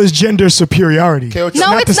goal is gender superiority. Keocho.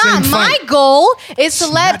 No, not it's the not. same My fight. goal is to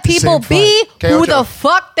It's let not the people same be fight. who Keocho. the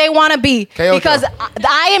fuck they want to be. Keocho. Because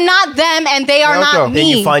I am not them and they are Keocho. not Then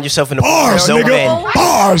me. you find yourself in a Bars, no nigga. man.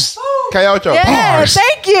 Bars. Keocho. Yeah, Bars.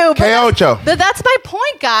 thank you. But Keocho. that's my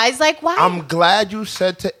point, guys. Like, why? I'm glad you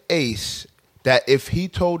said to Ace that if he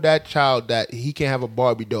told that child that he can't have a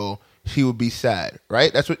Barbie doll, he would be sad,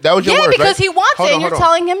 right? That was your Yeah, words, because right? he wants Hold it, on, and you're hold on.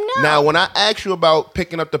 telling him no. Now, when I asked you about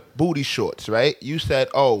picking up the booty shorts, right? You said,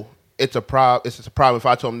 "Oh, it's a problem. It's a problem if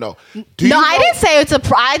I told him no." Do no, you I know- didn't say it's a.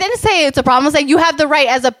 I didn't say it's a problem. I was like, you have the right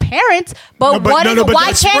as a parent, but No, but- what no, is- no, but why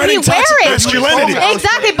that's can't he spreading wear toxic it? masculinity.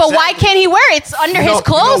 Exactly, but why can't he wear it? It's under You know- his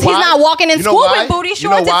clothes. you know He's why? not walking in You know school why? with booty You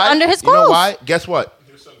know shorts. It's why? under his You know clothes. why? Guess what?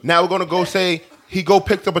 Now we're gonna go say he go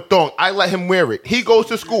picks up a thong. I let him wear it. He goes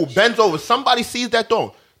to school, bends over. Somebody sees that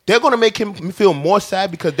thong. they're going to make him feel more sad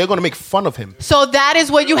because they're going to make fun of him. So that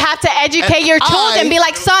is what you have to educate your children. Be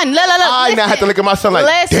like, son, look. I now have to look at my son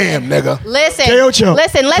like, damn, nigga. Listen. K-Ocho.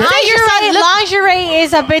 Listen. Let's say your son. Lingerie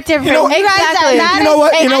is a bit different. You know- Exactly. You know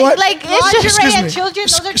what? You know what? Like, it's just. Excuse Lingerie me. and children,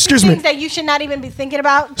 those are two Excuse me. things that you should not even be thinking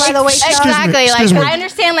about, by the way. Excuse Sean. me. Exactly. Excuse Like, me. I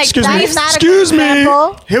understand. Like, Excuse that me. is not a Excuse good me.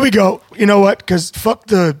 example. Here we go. You know what? Because fuck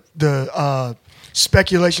the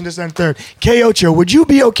speculation, this and third. K-Ocho, would you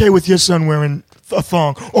be okay with your son wearing a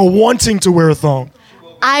thong or wanting to wear a thong?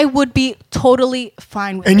 I would be totally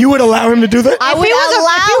fine with it. And you would allow him to do that? I would he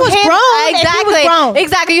was grown, if he was grown.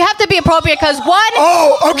 Exactly. You have to be appropriate because one,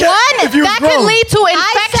 Oh, okay. If he was that could grown. lead to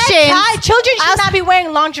infection. Children should not be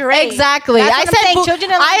wearing lingerie. Exactly. That's I what I'm said saying.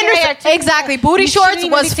 Children and lingerie are two exactly. things that Booty you shouldn't shorts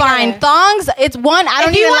even was be fine. together. Thongs, it's one. I don't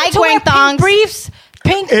If he even wanted like to wearing wear pink thongs. briefs,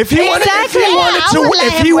 pink. If he wanted, Exactly.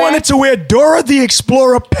 if he wanted to wear Dora the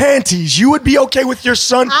Explorer panties, you would be okay with your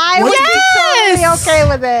son? I would be totally okay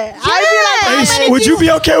with it. I'd be like, how Ace, many would do you be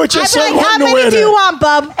okay with your I'd be son like, how wanting to wear many do you that? want,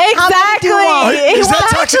 bub? How many do Exactly. you want? Is that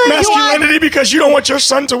Exactly. toxic masculinity because you don't want your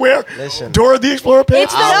son to wear Listen. Dora the Explorer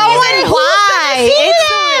pants? It's no one.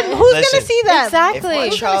 Why? Who's Listen. gonna see that? If my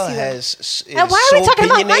Exactly. child is And why are we so talking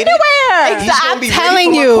about opinionated, underwear? he's gonna I'm be telling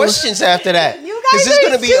ready for you. my questions after that. You Because guys there's are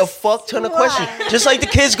gonna be a just- fuck ton of questions. Just like the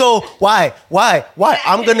kids go, why?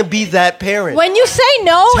 I'm gonna be that parent. When you say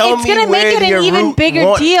no, Tell it's me going to make where it your an even root bigger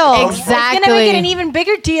want deal. comes It's going to Exactly. make it an even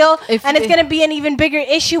bigger deal, If and it's it- going to be an even bigger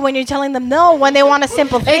issue when you're telling them no when they want a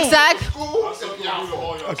simple thing. Exactly.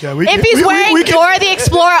 Okay, If he's wearing Dora the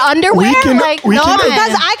Explorer underwear, like we no, can-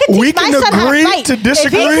 Because I could We teach my can son how to agree fight. to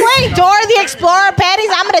disagree. If he's wearing Dora the Explorer panties,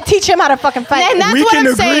 I'm going to teach him how to fucking fight. And that's we what can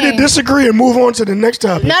I'm agree saying. to disagree and move on to the next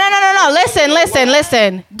topic. No.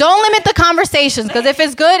 Listen. Don't limit the conversations because if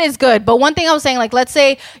it's good, it's good. But one thing I was saying, like, let's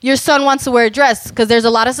say your son wants to wear a dress because there's a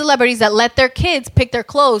lot of celebrities that let their kids pick their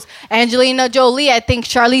clothes. Angelina Jolie, I think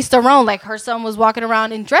Charlize Theron, like her son was walking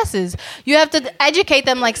around in dresses. You have to educate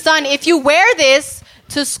them, like, son, if you wear this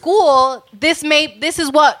to school, this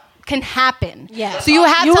is what can happen. Yeah. So you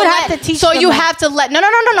have You to would let, have to teach so them you that. have to let. No.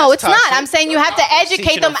 It's toxic. not. I'm saying you have to That's educate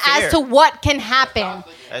teaching them them as fear. to what can happen.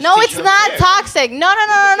 That's No, it's teaching them not fear. toxic. No.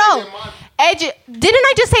 Didn't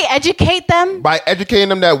I just say educate them? By educating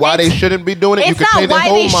them that why they It's- shouldn't be doing it, you it's can not change their why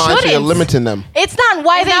whole they mind, so you're shouldn't. limiting them. It's not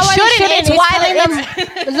why they Not why shouldn't. It's why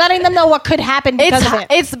telling them, letting them know what could happen because of it.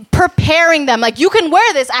 it's preparing them. Like, you can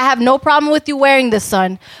wear this. I have no problem with you wearing this,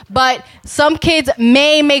 son. But some kids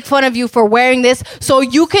may make fun of you for wearing this. So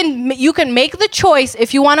you can make the choice.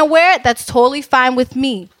 If you want to wear it, that's totally fine with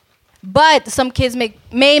me. But some kids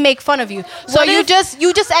may make fun of you. So What you if- just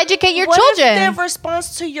educate your What children. if their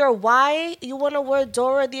response to your why you want to wear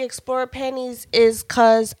Dora the Explorer panties is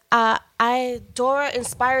because Dora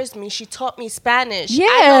inspires me. She taught me Spanish. Yeah.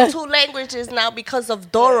 I know 2 languages now because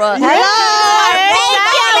of Dora. Exactly.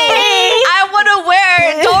 I want to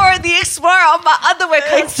wear Dora the Explorer on my underwear.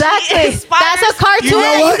 'cause Exactly. she inspires That's a cartoon. You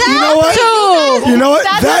know what? You know what? Cartoon. You know what?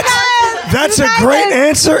 That's That's a great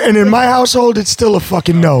answer, and in my household, it's still a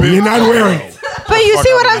fucking no. You're not wearing it. But you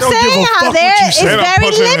see what I'm don't give a saying? fuck How what there you is say. And I'm very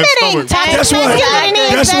punching in his limiting. stomach. Toxic Guess what? masculinity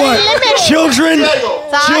is Guess very what? limiting.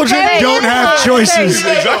 Children don't have choices.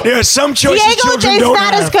 There are some choices Diego children is don't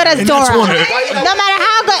not have. as good as and that's Dora. one. No matter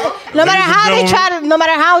how good, no matter how they try to, no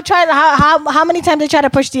matter how many times they try to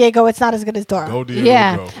push Diego, it's not as good as Dora. Go, Diego,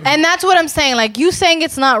 Yeah. go. And that's what I'm saying. Like, you saying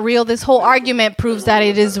it's not real, this whole argument proves that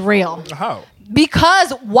it is real. How?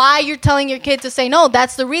 Because why you're telling your kid to say no,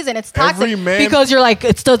 that's the reason. It's toxic. Every man- because you're like,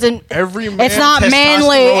 it doesn't. Every man. It's not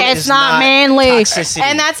manly. Testosterone It's is not not manly. toxicity.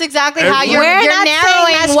 And that's exactly Every- how you're We're not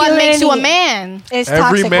narrowing saying what makes you a masculinity. man. It's Every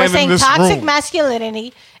toxic. man We're in saying this toxic room.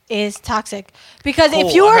 masculinity is toxic because Cool,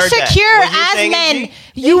 if you I are heard that. secure What you're as saying, men, G?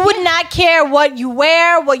 you would not care what you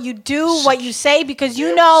wear, what you do, what you say because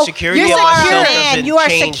you know Security you're of a secure myself man. doesn't You are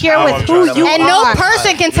change secure how with I'm who trying to you live And my no life.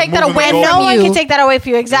 person can take that moving away the from and no one you. can take that away from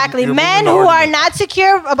you. Exactly. You're Men moving who the are argument. not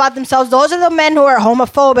secure about themselves, those are the men who are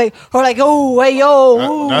homophobic, who are like, oh, hey,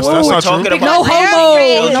 yo, ooh, That's ooh. not We're true. talking No about homo.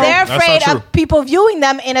 children. They're That's not afraid true. of people viewing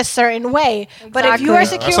them in a certain way. But if you are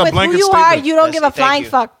Exactly. secure That's a with who blanket you are, statement. you don't give a Thank flying you.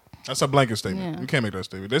 fuck. That's a blanket statement. You can't make that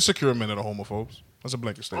statement. There's secure men that are homophobes. That's a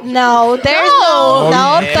blanket statement. No, there's no.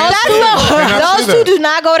 Yeah. Those Cannot say two that. do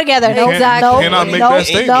not go together. No, Exactly. no, Cannot make no, that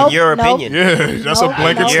statement. no, In your no. opinion. Yeah, that's a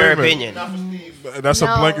blanket In your statement. opinion. That's a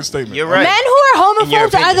blanket statement. You're right. Men who are In your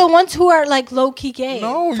homophobes are opinion. the ones who are like low key gay.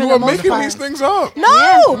 No, for you the are most making part. these things up.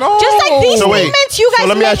 No, No. just like these So wait, statements you so guys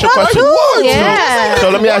let me make ask you a up question. too. Yeah. So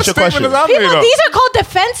let me ask you a What statement question. is I made People, up? these are called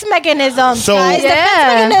defense mechanisms, So- guys.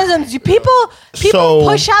 Yeah. Defense mechanisms. People So-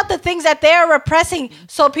 push out the things that they're repressing,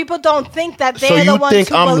 so people don't think that So they're you the ones think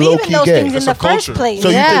who I'm believe in low-key those gay? things in That's the a first culture. place. So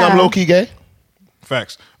you think Yeah. I'm low key gay?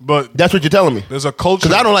 facts. But That's what you're telling me. there's a culture.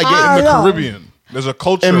 'Cause I don't like gays. in the I don't know. Caribbean. There's a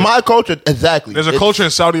culture. In my culture, exactly. There's a culture in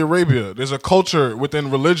Saudi Arabia. There's a culture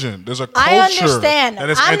within religion. There's a culture. I understand. That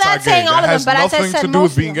is I'm not anti-gay. saying all that of them, has but I nothing said to do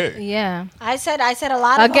with most being of them. gay. Yeah. I said a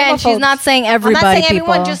lot of Again, she's homophobes. not saying I'm everybody. not saying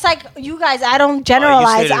everyone, people. just like you guys. I don't Oh, you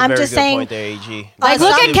generalize. stated a I'm very just good saying. point there, AG. Like,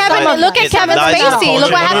 look at It's Kevin. not- Look at it's Kevin not Spacey. culture.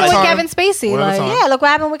 Look what happened with One at a Kevin Spacey. One at a Like, time. Yeah, look what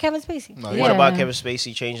happened with Kevin Spacey. No, Yeah. What about Kevin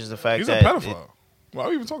Spacey changes the fact He's a that pedophile. Why are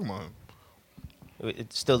we even talking about him?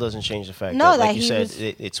 it still doesn't change the fact No, that, that like you he said, was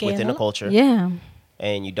it's gay in within the a culture, yeah.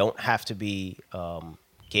 and you don't have to be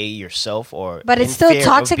gay yourself or. But it's in still fear of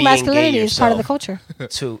toxic being gay masculinity is part of the yourself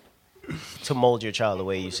culture. to mold your child the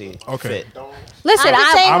way you see Okay. fit. Listen, I'm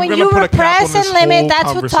just saying I'm when gonna you put a cap repress on this and limit, whole that's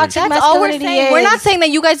what conversation. toxic that's all we're masculinity saying. is. We're not saying that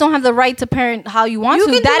you guys don't have the right to parent how you want You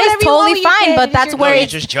to. can do That is whatever you want totally with your fine, kid. but It's that's your where No, you're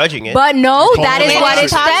it's. just judging it. But no, You're that is calling what it it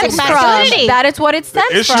toxic stems from. masculinity. That is what it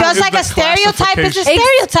stems issue from. Just is like the a stereotype is a classification.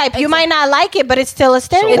 stereotype. You might not like it, but it's still a So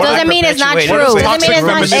stereotype. It why doesn't mean it's not perpetuate true. it? Doesn't mean it's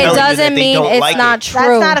not Toxic true. It femininity that doesn't they mean don't it's like not it.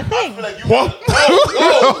 true. That's not a thing. What?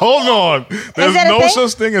 Hold on. There's it a no thing?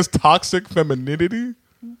 such thing as toxic femininity.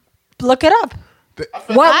 Look it up.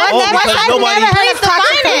 What? I've because nobody- never heard Please of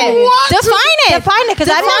toxic define it. femininity. Define it. Define it, because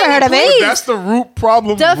I've Define never heard of it. please. That's the root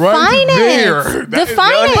problem Define right it. there. That is-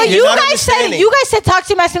 Define You're it. But You're you not guys said understanding.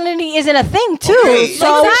 toxic masculinity isn't a thing too. Okay.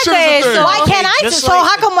 So Exactly. So why can't I? Just So like-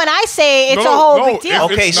 how come when I say it's a No, whole no, big deal?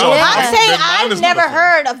 if Okay, it's so not, I'm then saying mine I've is not never a thing.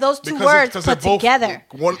 heard of those two words Because put they're both- together.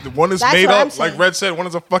 One is That's made what I'm up, like saying. Red said. One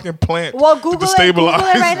is a fucking plant. Well, to Google it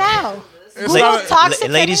right now. It's Google not- toxic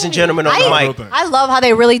Ladies and femininity. gentlemen on the I- mic. I love how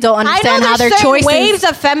they really don't I know understand how their there's certain choices. waves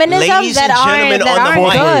of feminism Ladies that and gentlemen aren't on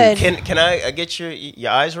the mic, good. can I get your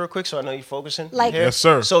eyes real quick so I know you're focusing? Like- here? Yes,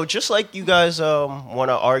 sir. So just like you guys want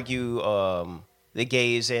to argue the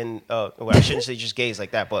gays and well, I shouldn't say just gays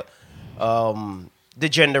like that, but the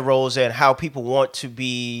gender roles and how people want to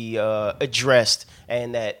be addressed,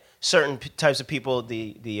 and that certain types of people,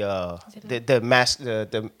 the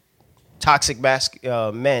toxic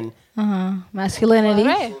men.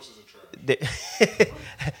 Masculinity.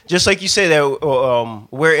 Just like you say that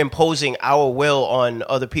we're imposing our will on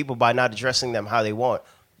other people by not addressing them how they want.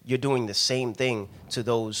 You're doing the same thing to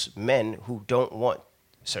those men who don't want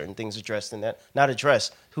certain things addressed and that not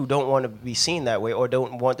addressed, who don't want to be seen that way or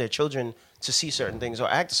don't want their children to see certain things or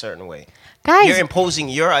act a certain way. Guys, You're imposing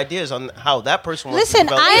your ideas on how that person wants Listen,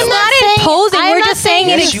 to develop I their am life. not saying- imposing. I'm We're not just saying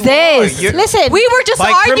saying it Yes, you are. exists. You're- Listen, We were just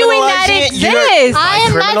By arguing that criminalizing it it, you're- exists. I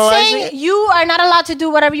am not criminalizing saying it? you are not allowed to do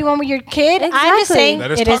whatever you want with your kid. I'm Exactly. just saying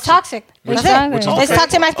That is it is toxic. That's Exactly. it. Which is It's okay.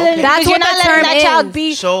 toxic masculinity. Okay. That's Because you're what not the letting term that child is.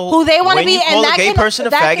 be So who they want to when be, you and call that a gay can, person a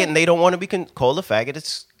that faggot can- and they don't want to be called a faggot,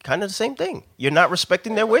 it's kind of the same thing. You're not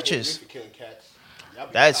respecting their wishes.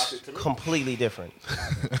 That's completely different.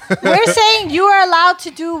 We're saying you are allowed to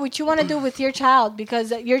do what you want to do with your child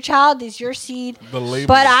because your child is your seed. The label.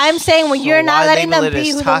 But I'm saying when you're So not why letting label them it be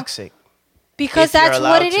as who they, toxic. because if you're that's what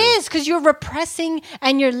allowed it to? is. Because you're repressing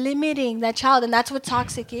and you're limiting that child, and that's what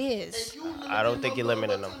toxic is. I don't think you're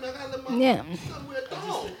limiting them. Yeah.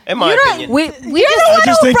 In my opinion. We You're the I one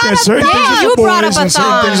just who think brought that up certain that. things are You for brought up boys a and certain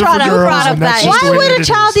thought. things You are for brought girls, up and that's that. just Why the way would that a it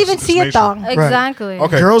child is. even see a thong? Exactly.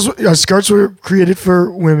 Okay. Girls, skirts were created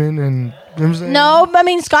for women, and you know what I'm saying? No, I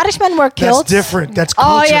mean Scottish men wear that's kilts. different. That's Oh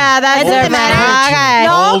culture. yeah, that's Different. different. Okay.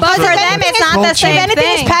 No, but Culture. for them It's it's not not the the same same. If anything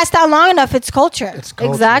thing. is passed down long enough, it's culture. It's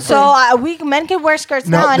culture. Exactly. So we men can wear skirts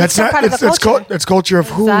No, now, and that's it's not part of the culture. That's culture of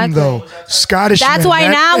whom Exactly. though? Scottish. That's men, why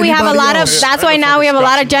not now we have a anybody lot of. else. That's why now we have a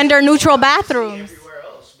lot of gender neutral bathrooms.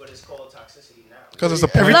 Because it's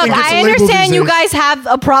the Everything Look, gets a I label understand these you days. guys have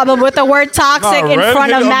a problem with the word toxic No, in red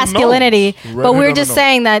front hit of on the masculinity, nose. but Red we're hit on just the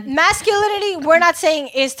saying that Masculinity, we're not saying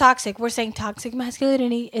is toxic. We're saying toxic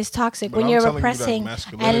masculinity is toxic But when I'm you're telling you that repressing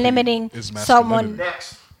masculinity and limiting is someone.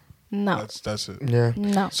 masculinity. no, That's it. Yeah.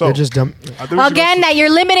 no. So They're just dumb. I think we should Again, go- that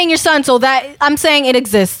you're limiting your son, so that I'm saying it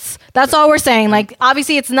exists. That's all we're saying. Like,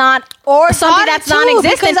 obviously, it's not Or something taught it that's too,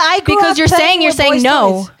 non-existent because I grew because up you're playing saying with boys'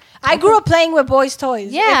 no. toys. I grew up playing with boys'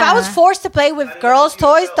 toys. Yeah. If I was forced to play with girls'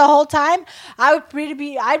 toys the whole time, I'd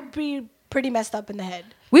be pretty messed up in the head.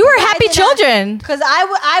 We were happy did not- children. Because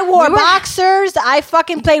I wore We were- boxers. I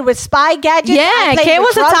fucking played with spy gadgets. Yeah, I played Kay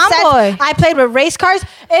with was a drum sets, tomboy. I played with race cars.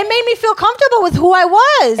 It made me feel comfortable with who I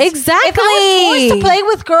was. Exactly. If I was forced to play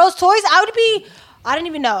with girls' toys, I would be. I don't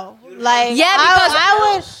even know. Like Yeah, because- I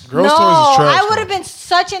would. Girls' no, toys is trash, I would have man. been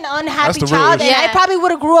such an unhappy That's the real child, issue. and I Yeah. probably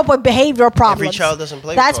would have grew up with behavioral problems. Every child doesn't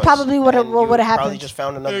play That's with toys. probably what And you would have Probably happened. just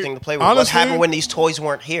found another Hey, thing to play with. What honestly- happened when these toys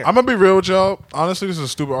weren't here? I'm gonna be real with y'all. Honestly, this is a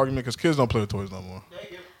stupid argument because kids don't play with toys no more.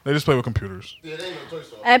 They just play with computers.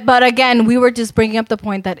 But again, we were just bringing up the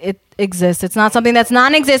point that it exists. It's not something that's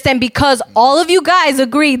non-existent because all of you guys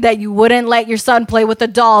agreed that you wouldn't let your son play with a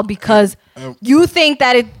doll because you think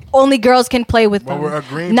that only girls can play with them. We're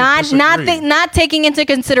agreeing to not disagree. not taking into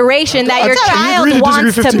consideration that your I agree child to disagree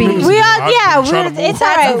wants to 15 be. minutes We ago. all, trying to move it's all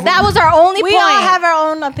right. That was our only We point. all have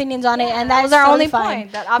our own opinions on it, and that was our totally only fine.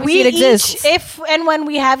 point, that obviously we it exists. Each, if and when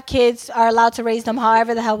we have kids, are allowed to raise them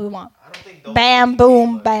however the hell we want. Bam,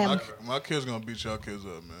 boom, bam. My kid's gonna beat y'all kids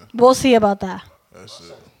up, man. We'll see about that. That's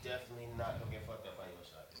it. Definitely not gonna get fucked up by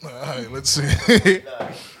your side. All right, let's see.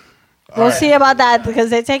 We'll see about that because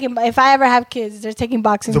they're taking. If I ever have kids, they're taking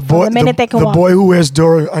boxing The from boy, the minute they can the walk. boy who wears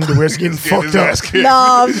Dora underwear is getting Get his fucked up. ass kicked.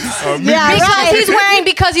 No, yeah, right.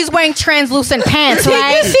 because he's wearing translucent pants, Did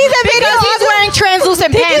right? you see the video? Because he's wearing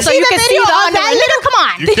translucent Did you pants, so see you the can see video the of underwear. that little- Come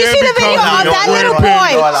on. You Did you can't see the be video coming of out that wearing little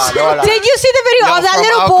pants. boy? Dora. Did you see the video Yo, of that from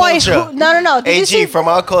little our boy? culture. No. Did you AG see? from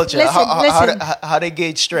our culture. Listen, listen. How they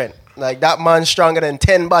gauge strength? Like that man's stronger than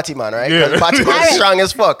 10 Batman, right? Yeah. Because Batman's Alright. strong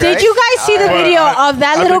as fuck, right? Did you guys see the video of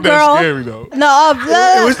that I little think that's girl? scary, though. No,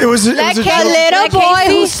 of It was a that joke. little boy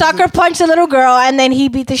who sucker punched a little girl and then he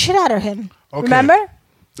beat the shit out of him. Okay. Remember?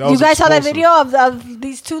 That You was guys saw that explosive. video of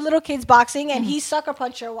these two little kids boxing and he sucker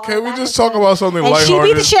punched her. While Can we back just and talk forth. about something And she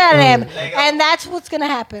lighthearted? beat the shit out of him, and that's what's gonna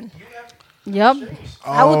happen. Yep.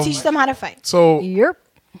 I will teach them how to fight. So, Yep.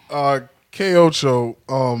 K-Ocho,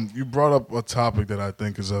 you brought up a topic that I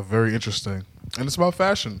think is very interesting, and it's about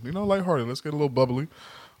fashion. You know, lighthearted. Let's get a little bubbly.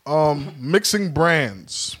 Mixing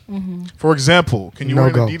brands. For example, can you wear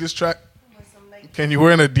an No-go. Adidas track? Can you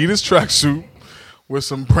wear an Adidas tracksuit with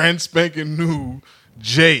some brand spanking new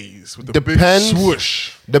J's with the Depends. big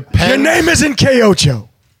swoosh? Your Depends. name isn't K-Ocho.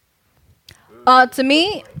 To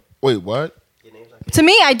me, Wait, what?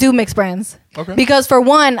 I do mix brands. Okay. Because for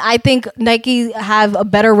one, I think Nike have a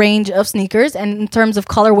better range of sneakers and in terms of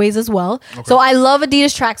colorways as well. So I love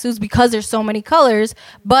Adidas tracksuits because there's so many colors,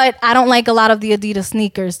 but I don't like a lot of the Adidas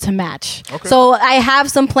sneakers to match. Okay. So I have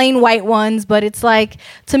some plain white ones, but it's like,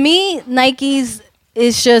 to me, Nike's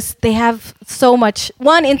is just, they have so much,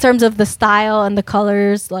 one in terms of the style and the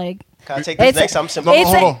colors, like, Can I take this next? I'm simple. No,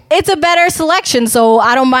 hold on. it's a better selection, so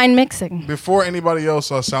I don't mind mixing. Before anybody else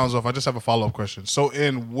sounds off, I just have a follow-up question. So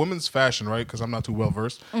in women's fashion, right, because I'm not too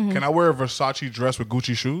well-versed, can I wear a Versace dress with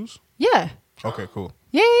Gucci shoes? Yeah. Okay, cool.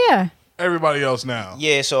 Yeah. Everybody else now.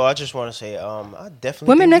 Yeah, so I just want to say, I definitely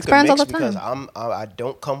Women think mix you can brands all mix the because time. I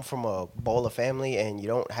don't come from a baller family, and you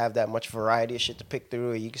don't have that much variety of shit to pick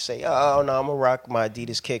through. You can say, oh no, I'm gonna rock my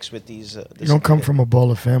Adidas kicks with these. You don't come from a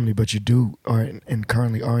baller family, but you do and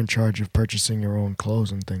currently are in charge of purchasing your own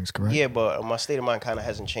clothes and things, correct? Yeah, but my state of mind kind of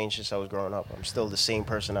hasn't changed since I was growing up. I'm still the same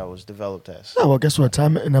person I was developed as. Oh, well, guess what?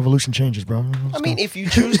 Time and evolution changes, bro. I mean, if you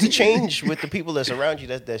choose to change with the people that's around you,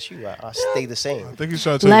 that's you. I stay the same. I think he's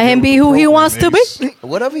trying to tell Let you, him get be with the who he program, wants to be. Ace.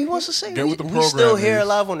 Whatever he wants to say. Get with the We still program, here Ace.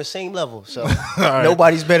 alive on the same level, so right.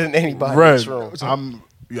 nobody's better than anybody in Red, this room.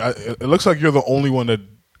 it looks like you're the only one that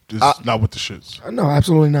is not with the shits. No,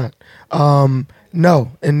 absolutely not.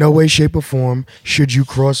 No, in no way, shape, or form should you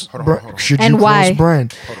cross should And you why? cross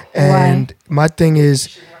brand. And my thing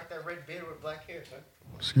is,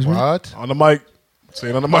 excuse me. What? On the mic. Say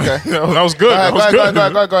it on the mic. that was good. Go ahead, That was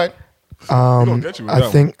good. go ahead. We gonna get you with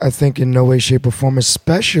that one. I think in no way, shape, or form,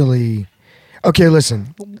 especially. Okay,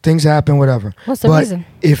 listen, things happen, whatever. What's the but reason?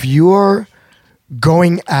 If you're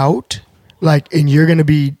going out, like, and you're gonna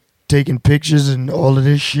be taking pictures and all of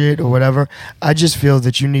this shit or whatever, I just feel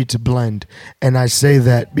that you need to blend, and I say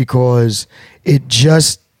that because it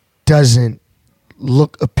just doesn't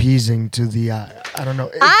look appeasing to the eye. I don't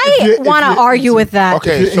know. I want to argue with that.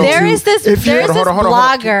 Okay, so there is this if you- there's this Hold on.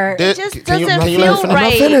 blogger. Did- Just can you- doesn't can you let him feel finish?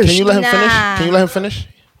 right. finished. Can you let him finish? Nah. Can you let him finish?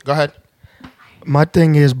 Go ahead. My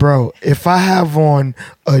thing is, bro, if I have on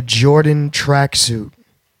a Jordan tracksuit,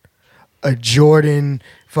 a Jordan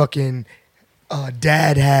fucking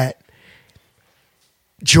dad hat,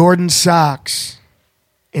 Jordan socks,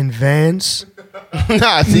 and Vans,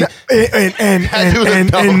 Nah, see, and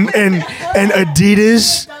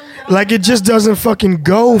Adidas, like, it just doesn't fucking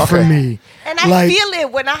go for Okay. me. And I Like- feel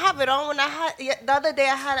it when I have it on. When I had the other day,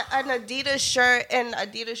 I had an Adidas shirt and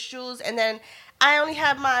Adidas shoes, and then I only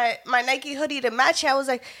had my Nike hoodie to match it. I was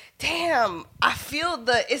like, damn, I feel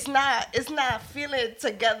it's not feeling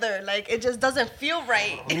together. Like, it just doesn't feel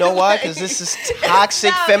right. You know why? Because this is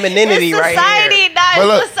toxic femininity it's right society, here.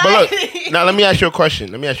 Not society. look. Now let me ask you a question.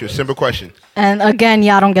 Let me ask you a simple question. And again,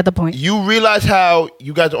 y'all don't get the point. You realize how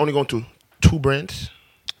you guys are only going to 2 brands?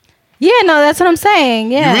 Yeah, no, that's what I'm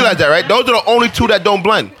saying. Yeah. You realize that, right? Those are the only 2 that don't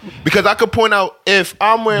blend. Because I could point out if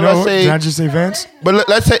I'm wearing, No, let's say, did I just say Vans? but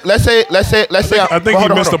let's say. I think hold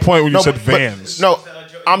you on, missed hold the point when you No, said but- Vans. No,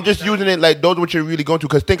 I'm just using it like those are what you're really going to.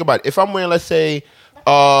 Because think about it. If I'm wearing, let's say,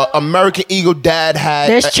 American Eagle dad hat,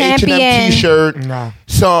 There's an Champion. H&M t-shirt, Nah.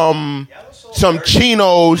 some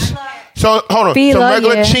chinos. So hold on, Fila, some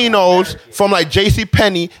regular yeah. chinos from like J.C.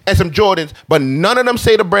 Penney and some Jordans, but none of them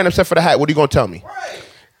say the brand except for the hat. What are you gonna tell me?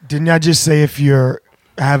 Didn't I just say if you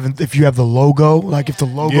have the logo, like if the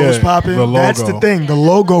logo is Yeah, popping, the that's logo. the thing, the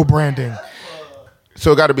logo branding.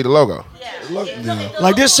 So it got to be the logo.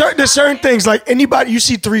 Like there's certain things, like anybody, you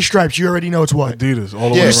see 3 stripes, you already know it's what. Adidas all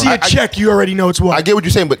the Yeah. way You see around. a check, you already know it's what. I get what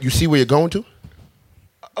you're saying, but you see where you're going to?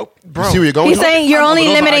 Bro. You see where you're going He's to? saying you're only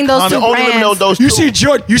but those are limiting those iconic. two You're only limiting brands. those You two. see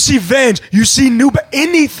Jordan, you see Vans, you see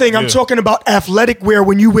anything. I'm Yeah. talking about athletic wear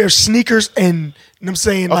when you wear sneakers and you know what I'm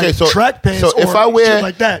saying Okay, like so track pants. So if or I wear shit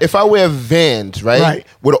like that, if I wear Vans, right, Right.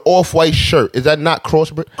 with an off-white shirt, is that not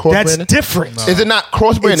cross that's branding? different. Is it not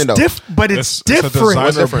cross branding though? But it's It's a different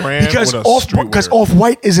designer brand because with a streetwear.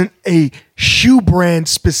 Off-White isn't a shoe brand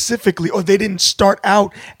specifically, or they didn't start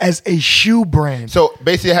out as a shoe brand. So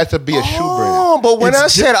basically, it has to be a shoe brand. Oh, but when It's I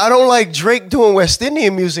said I don't like Drake doing West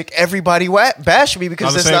Indian music, everybody bashed me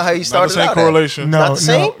because that's not how he started Not the same out. correlation. no, not the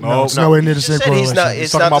same? no, it's No. nowhere near the You same just said he's correlation. not.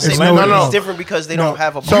 It's talking not the about same. blending. No, No, it's different because they don't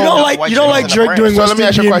have a. You don't like white Drake doing So West let me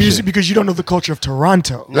ask you a Indian question. music because you don't know the culture of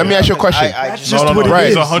Toronto. Let me ask you a question. That's No, just no, what no. it Right,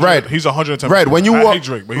 He's is. 100. right. He's 110. Right, when you I walk- hate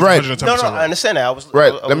Drake, but he's right. 110. No, I understand that.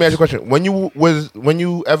 Right. I Let me ask you a was- question. When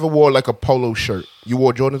you ever wore like a polo shirt, you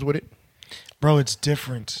wore Jordans with it? Bro, it's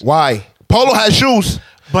different. Why? Polo has shoes.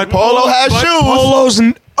 But Polo has shoes. Polo's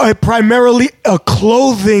primarily a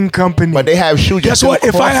clothing company. But they have shoes. Guess what?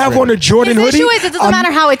 If I have on a Jordan His hoodie, issue is it doesn't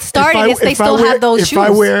matter how it started, it's they still have those if I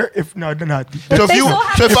shoes. wear, if no, no, So if they you, still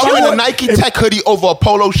have so if the I'm wearing a shoes. Nike Tech hoodie over a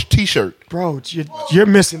polo t-shirt, bro, you're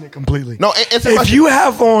missing it completely. No, it's a if question. you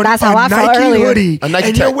have on That's a how I felt Nike earlier. hoodie A Nike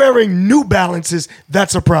and you're Tech. wearing New Balances,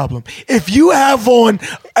 that's a problem. If you have on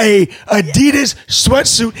a Adidas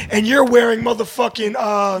sweatsuit and you're wearing motherfucking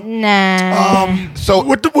Nah. so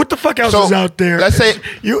what the fuck else so is out there? let's say-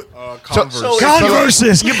 you Converse. So-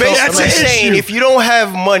 Converses. You're That's basically an saying issue. if you don't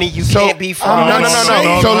have money, you can't be from. no.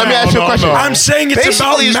 So let me ask you a question. I'm saying it's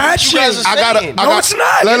about Basically, it's what you matching. guys are I got saying. No, it's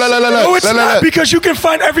not. No, No, it's not because you can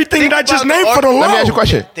find everything Think that I just about the named for the low. art- Let me ask you a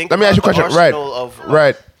question. Think Let me ask you a about the question. Right. arsenal of-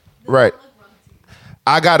 Right.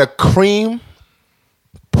 I got a cream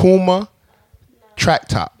Puma track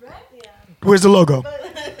top Where's the logo?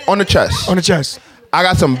 on the chest. On the chest. I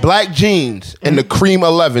got some black jeans and the cream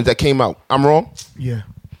 11s that came out. I'm wrong? Yeah,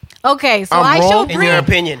 Okay, so I'm I wrong? showed In Bree. your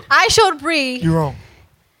opinion. I showed Bree. you're wrong.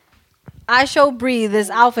 I showed Bree this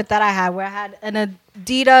outfit that I had where I had an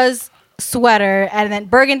Adidas sweater and then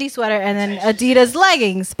burgundy sweater and then Adidas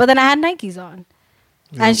leggings, but then I had Nikes on.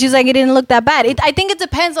 And she's like, it didn't look that bad. I think it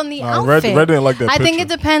depends on the Nah, Red- outfit. Red didn't like that I think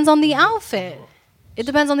picture. it depends on the outfit. It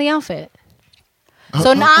depends on the outfit.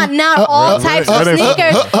 So not all types of Red ain't-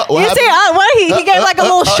 sneakers. what You see, what he gave like a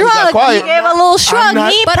little got shrug. He quiet. gave a little shrug. not-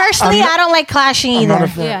 Me personally, I don't like clashing I'm not either. a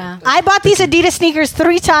fan. Yeah. I bought these Adidas sneakers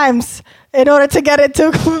 3 times in order to get it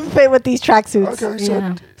to fit with these tracksuits. Okay, so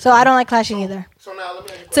Yeah. So I don't like clashing either.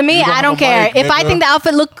 To me, I don't care. mic, If I nigga. think the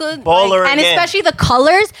outfit look good, Baller and again. especially the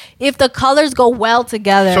colors, if the colors go well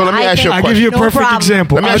together, So let me I ask think you a I'll give you a no perfect problem.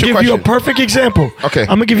 example. Let me I'll ask you a give you a question. perfect example. Okay. I'm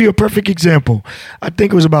gonna give you a perfect example. I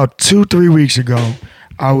think it was about 2-3 weeks ago.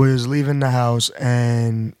 I was leaving the house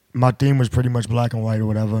and my theme was pretty much black and white or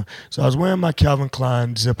whatever. So I was wearing my Calvin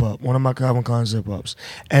Klein zip up, one of my Calvin Klein zip ups,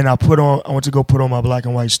 and I went to go put on my black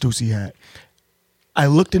and white Stussy hat. I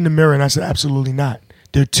looked in the mirror and I said, absolutely not.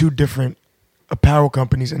 They're 2 different apparel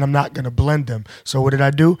companies and I'm not going to blend them. So what did I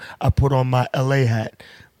do? I put on my LA hat,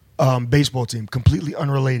 baseball team, completely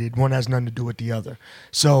unrelated. One has nothing to do with the other.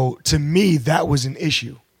 So to me, that was an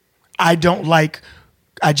issue. I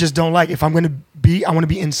just don't like, if I'm going to be, I want to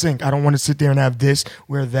be in sync. I don't want to sit there and have this,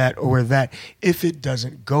 wear that, or wear that if it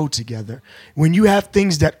doesn't go together. When you have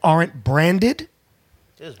things that aren't branded,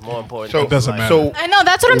 It's more important. So than It doesn't like- matter. So I know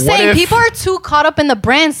that's what I'm What saying. if- People are too caught up in the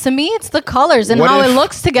brands. To me, it's the colors and What how if- it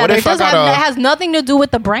looks together. what It if I doesn't have, got a- it has nothing to do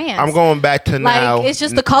with the brands. I'm going back to Like, now. it's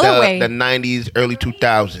just the colorway. The 90s, early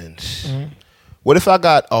 2000s. What if I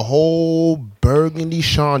got a whole burgundy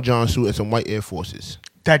Sean John suit and some white Air Forces?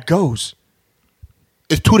 that goes.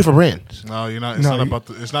 It's 2 different brands. No, you're not. It's No, not about.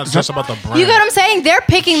 It's not just about the brand. You get what I'm saying? They're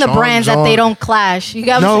picking the Sean brands that John- they don't clash. You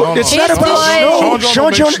got what I'm No, saying? it's no. not His about boy- Sean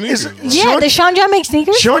Sean John John is don't make Yeah, does Sean John make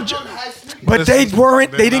sneakers? Sean John, but they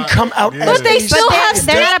weren't. They didn't come out. Yeah. as But they a- still have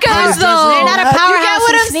they're not a sneakers, powerhouse. though. They're not a You get powerhouse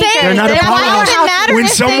what in I'm sneakers. saying? They're not a Why would powerhouse. it matter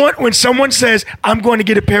When if someone says, "I'm going to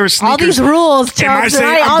get a pair of sneakers," All these rules, am I Chubbs, saying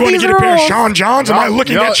right? I'm All going to these get a pair of rules. Sean Johns? Am I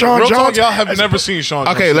looking Y'all- at Sean real talk, Johns? y'all have never seen Sean.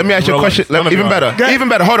 Okay, John let me ask you a real question. life. None of Even y'all better. have. ahead. Even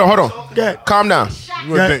better. Hold on. Go ahead. Calm down.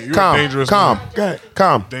 You a dangerous. Calm. man. Calm. Go ahead.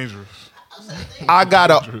 Calm. Dangerous. I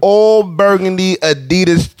got an old burgundy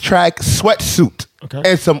Adidas track sweatsuit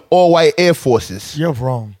and some all white Air Forces. You're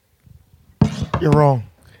wrong. You're wrong.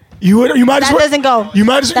 You might as That well. doesn't go. You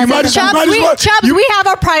might as well. Chubbs, You- we have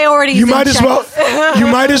our priorities. You in might as check. well. You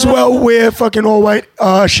might as well wear fucking all white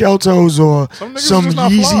shell toes or Some niggas some just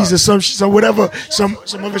not Yeezys fly. or some whatever, some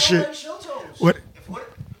other shit. What?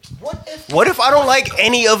 What if I don't like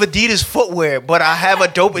any of Adidas footwear, but I have a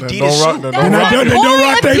dope Then Adidas don't rock- suit? then Then don't rock it. don't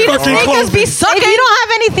rock they Adidas fucking sneakers clothes. be sucking. If you don't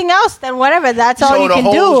have anything else, then whatever. That's all So you the can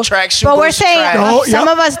whole do. tracksuit But we're goes to saying trash. The whole- some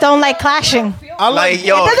yep. of us don't like clashing. Like,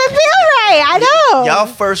 yo, It doesn't feel right. I know. y'all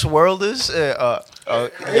first worlders, y'all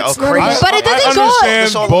It's not crazy. But it doesn't go.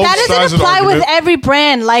 understand both That sides doesn't of the apply with argument. every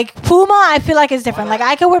brand. Like Puma, I feel like it's different. Like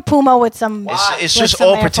I could wear Puma with some. It's with just some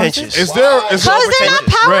all Air Forces. pretentious. Is there? Is Because they're not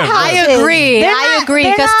Red, powerhouses. I agree. They're I not- agree.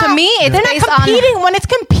 they're 'Cause to not- me, it's they're based not on- competing. When it's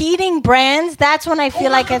competing brands, that's when I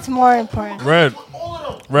feel like it's more important. Red.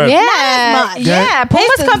 Yeah, Not as much. yeah. Puma's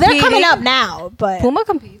They're competing. coming up now, but Puma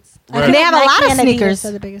competes. Red. And they have a Nike lot of and Adidas sneakers.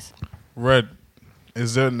 are the biggest. Red.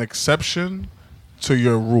 Is there an exception to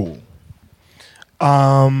your rule?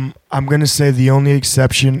 I'm gonna say the only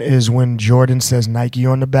exception is when Jordan says Nike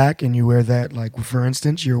on the back, and you wear that. Like for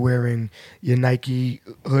instance, you're wearing your Nike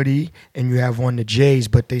hoodie, and you have one the J's,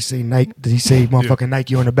 but they say Nike. They say motherfucking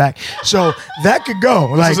Nike on the back. So that could go.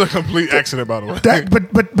 Like This is a complete accident, by the way. that,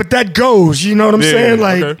 but that goes. You know what I'm Yeah, saying?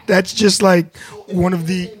 Like okay. that's just like one of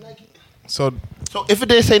the. So So if it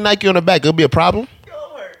didn't say Nike on the back, it'll be a problem.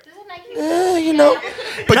 You know,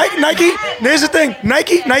 but Nike. There's the thing.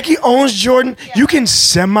 Nike owns Jordan. You can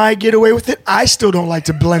semi get away with it. I still don't like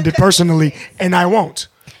to blend it personally, and I won't.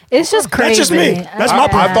 It's just crazy. That's just me. That's my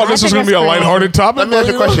I thought this was going to be a lighthearted topic. Let me ask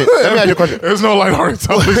you a question. Let me ask you a question. There's no lighthearted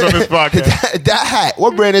topics on this podcast. That hat,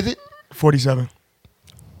 what brand is it? 47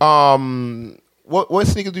 What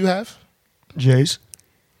sneakers do you have? J's.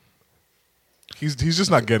 He's just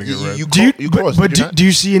not getting it, Red. Do you, crossed, but did you not? do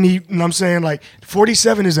you see any? You know what I'm saying, like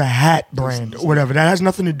 47 is a hat brand or whatever. That has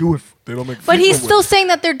nothing to do with. They don't make. But he's FIFA still with- saying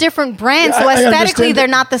that they're different brands, Yeah, so I aesthetically understand they're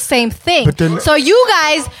that. not the same thing. But then- So you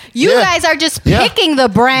guys Yeah. are just Yeah. picking the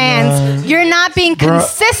brands. You're not being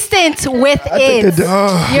consistent with think it.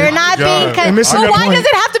 that- You're not God. being. They're missing So the why point. does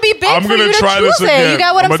it have to be big I'm for gonna you to try choose this it? again. You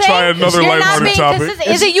got what I'm I'm gonna try saying? another You're not lighthearted being topic.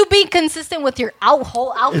 consistent. Is it you being consistent with your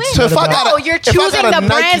whole outfit? It's So if I got No, a- you're if I choosing got a the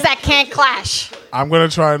brands Nike- that can't clash. I'm gonna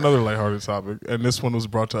try another lighthearted topic, and this one was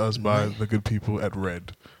brought to us by the good people at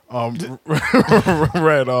Red.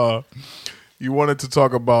 Red, you wanted to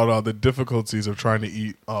talk about the difficulties of trying to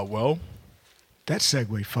eat well. That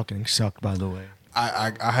segue fucking sucked, by the way.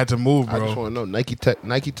 I had to move, I just bro. want to know. Nike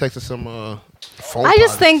texted some phone. I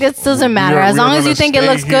just think this doesn't matter. We are As long as gonna you think it stay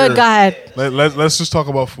looks here. good, go ahead. Let's just talk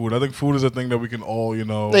about food. I think food is a thing that we can all,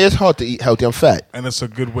 Hey, it's hard to eat healthy. I'm fat. and it's a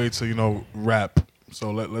good way to rap. So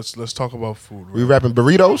let's talk about food. We rapping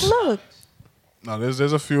burritos. Look, No, there's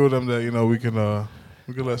a few of them that we can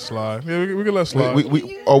let slide. Yeah, we can let slide.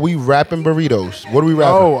 Are we rapping burritos? What are we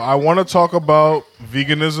rapping? Oh, I want to talk about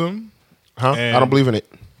veganism. Huh? and- I don't believe in it.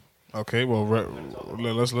 Okay, well,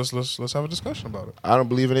 let's have a discussion about it. I don't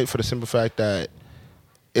believe in it for the simple fact that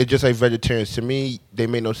it's just like vegetarians. To me, they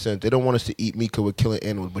make no sense. They don't want us to eat meat because we're killing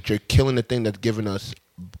animals, but you're killing the thing that's giving us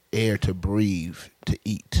air to breathe, to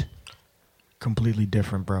eat. Completely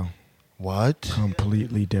different, bro. What?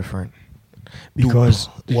 Completely different. Because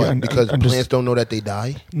What? Because I'm just- plants don't know that they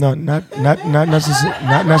die? No, not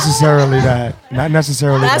necessarily that. Not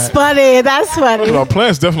necessarily that's that. funny. That's funny. Well,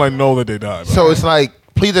 plants definitely know that they died. So it's like,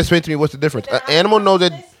 please explain to me what's the difference. An animal knows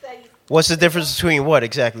that. What's the difference between what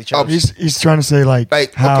exactly, Charles? He's trying to say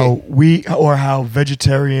like how okay. we or how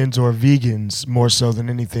vegetarians or vegans more so than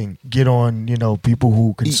anything get on people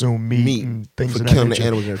who consume meat and things for of that killing the nature,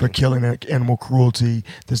 animals and for killing animal cruelty,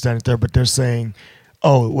 this, that, and the third. But they're saying,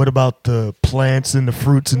 oh, what about the plants and the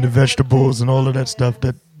fruits and the vegetables and all of that stuff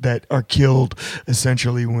that are killed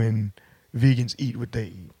essentially when vegans eat what they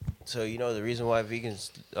eat? So the reason why vegans,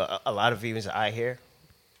 a lot of vegans I hear,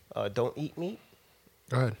 don't eat meat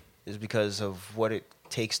Go ahead. is because of what it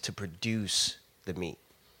takes to produce the meat.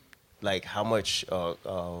 Like how much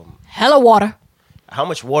Hella water.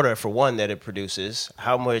 water for one that it produces,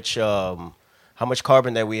 how much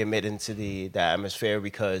carbon that we emit into the atmosphere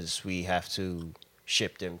because we have to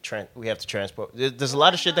ship them, we have to transport. There's a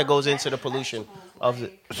lot of shit that goes into the pollution of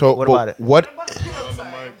the. So what about it? What?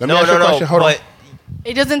 Let me ask you a question. Hold on. But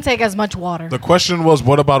It doesn't take as much water. the question was,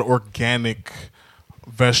 what about organic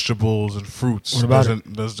vegetables and fruits? What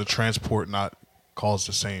about Does the transport not cause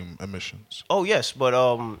the same emissions? oh yes, but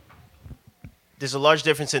there's a large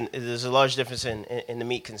difference in the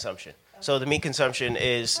meat consumption. So the meat consumption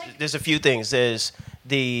there's a few things. There's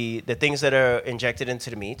the things that are injected into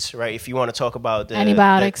the meats, right? If you want to talk about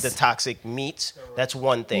Antibiotics. the toxic meats, that's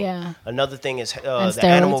one thing. Yeah. Another thing is the steroids,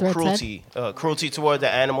 animal Red cruelty, cruelty toward the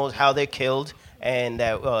animals, how they're killed, and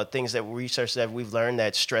that things that research that we've learned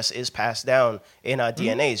that stress is passed down in our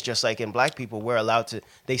DNAs. Just like in black people, we're allowed to.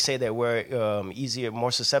 They say that we're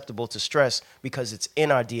more susceptible to stress because it's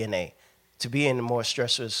in our DNA to be in more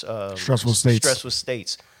stressful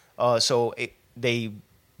states. So they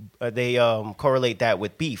correlate that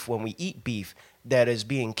with beef. When we eat beef that is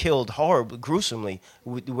being killed horribly, gruesomely,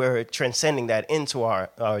 we're transcending that into our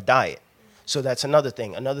diet. So that's another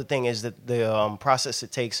thing. Another thing is that the process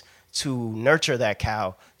it takes to nurture that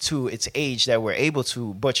cow to its age that we're able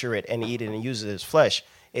to butcher it and eat it and use it as flesh.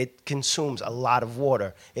 It consumes a lot of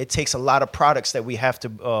water. It takes a lot of products that we have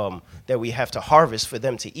to harvest for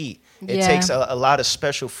them to eat. It takes a lot of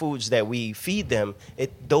special foods that we feed them.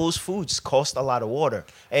 Those foods cost a lot of water.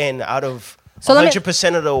 And out of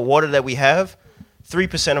 100% of the water that we have,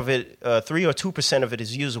 3% of it, 3 or 2% of it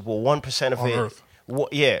is usable. 1% of on it, Earth.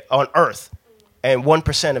 On Earth, and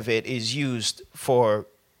 1% of it is used for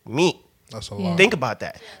meat. That's a lot. Think about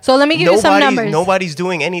that. So let me give you some numbers. Nobody's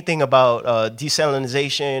doing anything about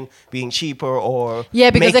desalinization being cheaper or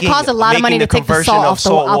because it costs a lot of money to take the salt off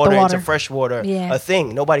salt out the water water into fresh water a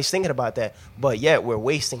thing. Nobody's thinking about that. But yet we're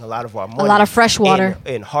wasting a lot of our money. A lot of fresh water.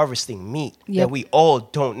 In harvesting meat that we all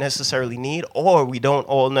don't necessarily need or we don't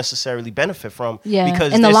all necessarily benefit from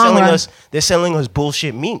because they're selling us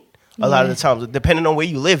bullshit meat a lot of the times. Depending on where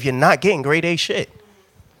you live, you're not getting grade A shit.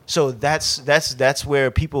 So that's where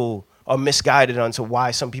people are misguided onto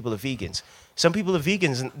why some people are vegans. Some people are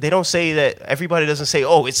vegans, and they don't say that. Everybody doesn't say,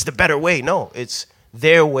 "Oh, it's the better way." No, it's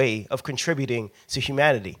their way of contributing to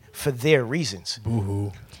humanity for their reasons.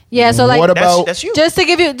 Boo-hoo. Yeah, so like What about that's you? just to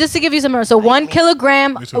give you some numbers. So 1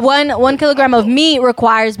 kilogram of meat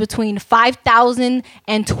requires between 5,000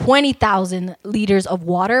 and 20,000 liters of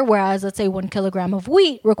water, whereas let's say 1 kilogram of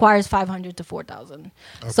wheat requires 500 to 4,000.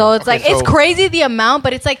 So it's it's crazy the amount,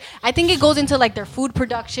 but it's like I think it goes into like their food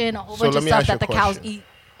production, a whole bunch of stuff that the cows eat.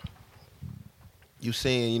 You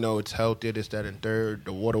saying it's healthier, this, that, and third,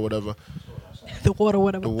 the water, whatever. The water,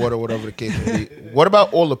 whatever The case may be. What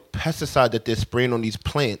about all the pesticide that they're spraying on these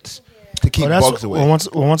plants to keep bugs away?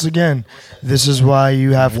 Once again, this is why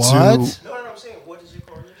you have to. No, I'm saying, what is your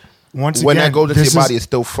correlation? When that goes into your body, it's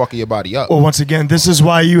still fucking your body up. Well, once again, this is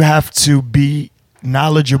why you have to be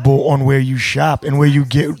knowledgeable on where you shop and where you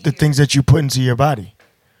get the things that you put into your body.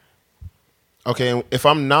 Okay, and if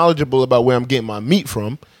I'm knowledgeable about where I'm getting my meat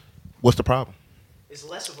from, what's the problem? It's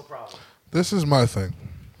less of a problem. This is my thing.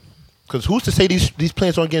 Because who's to say these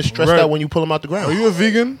plants aren't getting stressed out when you pull them out the ground? Are you a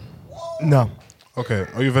vegan? No. Okay.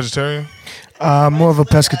 Are you a vegetarian? More of a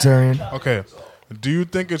pescatarian. Okay. Do you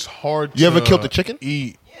think it's hard You ever killed the chicken?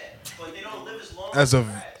 Eat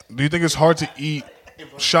do you think it's hard to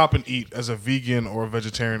shop and eat as a vegan or a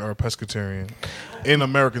vegetarian or a pescatarian in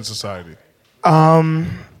American society?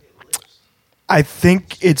 I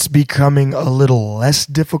think it's becoming a little less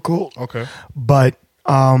difficult. Okay. But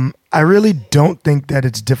I really don't think that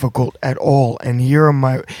it's difficult at all. And here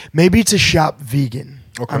are maybe to shop vegan.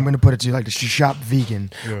 Okay. I'm going to put it to you like this: to shop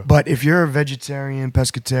vegan. Yeah. But if you're a vegetarian,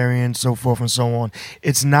 pescatarian, so forth and so on,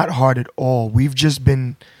 it's not hard at all.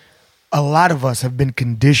 A lot of us have been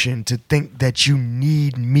conditioned to think that you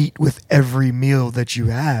need meat with every meal that you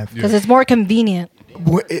have. Because it's more convenient.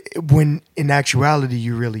 When in actuality,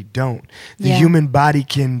 you really don't. The human body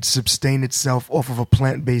can sustain itself off of a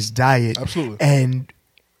plant-based diet. Absolutely. And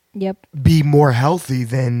be more healthy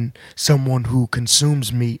than someone who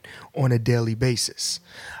consumes meat on a daily basis.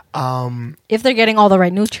 If they're getting all the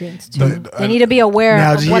right nutrients, too. They need to be aware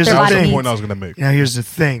of what their body needs. That's the point I was going to make. Now, here's the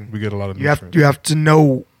thing. We get a lot of nutrients. You have to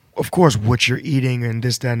know, of course, what you're eating and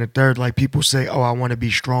this, that, and the third. Like people say, oh, I want to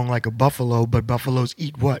be strong like a buffalo, but buffaloes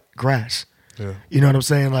eat what? Grass. Yeah. You know what I'm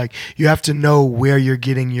saying? Like you have to know where you're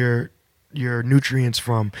getting your nutrients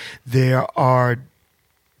from. There are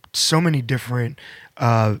so many different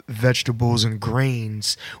vegetables and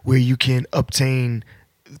grains where you can obtain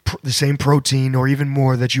the same protein or even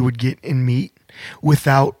more that you would get in meat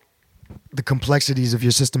without the complexities of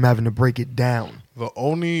your system having to break it down. The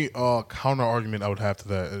only counter argument I would have to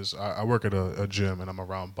that is I work at a gym and I'm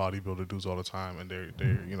around bodybuilder dudes all the time, and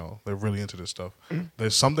they're really into this stuff. Mm-hmm.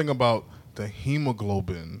 There's something about the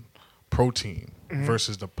hemoglobin protein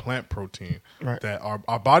versus the plant protein that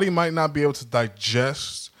our body might not be able to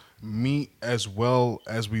digest meat as well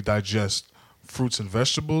as we digest fruits and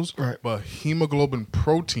vegetables, but hemoglobin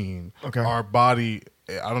protein, our body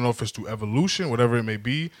I don't know if it's through evolution, whatever it may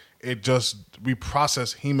be. We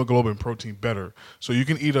process hemoglobin protein better. So you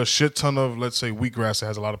can eat a shit ton of, let's say, wheatgrass that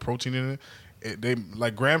has a lot of protein in it. They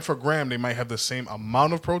like gram for gram, they might have the same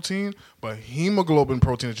amount of protein, but hemoglobin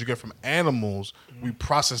protein that you get from animals, we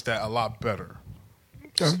process that a lot better,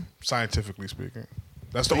 scientifically speaking.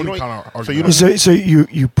 That's the only kind of argument. So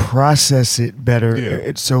you process it better.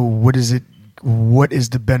 Yeah. So what is it? What is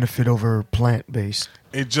the benefit over plant based?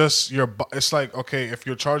 It's like, okay, if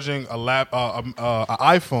you're charging an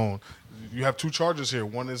iPhone, you have two chargers here.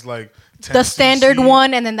 One is like 10 The standard cc,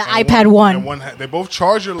 one and then the iPad one. And they both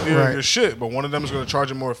charge your shit, but one of them is going to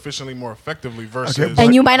charge it more efficiently, more effectively versus. Okay,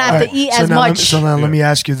 and you might not have to eat as much. So now let me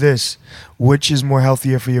ask you this: which is more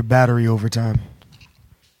healthier for your battery over time?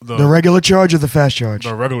 The regular charge or the fast charge?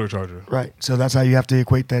 The regular charger. Right. So that's how you have to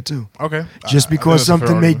equate that too. Okay. Just because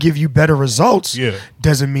something may give you better results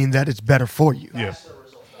doesn't mean that it's better for you. Yeah.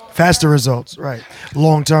 Faster results, right.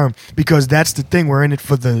 Long term. Because that's the thing. We're in it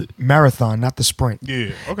for the marathon, not the sprint.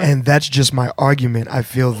 Yeah. Okay. And that's just my argument. I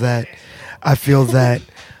feel that,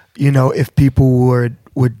 if people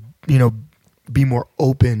would, be more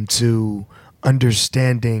open to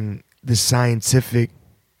understanding the scientific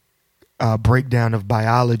breakdown of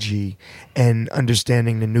biology and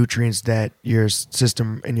understanding the nutrients that your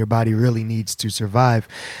system and your body really needs to survive,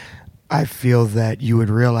 I feel that you would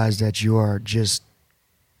realize that you are just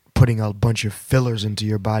putting a bunch of fillers into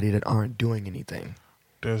your body that aren't doing anything.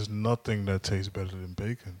 There's nothing that tastes better than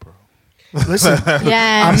bacon, bro. Listen,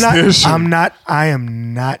 Yes. I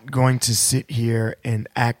am not going to sit here and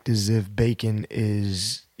act as if bacon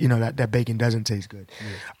is, that bacon doesn't taste good.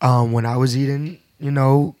 Yeah. When I was eating, meat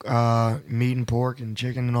and pork and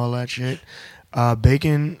chicken and all that shit,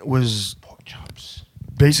 bacon was pork chops.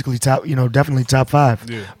 Basically definitely top 5.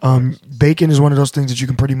 Yeah. Bacon is one of those things that you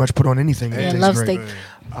can pretty much put on anything. I love steak.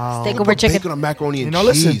 Steak over chicken. Bacon on macaroni and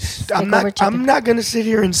listen, cheese. I'm not going to sit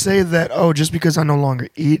here and say that, just because I no longer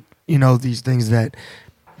eat, these things that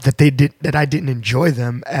I didn't enjoy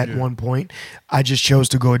them at one point, I just chose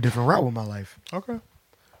to go a different route with my life. Okay.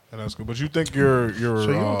 And that's good. But you think you're So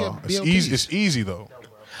you don't get it's BLTs? easy. It's easy though.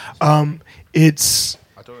 It's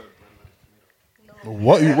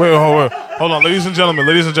What? Wait, hold on, ladies and gentlemen.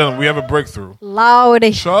 We have a breakthrough. Loud.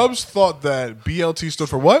 Chubbs thought that BLT stood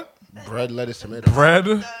for what? Bread, lettuce, tomato. Bread,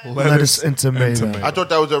 lettuce and tomato. I thought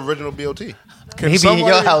that was the original BLT. Maybe in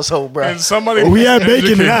your household, bro. Can somebody? We had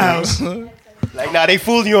bacon in the educate house. Like, nah, they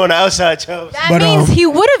fooled you on the outside, Chubbs. That But, means he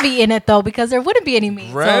would have eaten it though, because there wouldn't be any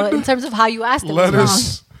meat. Bread, So in terms of how you asked it, was wrong.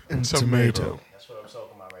 lettuce, And tomato. tomato. That's what I'm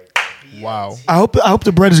talking about right there. Wow. I hope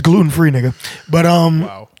the bread is gluten free, nigga. But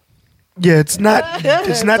Wow. yeah, it's not So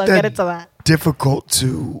get into that. difficult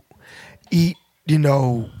to eat,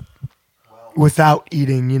 without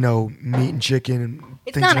eating, meat and chicken and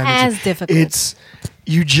It's things not of that nature. as difficult.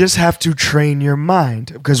 You just have to train your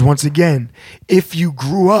mind, because once again, if you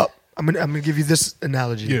grew up, I'm gonna give you this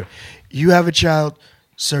analogy. Yeah. You have a child.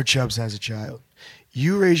 Sir Chubbs has a child.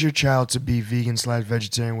 You raise your child to be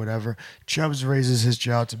vegan/vegetarian, whatever. Chubbs raises his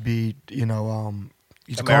child to be, he's a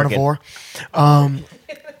American.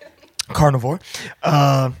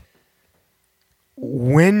 carnivore.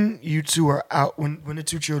 When you two are out, when the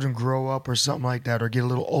two children grow up or something like that, or get a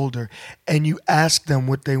little older, and you ask them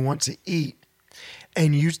what they want to eat,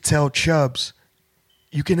 and you tell Chubbs,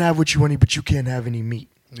 you can have what you want to eat, but you can't have any meat.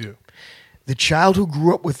 Yeah. The child who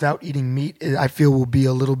grew up without eating meat, I feel, will be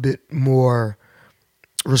a little bit more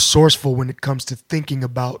resourceful when it comes to thinking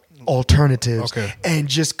about alternatives. Okay. And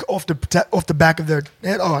just off the back of their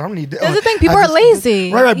head, I don't need that. That's the thing, people are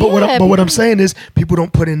lazy. Right. But Yeah, what I'm saying is, people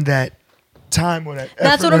don't put in that time or that effort.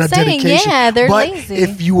 That's what or I'm that saying. dedication. Yeah, they're but lazy.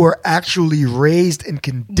 if you were actually raised and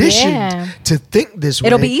conditioned Yeah. to think this way,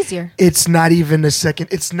 It'll be easier. It's not even a second.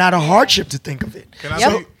 It's not a hardship to think of it. Can I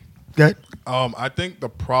Yep. say? That I think the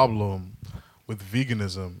problem with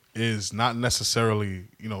veganism is not necessarily,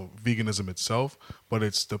 veganism itself, but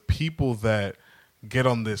it's the people that get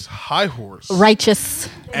on this high horse. Righteous.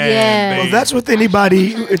 And Yeah. they- Well, that's with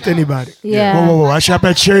anybody. With anybody. Yeah. Whoa. I shop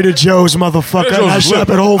at Trader Joe's, motherfucker. Trader And I Joe's shop lit.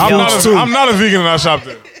 at Whole I'm Foods too. not a vegan and I shop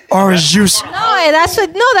there. Orange juice. No, that's what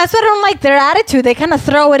I don't like, their attitude. They kind of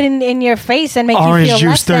throw it in your face and make Orange you feel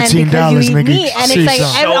juice, less than because $13, you eat nigga. meat. And See it's like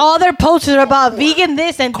some. all their posts are about vegan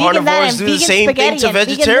this and vegan that Carnivores and do vegan the same spaghetti thing to and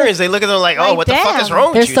vegan vegetarians. this. They look at them like, oh, Like, what the fuck is damn.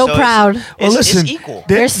 wrong They're with you? so it's- proud. Well, listen. It's equal.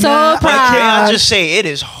 They're so Nah, proud. Can I just say it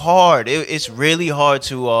is hard? It's really hard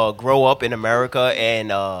to grow up in America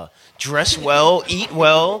and dress well, eat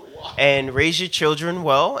well, and raise your children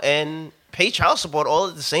well, and pay child support all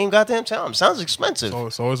at the same goddamn time. Sounds expensive. So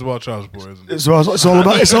it's always about child support, isn't it? It's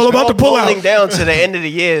all about the pull Boiling out. down to the end of the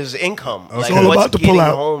year's income. Like all what's about the getting pull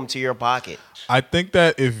out. home to your pocket. I think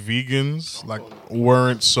that if vegans like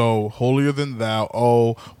weren't so holier than thou,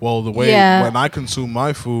 the way when I consume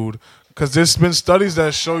my food, because there's been studies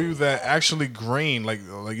that show you that actually grain, like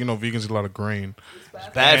vegans eat a lot of grain. It's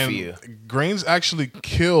bad for And you. Grains actually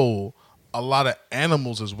kill a lot of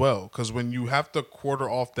animals as well, because when you have to quarter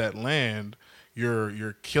off that land,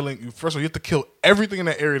 you're killing. First of all, you have to kill everything in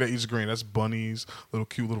that area that eats grain. That's bunnies, little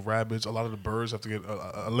cute little rabbits. A lot of the birds have to get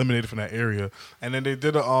eliminated from that area. And then they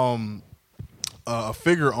did a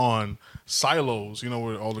figure on silos,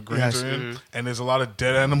 where all the grains are in, and there's a lot of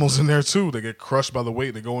dead animals in there too. They get crushed by the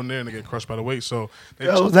weight. They go in there and they get crushed by the weight. So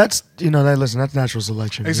That's that's natural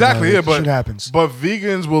selection. exactly, but but shit happens. But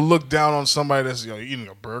vegans will look down on somebody that's eating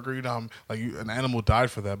a burger. An animal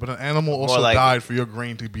died for that, but an animal also died for your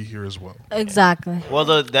grain to be here as well. Exactly.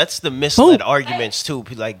 Well, that's the misled arguments too.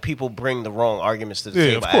 Like people bring the wrong arguments to the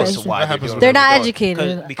table of course. as to why That they're happens doing with They're what not doing.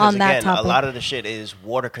 educated Because on that again, topic. a lot of the shit is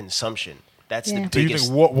water consumption. That's the Do you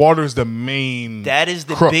biggest. think water is the main? That is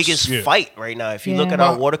the crux? biggest Yeah. fight right now. If you look Yeah. at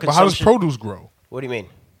our water But how does consumption, produce grow? what do you mean?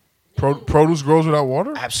 Produce grows without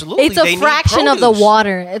water? Absolutely, It's a they need fraction of the produce.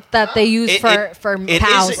 water that they use for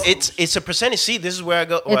cows. It's a percentage. See, this is where I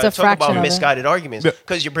go. It's Where I a talk fraction about of it. misguided arguments Yeah.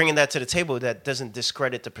 because you're bringing that to the table. That doesn't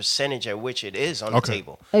discredit the percentage at which it is on the Okay.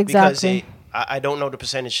 table. Exactly. Because I don't know the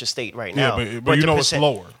percentage to state right Yeah, now. but you the know it's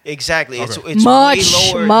lower. Exactly. It's Okay. it's Much,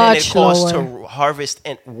 way lower much than it costs lower. to harvest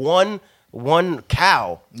one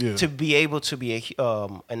cow Yeah. to be able to be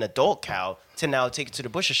an adult cow to now take it to the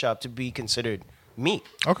butcher shop to be considered meat.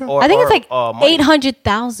 Okay. Or- I think it's or, like money.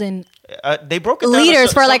 800,000. They broke it down liters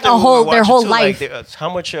to for, like, something a whole- we were their watching whole too, like, life. how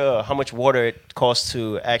much water it costs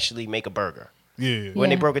to actually make a burger. Yeah. When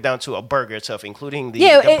they Yeah. broke it down to a burger itself, including the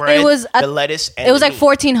It bread, was the lettuce, and it was the like meat.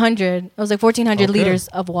 1,400. It was like 1,400 Okay. liters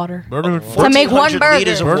of water Burgers to make one 1,400 burger.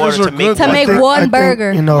 liters of Burgers water are to make good. To one make burger. one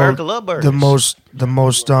burger. America love burgers.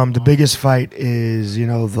 The biggest fight is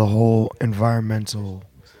the whole environmental,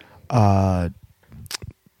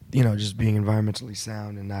 just being environmentally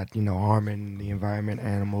sound and not harming the environment,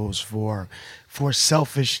 animals for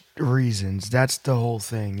selfish reasons. That's the whole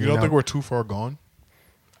thing. You don't think we're too far gone?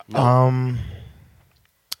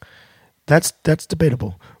 That's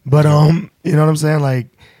debatable, but you know what I'm saying? Like,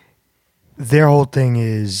 their whole thing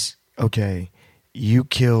is, okay, you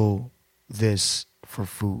kill this for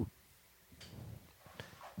food,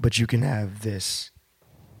 but you can have this.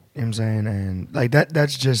 You know what I'm saying? And like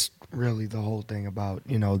that's just really the whole thing about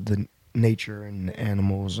the nature and the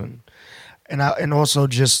animals and also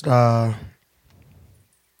just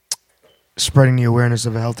spreading the awareness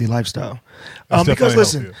of a healthy lifestyle. That's Because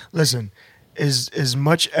definitely listen, as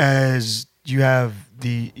much as you have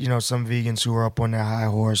the some vegans who are up on their high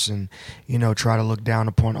horse and try to look down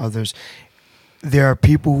upon others, there are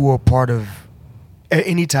people who are part of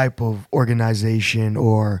any type of organization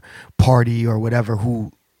or party or whatever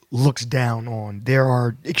who looks down on. There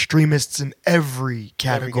are extremists in every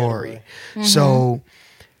category. So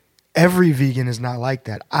every vegan is not like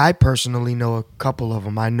that. I personally know a couple of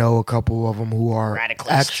them. I know a couple of them who are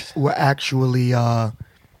actually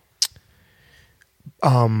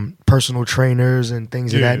personal trainers and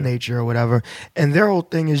things of Yeah. that nature or whatever. And their whole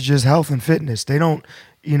thing is just health and fitness. They don't,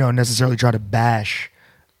 necessarily try to bash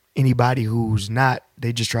anybody who's not.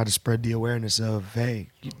 They just try to spread the awareness of, hey,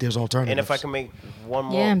 there's alternatives. And if I can make one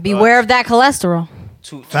more, Yeah, and beware of that cholesterol.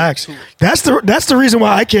 Facts. That's the reason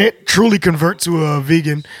why I can't truly convert to a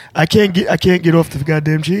vegan. I can't get off the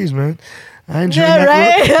goddamn cheese, man. I enjoy Yeah,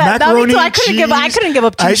 right? macaroni, No, me too. I couldn't give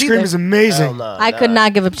up cheese Ice cream either. is amazing. Hell nah, I could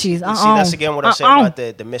not give up cheese. See, that's again what I'm saying about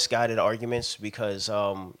the misguided arguments because,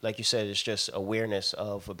 like you said, it's just awareness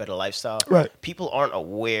of a better lifestyle. Right. People aren't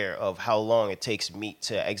aware of how long it takes meat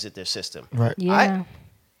to exit their system. Right. Yeah.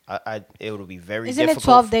 It would be very Isn't difficult. it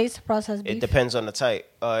 12 days to process beef? It depends on the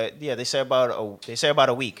type. Yeah, they say about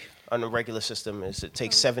a week on the regular system. It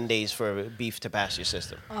takes 7 days for beef to pass your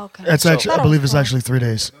system. Okay. That's actually, I believe it's actually 3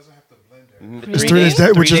 days. It's 3 days,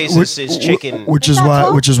 Three which days is chicken. which is Is that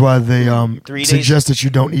why 12? they 3 days. suggest that you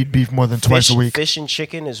don't eat beef more than twice a week. Fish and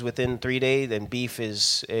chicken is within 3 days, and beef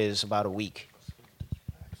is about a week.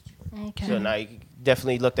 Okay. So now you can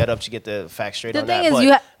definitely look that up to get the facts straight The on thing that. is But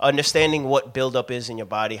you understanding what buildup is in your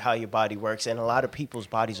body, how your body works, and a lot of people's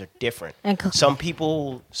bodies are different. And some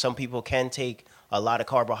people can take a lot of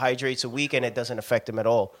carbohydrates a week and it doesn't affect them at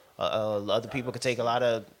all. Other people can take a lot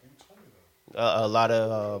of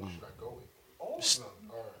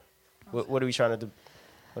what are we trying to do?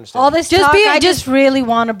 Understand? All this Just talk, be- I just- just really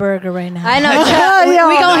want a burger right now. I know. Yo,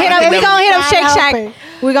 we gonna hit up. We gonna hit up Shake Shack. Not helping.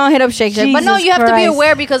 We're gonna hit up Shake Shack. But no, Jesus you have to be Christ.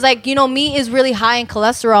 aware because, like, you know, meat is really high in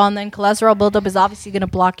cholesterol, and then cholesterol buildup is obviously gonna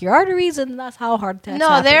block your arteries, and that's how heart attacks No,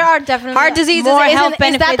 happen. there are definitely Heart disease more health is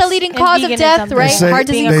that the benefits leading in cause of veganism death, than right? They say, Heart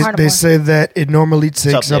disease. being a they carnivore. say that it normally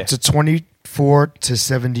takes up up to 24 to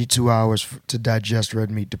 72 hours to digest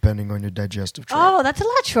red meat, depending on your digestive tract. Oh, that's a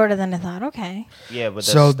lot shorter than I thought. Okay. Yeah, but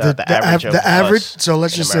that's So the average of average. us So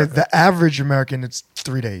let's in just America. say the average American, it's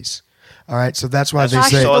 3 days. All right, so that's why they Actually,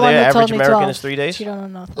 say. So the one the that told average me American 12. is 3 days? She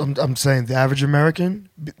don't know nothing. I'm saying the average American,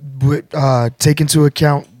 take into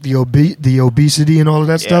account the obesity and all of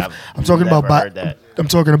that Yeah, stuff. I've I'm talking about never heard that. I'm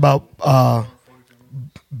talking about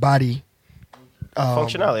body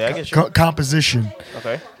Functionality, I get you. composition.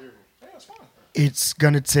 Okay. It's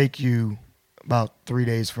gonna take you about 3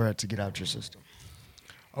 days for it to get out your system.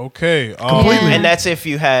 Okay. Completely. And that's if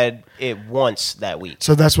you had it once that week.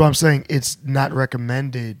 So that's why I'm saying it's not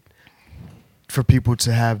recommended for people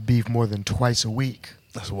to have beef more than twice a week.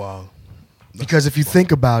 That's wild. Because if you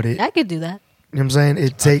think about it, I could do that. you know what I'm saying?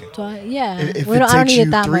 It take Yeah. if We it don't, I don't takes need you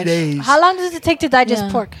it that 3 much. days. How long does it take to digest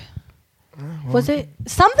Yeah. pork? Was it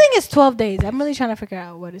something is 12 days? I'm really trying to figure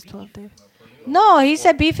out what is 12 days. No, he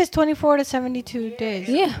said beef is 24 to 72 days.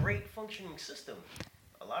 Yeah. Great functioning system.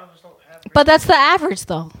 A lot of us don't have. But that's the average,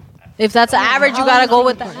 though. If that's the average, you gotta go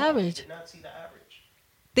with the average. Not see the average.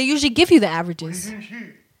 They usually give you the averages.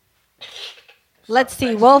 Let's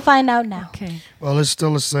see. We'll find out now. Okay. Well, it's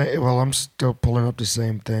still the same. Well, I'm still pulling up the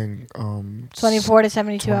same thing. 24 to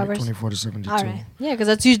 72 20 hours. 24 to 72. All right. Yeah,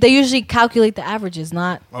 because they usually calculate the averages,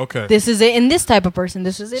 not Okay. this is it in this type of person.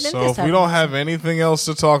 This is it in So this if type. we of don't person. have anything else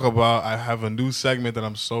to talk about, I have a new segment that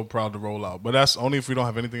I'm so proud to roll out. But that's only if we don't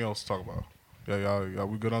have anything else to talk about. Yeah, y'all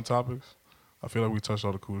we good on topics? I feel like we touched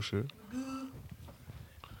all the cool shit.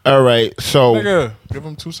 All right, so Nigga, give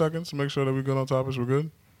them 2 seconds to make sure that we're good on topics. We're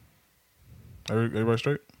good? Everybody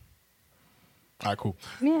straight? All right, cool.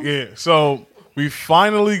 Yeah, so we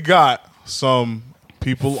finally got some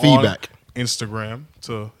people Feedback. on Instagram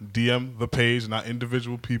to DM the page, not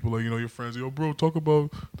individual people. Like, you know, your friends, yo, bro, talk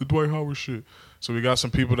about the Dwight Howard shit. So we got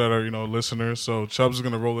some people that are, you know, listeners. So Chubbs is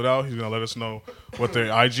going to roll it out. He's going to let us know what their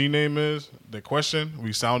IG name is, their question.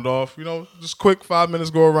 We sound off, you know, just quick 5 minutes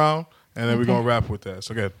go around, and then we're going to wrap with that.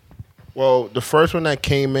 So good. well, the first one that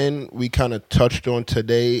came in, we kind of touched on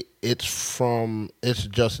today. It's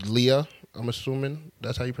just Leah. I'm assuming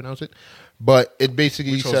that's how you pronounce it, but it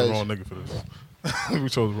basically We chose says the wrong nigga for this. We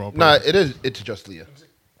chose the wrong person. nah. It's just Leah.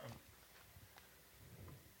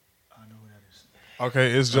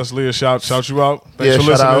 Okay, it's just Leah. Shout you out. Thanks for shout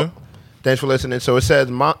listening. out. Thanks for listening. So it says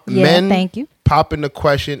Yeah, men thank you. popping the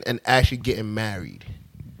question and actually getting married.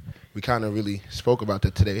 We kind of really spoke about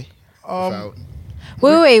that today. About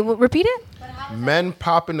Wait, repeat it. men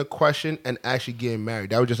popping the question and actually getting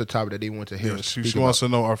married. That was just a topic that they want to hear. Yeah, us she speak wants about.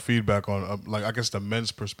 to know our feedback on, like, I guess the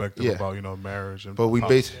men's perspective Yeah. about, you know, marriage. And But we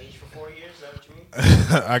basically, For 4 years, is that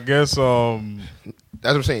what you mean? I guess, that's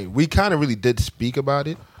what I'm saying. We kind of really did speak about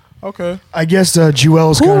it. okay. I guess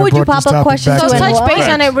Jewel's Who kind of would you brought this pop up topic questions back So to to and touch what? base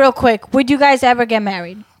on it real quick. Would you guys ever get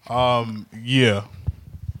married? Yeah.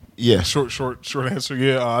 Yeah, Short answer.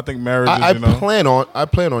 Yeah, I think marriage is, I you know. plan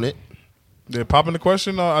on it. Yeah, popping the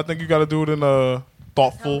question, I think you got to do it in a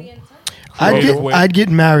thoughtful. I'd creative get, way. I'd get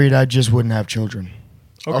married. I just wouldn't have children.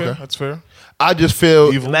 Okay, Okay. that's fair. I just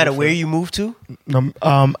feel Evil, No matter but where fair. you move to.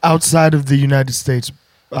 Outside of the United States,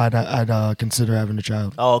 I'd consider having a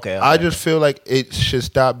child. Oh, okay. I just feel like it should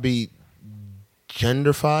stop being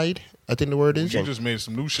genderfied. I think the word is. You just made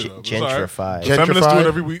some new shit up. It's all right. gentrified. Gen- Feminists do Gentrified. it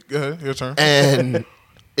every week. Go ahead, your turn. And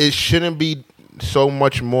it shouldn't be so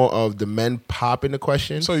much more of the men popping the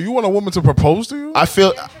question. So you want a woman to propose to you? I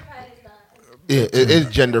feel yeah, it is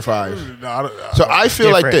genderfied. Nah, So I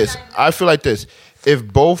feel like Different. this. I feel like this. If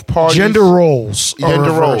both parties Gender roles are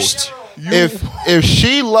gender reversed. roles. If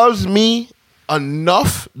she loves me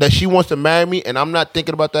enough that she wants to marry me and I'm not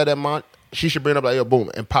thinking about that amount, she should bring it up like, yo, boom,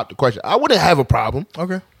 and pop the question. I wouldn't have a problem.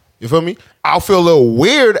 Okay. You feel me? I'll feel a little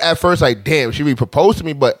weird at first, like, damn, she really proposed to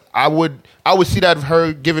me, but I would see that of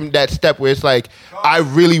her giving that step where it's like, I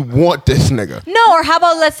really want this nigga. No, or how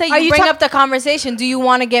about let's say Are you you bring talk- up the conversation. Do you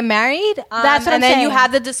want to get married? That's what and I'm then you saying.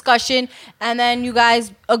 have the discussion, and then you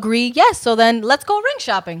guys agree. Yes. So then let's go ring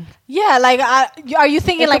shopping. Yeah, like, are you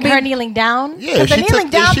thinking It like could her be- kneeling down? Yeah, Because if the she kneeling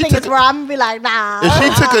took- down if she thing took is where I'm gonna be like, nah. If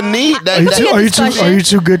she took a knee, Are you too? Are you too? discussion. Are you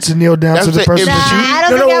too good to kneel down That's to the it. person If Nah, that you? I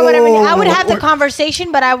don't No, think no, I would ever. whoa, I would whoa, have the wait.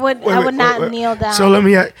 conversation, but I would not Wait. kneel down. So let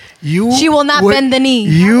me. You. She will not bend the knee.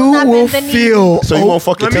 You not will bend the knee. feel. So you won't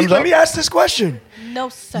fuck your let me, Timbs let up? me ask this question. No,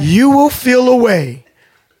 sir. You will feel a way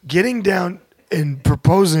getting down and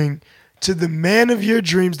proposing to the man of your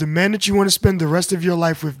dreams, the man that you want to spend the rest of your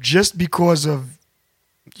life with, just because of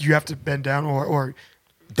you have to bend down or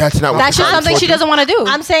That's not what That's just something she doesn't want to do.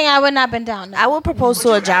 I'm saying I would not been down. No. I would propose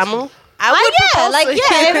to a jamu. I would if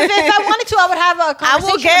I wanted to, I would have a I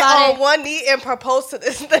conversation will get about on it. one knee and propose to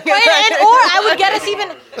this thing. Or I would get us even.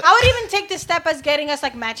 I would even take this step as getting us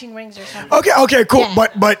like matching rings or something. Okay, cool. Yeah.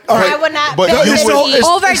 But all I right. would not. But pay you the will- fee.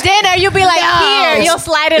 Over dinner, you'll be like, here, you'll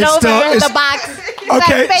slide it It's over still- the it's- box.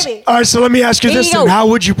 Okay. Like, baby. All right. So let me ask you Here this: you then. go. How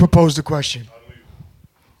would you propose the question?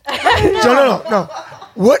 No.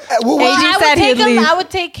 What? Well, AJ I said would take he'd him. leave. I would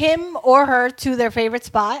take him or her to their favorite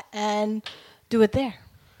spot and do it there.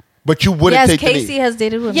 But you wouldn't Yes, take the Casey knee. has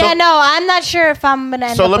dated women. Yeah, no, I'm not sure if I'm gonna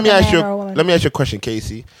end So up let with me a ask man or a woman. you a question,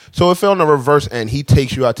 Casey. So if on the reverse end, he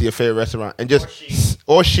takes you out to your favorite restaurant and just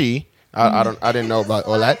or she, I didn't know about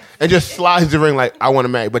all that, and just slides the ring like I want to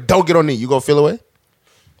marry, but don't get on knee. You gonna feel away?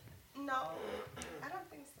 No, I don't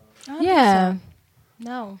think so. Yeah.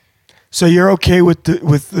 No. So you're okay with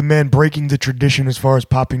the man breaking the tradition as far as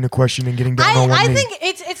popping the question and getting down on one I knee, think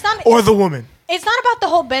it's not. or the woman? It's not about the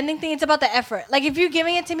whole bending thing. It's about the effort. Like if you're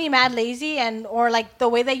giving it to me mad lazy or like the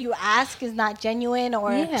way that you ask is not genuine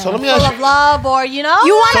or Yeah. So let me full ask of you. love or you know.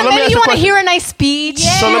 You want So to let me maybe ask you you a want to hear question. a nice speech.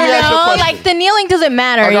 Yeah. So let me ask you a question. Like the kneeling doesn't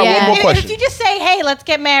matter. I got yeah. one more question. If you just say, "Hey, let's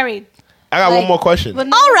get married," I got Like- one more question. but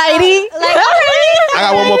no, Alrighty. like I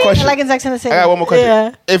got one more question. like in Sex and the City. I got one more question.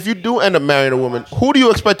 Yeah. If you do end up marrying a woman, who do you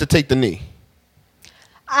expect to take the knee?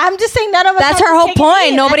 I'm just saying none of us. That's have her to whole take a point.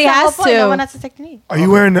 knee. Nobody That's the has whole point. to. No one has to take the knee. Are you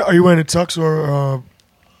wearing a tux or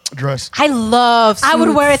dress? I love suits. I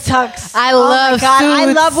would wear a tux. I Oh love my God. I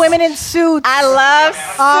suits. love women in suits. I love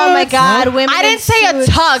Oh my God, women. I in didn't say a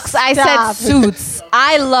suits. tux. I Stop. said suits.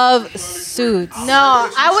 I love suits. No,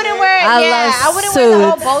 I wouldn't wear it. I Yeah, love I wouldn't wear the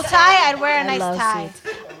whole suits. bow tie. I'd wear a nice love tie.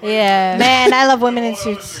 Yeah. Man, I love women in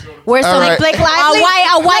suits. Wear some All right. Blake a Lively.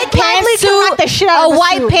 white Blake Lively can pantsuit. rock the shit out A of a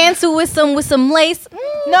white suit. pantsuit with some lace.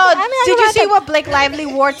 No, did you see what Blake Lively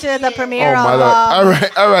wore to the premiere Oh my of,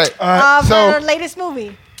 lord! All right. of So her latest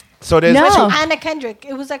movie? so there's No. Anna Kendrick.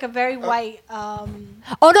 It was like a very white. Oh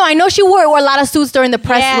no, I know she wore a lot of suits during the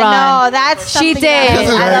press yeah, run. no, that's She something did. else. This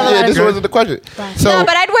is, I love a lot of this wasn't the question. So no,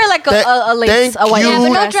 but I'd wear like a lace, thank a white you. Yeah, but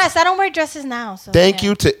no dress. dress. I don't wear dresses now. So. thank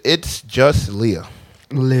you to It's Just Leah.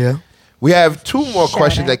 Leah. We have two more Shout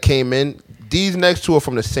questions out. that came in. These next two are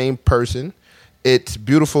from the same person. It's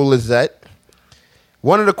Beautiful Lizette.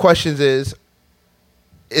 One of the questions is,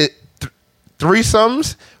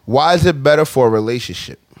 threesomes, why is it better for a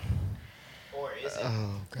relationship?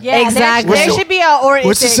 Yeah, Exactly. There should be a or. is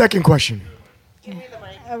What's the it- second question?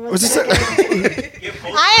 What's the second?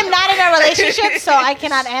 I am not in a relationship, so I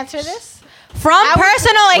cannot answer this. From I would-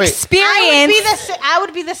 personal Wait. experience, I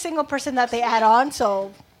would be the single person that they add on.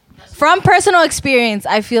 So from personal experience,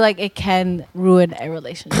 I feel like it can ruin a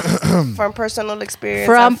relationship. From personal experience,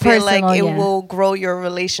 From I feel like personal, it yeah. will grow your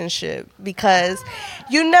relationship because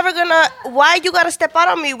you're never gonna. Why you gotta step out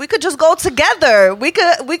on me? We could just go together. We could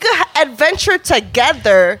adventure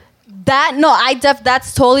together.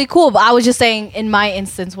 That's totally cool. But I was just saying, in my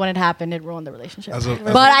instance, when it happened, it ruined the relationship. As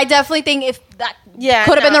But I definitely think if that Yeah,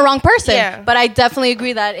 could have been no. the wrong person. Yeah. But I definitely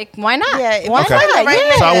agree that why not? Yeah, if why you Okay. find the not? right Yeah.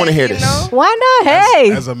 man, So I wanna hear you this. know? Why not?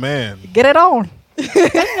 Hey, as a man get it on.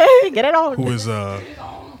 Get it on.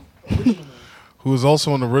 who is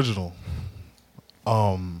also an original,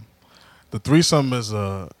 the threesome is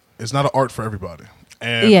not an art for everybody,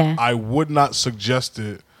 and Yeah. I would not suggest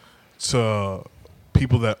it to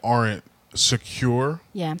people that aren't secure.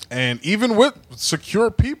 Yeah. And even with secure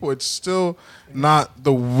people, it's still not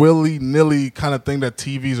the willy-nilly kind of thing that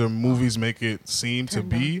TVs or movies make it seem to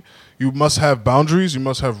be. You must have boundaries. You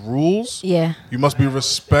must have rules. Yeah. You must be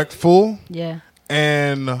respectful. Yeah.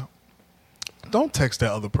 And don't text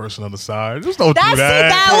that other person on the side. Just don't That's do it. that.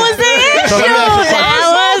 That was the issue. So let me ask you a question.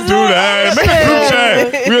 That was do that. Make a group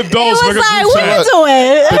chat. We It adults. was Make a like, group what chat. you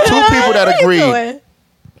doing? The two people that What you agreed, doing?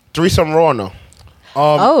 threesome raw or no?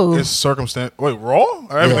 Oh. It's circumstance. Wait, raw?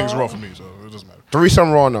 Everything's raw for me, so it doesn't matter.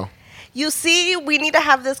 Threesome raw or no? You see, we need to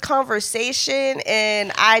have this conversation,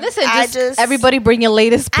 and Listen, I just everybody bring your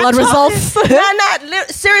latest I blood told results. him-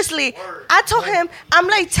 seriously. I told him, I'm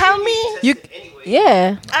like, tell me.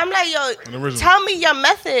 Yeah. I'm like, An yo, original. tell me your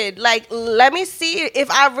method. Like, let me see if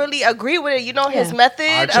I really agree with it. You know, his Yeah. method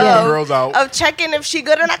I check the girls out. of checking if she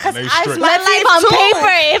good or not. Because They I straight. my Let's leave life on too.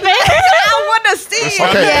 paper. I want to see.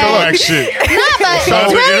 Okay, it. so look. Earwax shit. But Sounds it's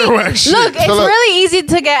like really, earwax shit. look, it's look. really easy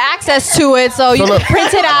to get access to it, so you look. can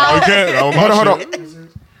print it out. Okay, Hold on.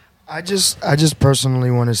 I just personally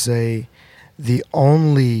want to say the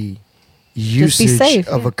only Just be usage safe,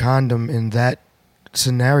 of yeah. a condom in that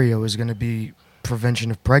scenario is going to be prevention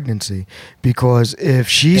of pregnancy, because if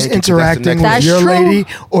she's Thank you, 'cause that's the interacting next with one. your That's true. lady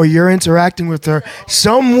or you're interacting with her,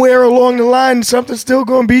 somewhere along the line something's still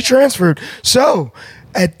going to be transferred. So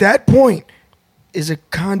at that point, is a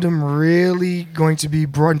condom really going to be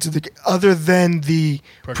brought into the other than the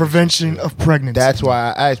prevention of pregnancy? That's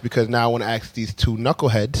why I asked, because now I want to ask these two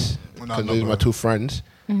knuckleheads, Well, not because these are my knucklehead. two friends.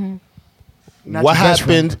 Not What your best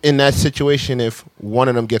happens in that situation if one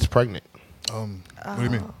of them gets pregnant? What do you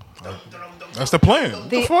mean? That's the plan. What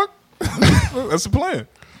the fuck? That's the plan.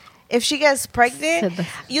 If she gets pregnant,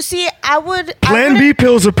 you see, Plan B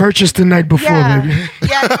pills are purchased the night before, baby.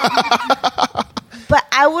 Yeah. But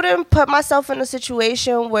I wouldn't put myself in a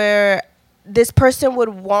situation where this person would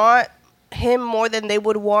want him more than they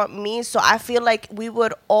would want me. So I feel like we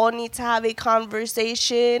would all need to have a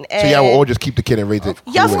conversation. And So y'all will all just keep the kid and raise it.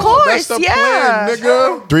 yeah, of three ways. course, That's the yeah. plan,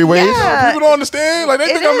 nigga. 3 ways? Yeah. People don't understand. Like, they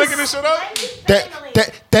It think I'm is. making this shit up.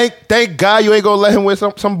 Thank God you ain't gonna let him wear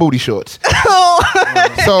some booty shorts.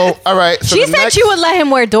 So, all right. So She the said next- she would let him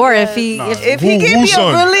wear Dora if he If he gave Who me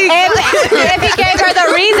son? a really if he gave her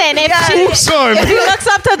the reason. If Son. he looks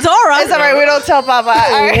up to Dora, it's all right, we don't tell Papa.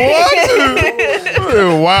 All right.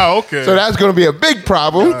 Wow, okay. So that's gonna be a big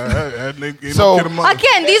problem. So-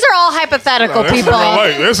 again, these are all hypothetical people.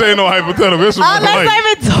 This ain't no hypothetical. This is Let's real life. not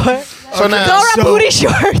even Dora. So now, Dora So- booty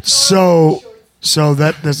shorts. So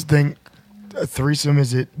that's the thing. A threesome,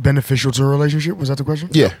 is it beneficial to a relationship? Was that the question?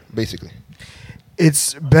 yeah, basically.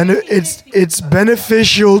 It's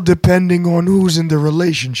beneficial depending on who's in the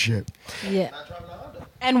relationship. Yeah.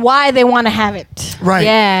 And why they want to have it. Right.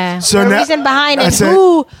 Yeah. So the now- reason behind I it. said-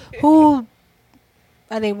 Who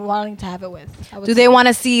are they wanting to have it with? Do they want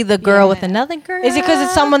to see the girl with another girl? Is it because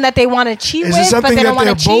it's someone that they want to cheat Is with, it but something they that don't want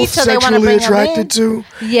they're to cheat, both so they want to sexually bring him attracted in? to?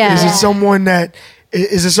 Yeah. Is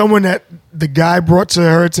it someone that the guy brought to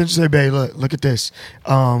her attention? Say, babe, look at this.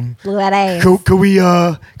 Look at that ass. Could we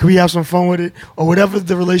have some fun with it, or whatever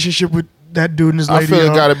the relationship with that dude and his I lady? feel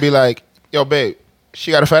it gotta be like, yo, babe,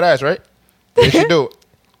 she got a fat ass, right? Yeah, she do.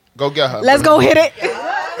 Go get her. Let's go hit it.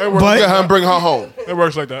 It works, But- Get her and bring her home. it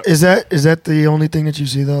works like that. Is that the only thing that you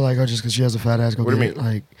see though? Like, oh, just because she has a fat ass, go What do get you it? mean?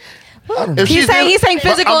 Like, I don't know. If He's she saying- did- he's saying but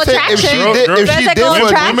physical I'm saying if she attraction. did- if she Physical did for-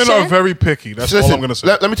 attraction. Women are very picky. That's Listen, all I'm gonna say.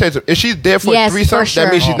 Let me tell you something. If she's there for Yes, a threesome, for sure.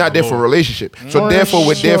 that means she's Oh, not there for a Lord. relationship. So therefore,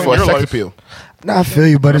 we're there for a Your sex life. appeal. Nah, I feel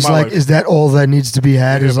you, but it's my like, life. is that all that needs to be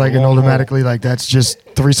had? Yeah, Is like but an long automatically like that's just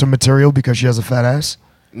threesome material because she has a fat ass?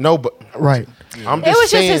 No, but Right. I'm It just was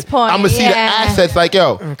just saying. his point, I'm gonna see the yeah. assets. Like,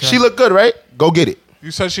 yo, she look good, right? Go get it. You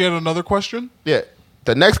said she had another question? Yeah.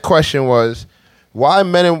 The next question was, why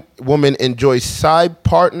men and women enjoy side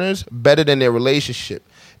partners better than their relationship?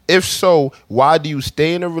 If so, why do you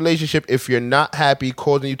stay in a relationship if you're not happy,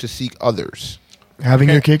 causing you to seek others? Having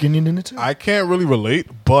your cake and eating it too. I can't really relate,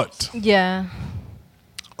 but Yeah.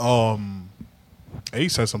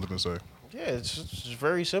 Ace has something to say. Yeah, it's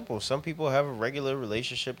very simple. Some people have a regular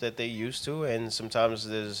relationship that they used to, and sometimes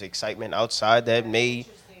there's excitement outside that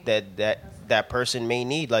person may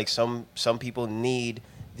need. Like some people need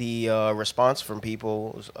the response from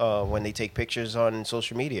people when they take pictures on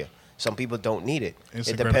social media. Some people don't need it.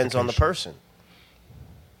 Instant It depends on the gratification. person.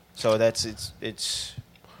 So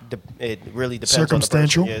it really depends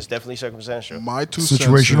Circumstantial? on the person. Yeah, it's definitely circumstantial. My 2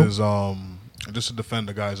 Situational? cents is just to defend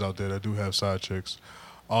the guys out there that do have side chicks.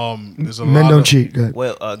 There's a Men lot don't of, cheat. Good.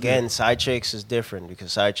 Well, again, side chicks is different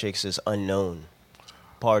because side chicks is unknown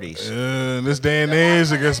parties. In this day and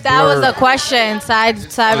age, it gets That was blurred. the question. Side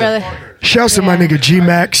really. Shouts to my Yeah. nigga G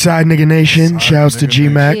Mac, Side Nigga Nation. Shouts to Nigga G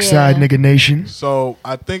Mac, Nation. Side Nigga Nation. So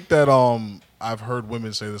I think that I've heard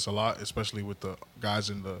women say this a lot, especially with the guys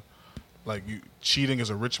in the cheating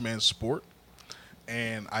is a rich man's sport,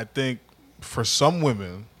 and I think for some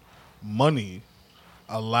women, money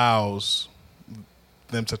allows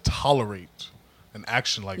them to tolerate an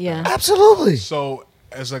action like Yeah. that. Absolutely. So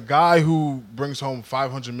as a guy who brings home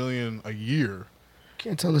 $500 million a year,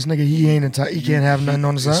 Can't tell this nigga he can't have nothing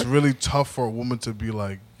on the it's side. really tough for a woman to be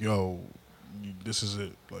like, "Yo, this is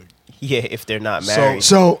it." Like, Yeah, if they're not So- married.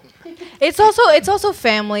 So It's also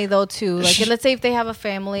family though too. Like let's say if they have a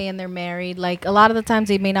family and they're married, like a lot of the times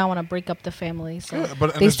they may not want to break up the family, so yeah,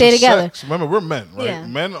 but and they it's stay just together. sex. Remember, we're men, right? Yeah.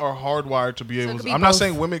 Men are hardwired to be it able. could to be I'm not both.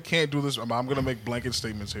 saying women can't do this. I'm going to make blanket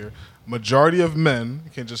statements here. Majority of men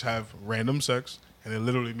can just have random sex, and it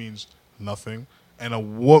literally means nothing. And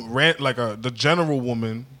the general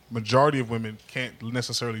woman, majority of women can't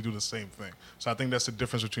necessarily do the same thing. So I think that's the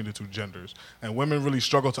difference between the two genders. And women really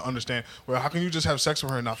struggle to understand, well, how can you just have sex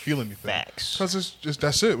with her and not feel anything? Facts. Because it's just,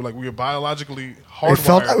 that's it. Like, we are biologically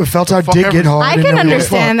hardwired. it felt to our fuck dick get everything. hard. I and can then we get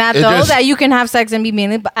understand that It though, just- that you can have sex and be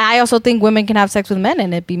meaningless. But I also think women can have sex with men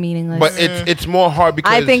and it be meaningless. But it's more hard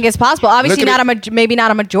because I think it's possible. Obviously, Look at maybe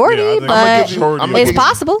not a majority, Yeah, I think but I'ma give you- I'ma it's give you-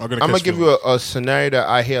 possible. I'm I'm gonna give you a scenario that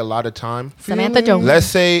I hear a lot of time. Samantha Jones. Let's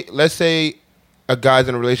say a guy's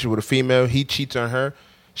in a relationship with a female, he cheats on her.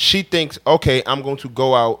 She thinks, okay, I'm going to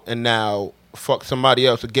go out and now fuck somebody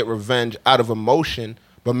else to get revenge out of emotion.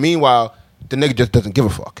 But meanwhile, the nigga just doesn't give a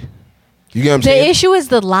fuck. You get what I'm The saying? issue is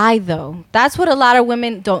the lie, though. That's what a lot of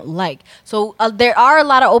women don't like. So there are a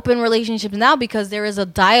lot of open relationships now because there is a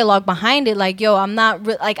dialogue behind it. Like, yo, I'm not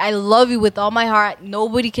like I love you with all my heart.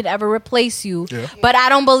 Nobody can ever replace you. Yeah. But I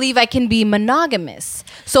don't believe I can be monogamous.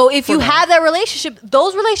 So if you have that relationship,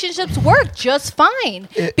 those relationships work just fine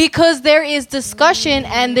because there is discussion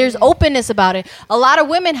and there's openness about it. A lot of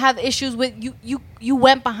women have issues with you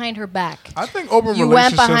went behind her back. I think open You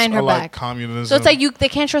went relationships behind her are like back. communism. So it's like they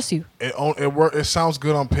can't trust you. It sounds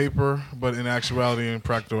good on paper, but in actuality and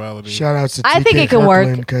practicality, Shout out to TK I think it can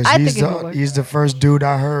work. because I think it can work. he's the first dude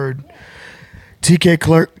I heard.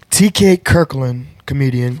 TK Kirkland,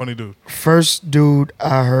 comedian. funny dude. First dude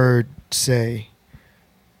I heard say,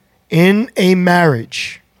 in a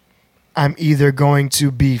marriage, I'm either going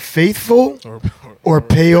to be faithful or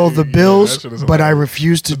pay all the bills, that shit is but I hilarious.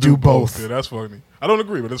 refuse to do both. Yeah, that's funny. I don't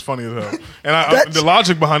agree, but it's funny as hell. And the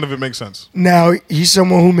logic behind it makes sense. Now, he's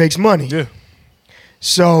someone who makes money. Yeah.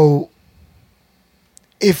 So,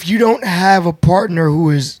 if you don't have a partner who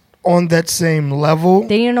is on that same level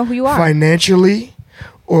They need to know who you are. financially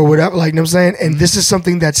or whatever, like you know what I'm saying, and this is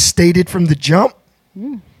something that's stated from the jump,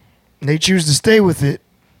 and they choose to stay with it.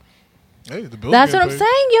 Hey, the bills That's get what I'm paid.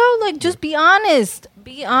 saying, yo. Like, just be honest.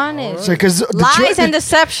 Be honest. So, because Lies and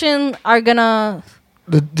deception are gonna.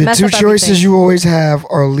 the mess two up choices everything. you always have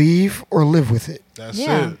are leave or live with it. That's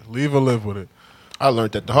Yeah. it. Leave or live with it. I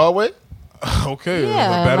learned that the hard way. Okay,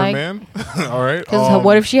 Yeah, a better like- man. All right. Because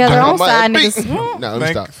what if she has her I own might side? be- Niggas, No, let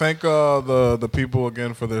me stop. Thank the people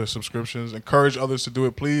again for their subscriptions. Encourage others to do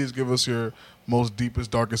it. Please give us your most deepest,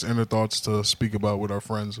 darkest inner thoughts to speak about with our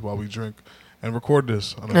friends while we drink and record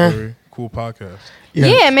this on a very cool podcast.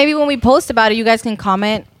 yeah, maybe when we post about it, you guys can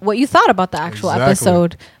comment what you thought about the actual Exactly.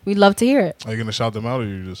 episode. We'd love to hear it. Are you gonna shout them out or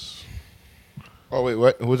you just? Oh wait,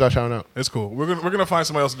 what? Who's I shouting out? It's cool. We're gonna find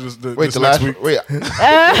somebody else to do this, Wait, this the next last. week. Wait,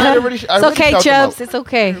 I It's okay, shouted them Chubbs. out. It's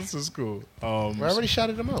okay. This is cool. I already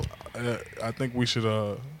shouted them out. I think we should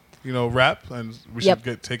wrap and we should Yep.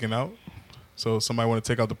 get taken out. So somebody want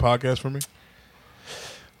to take out the podcast for me?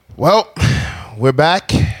 Well, we're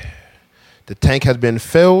back. The tank has been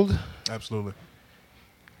filled. Absolutely.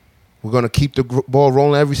 We're gonna keep the ball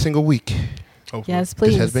rolling every single week. Hopefully. Yes, please.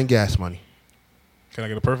 This has been Gas Money. Can I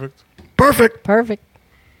get a perfect? Perfect. Perfect.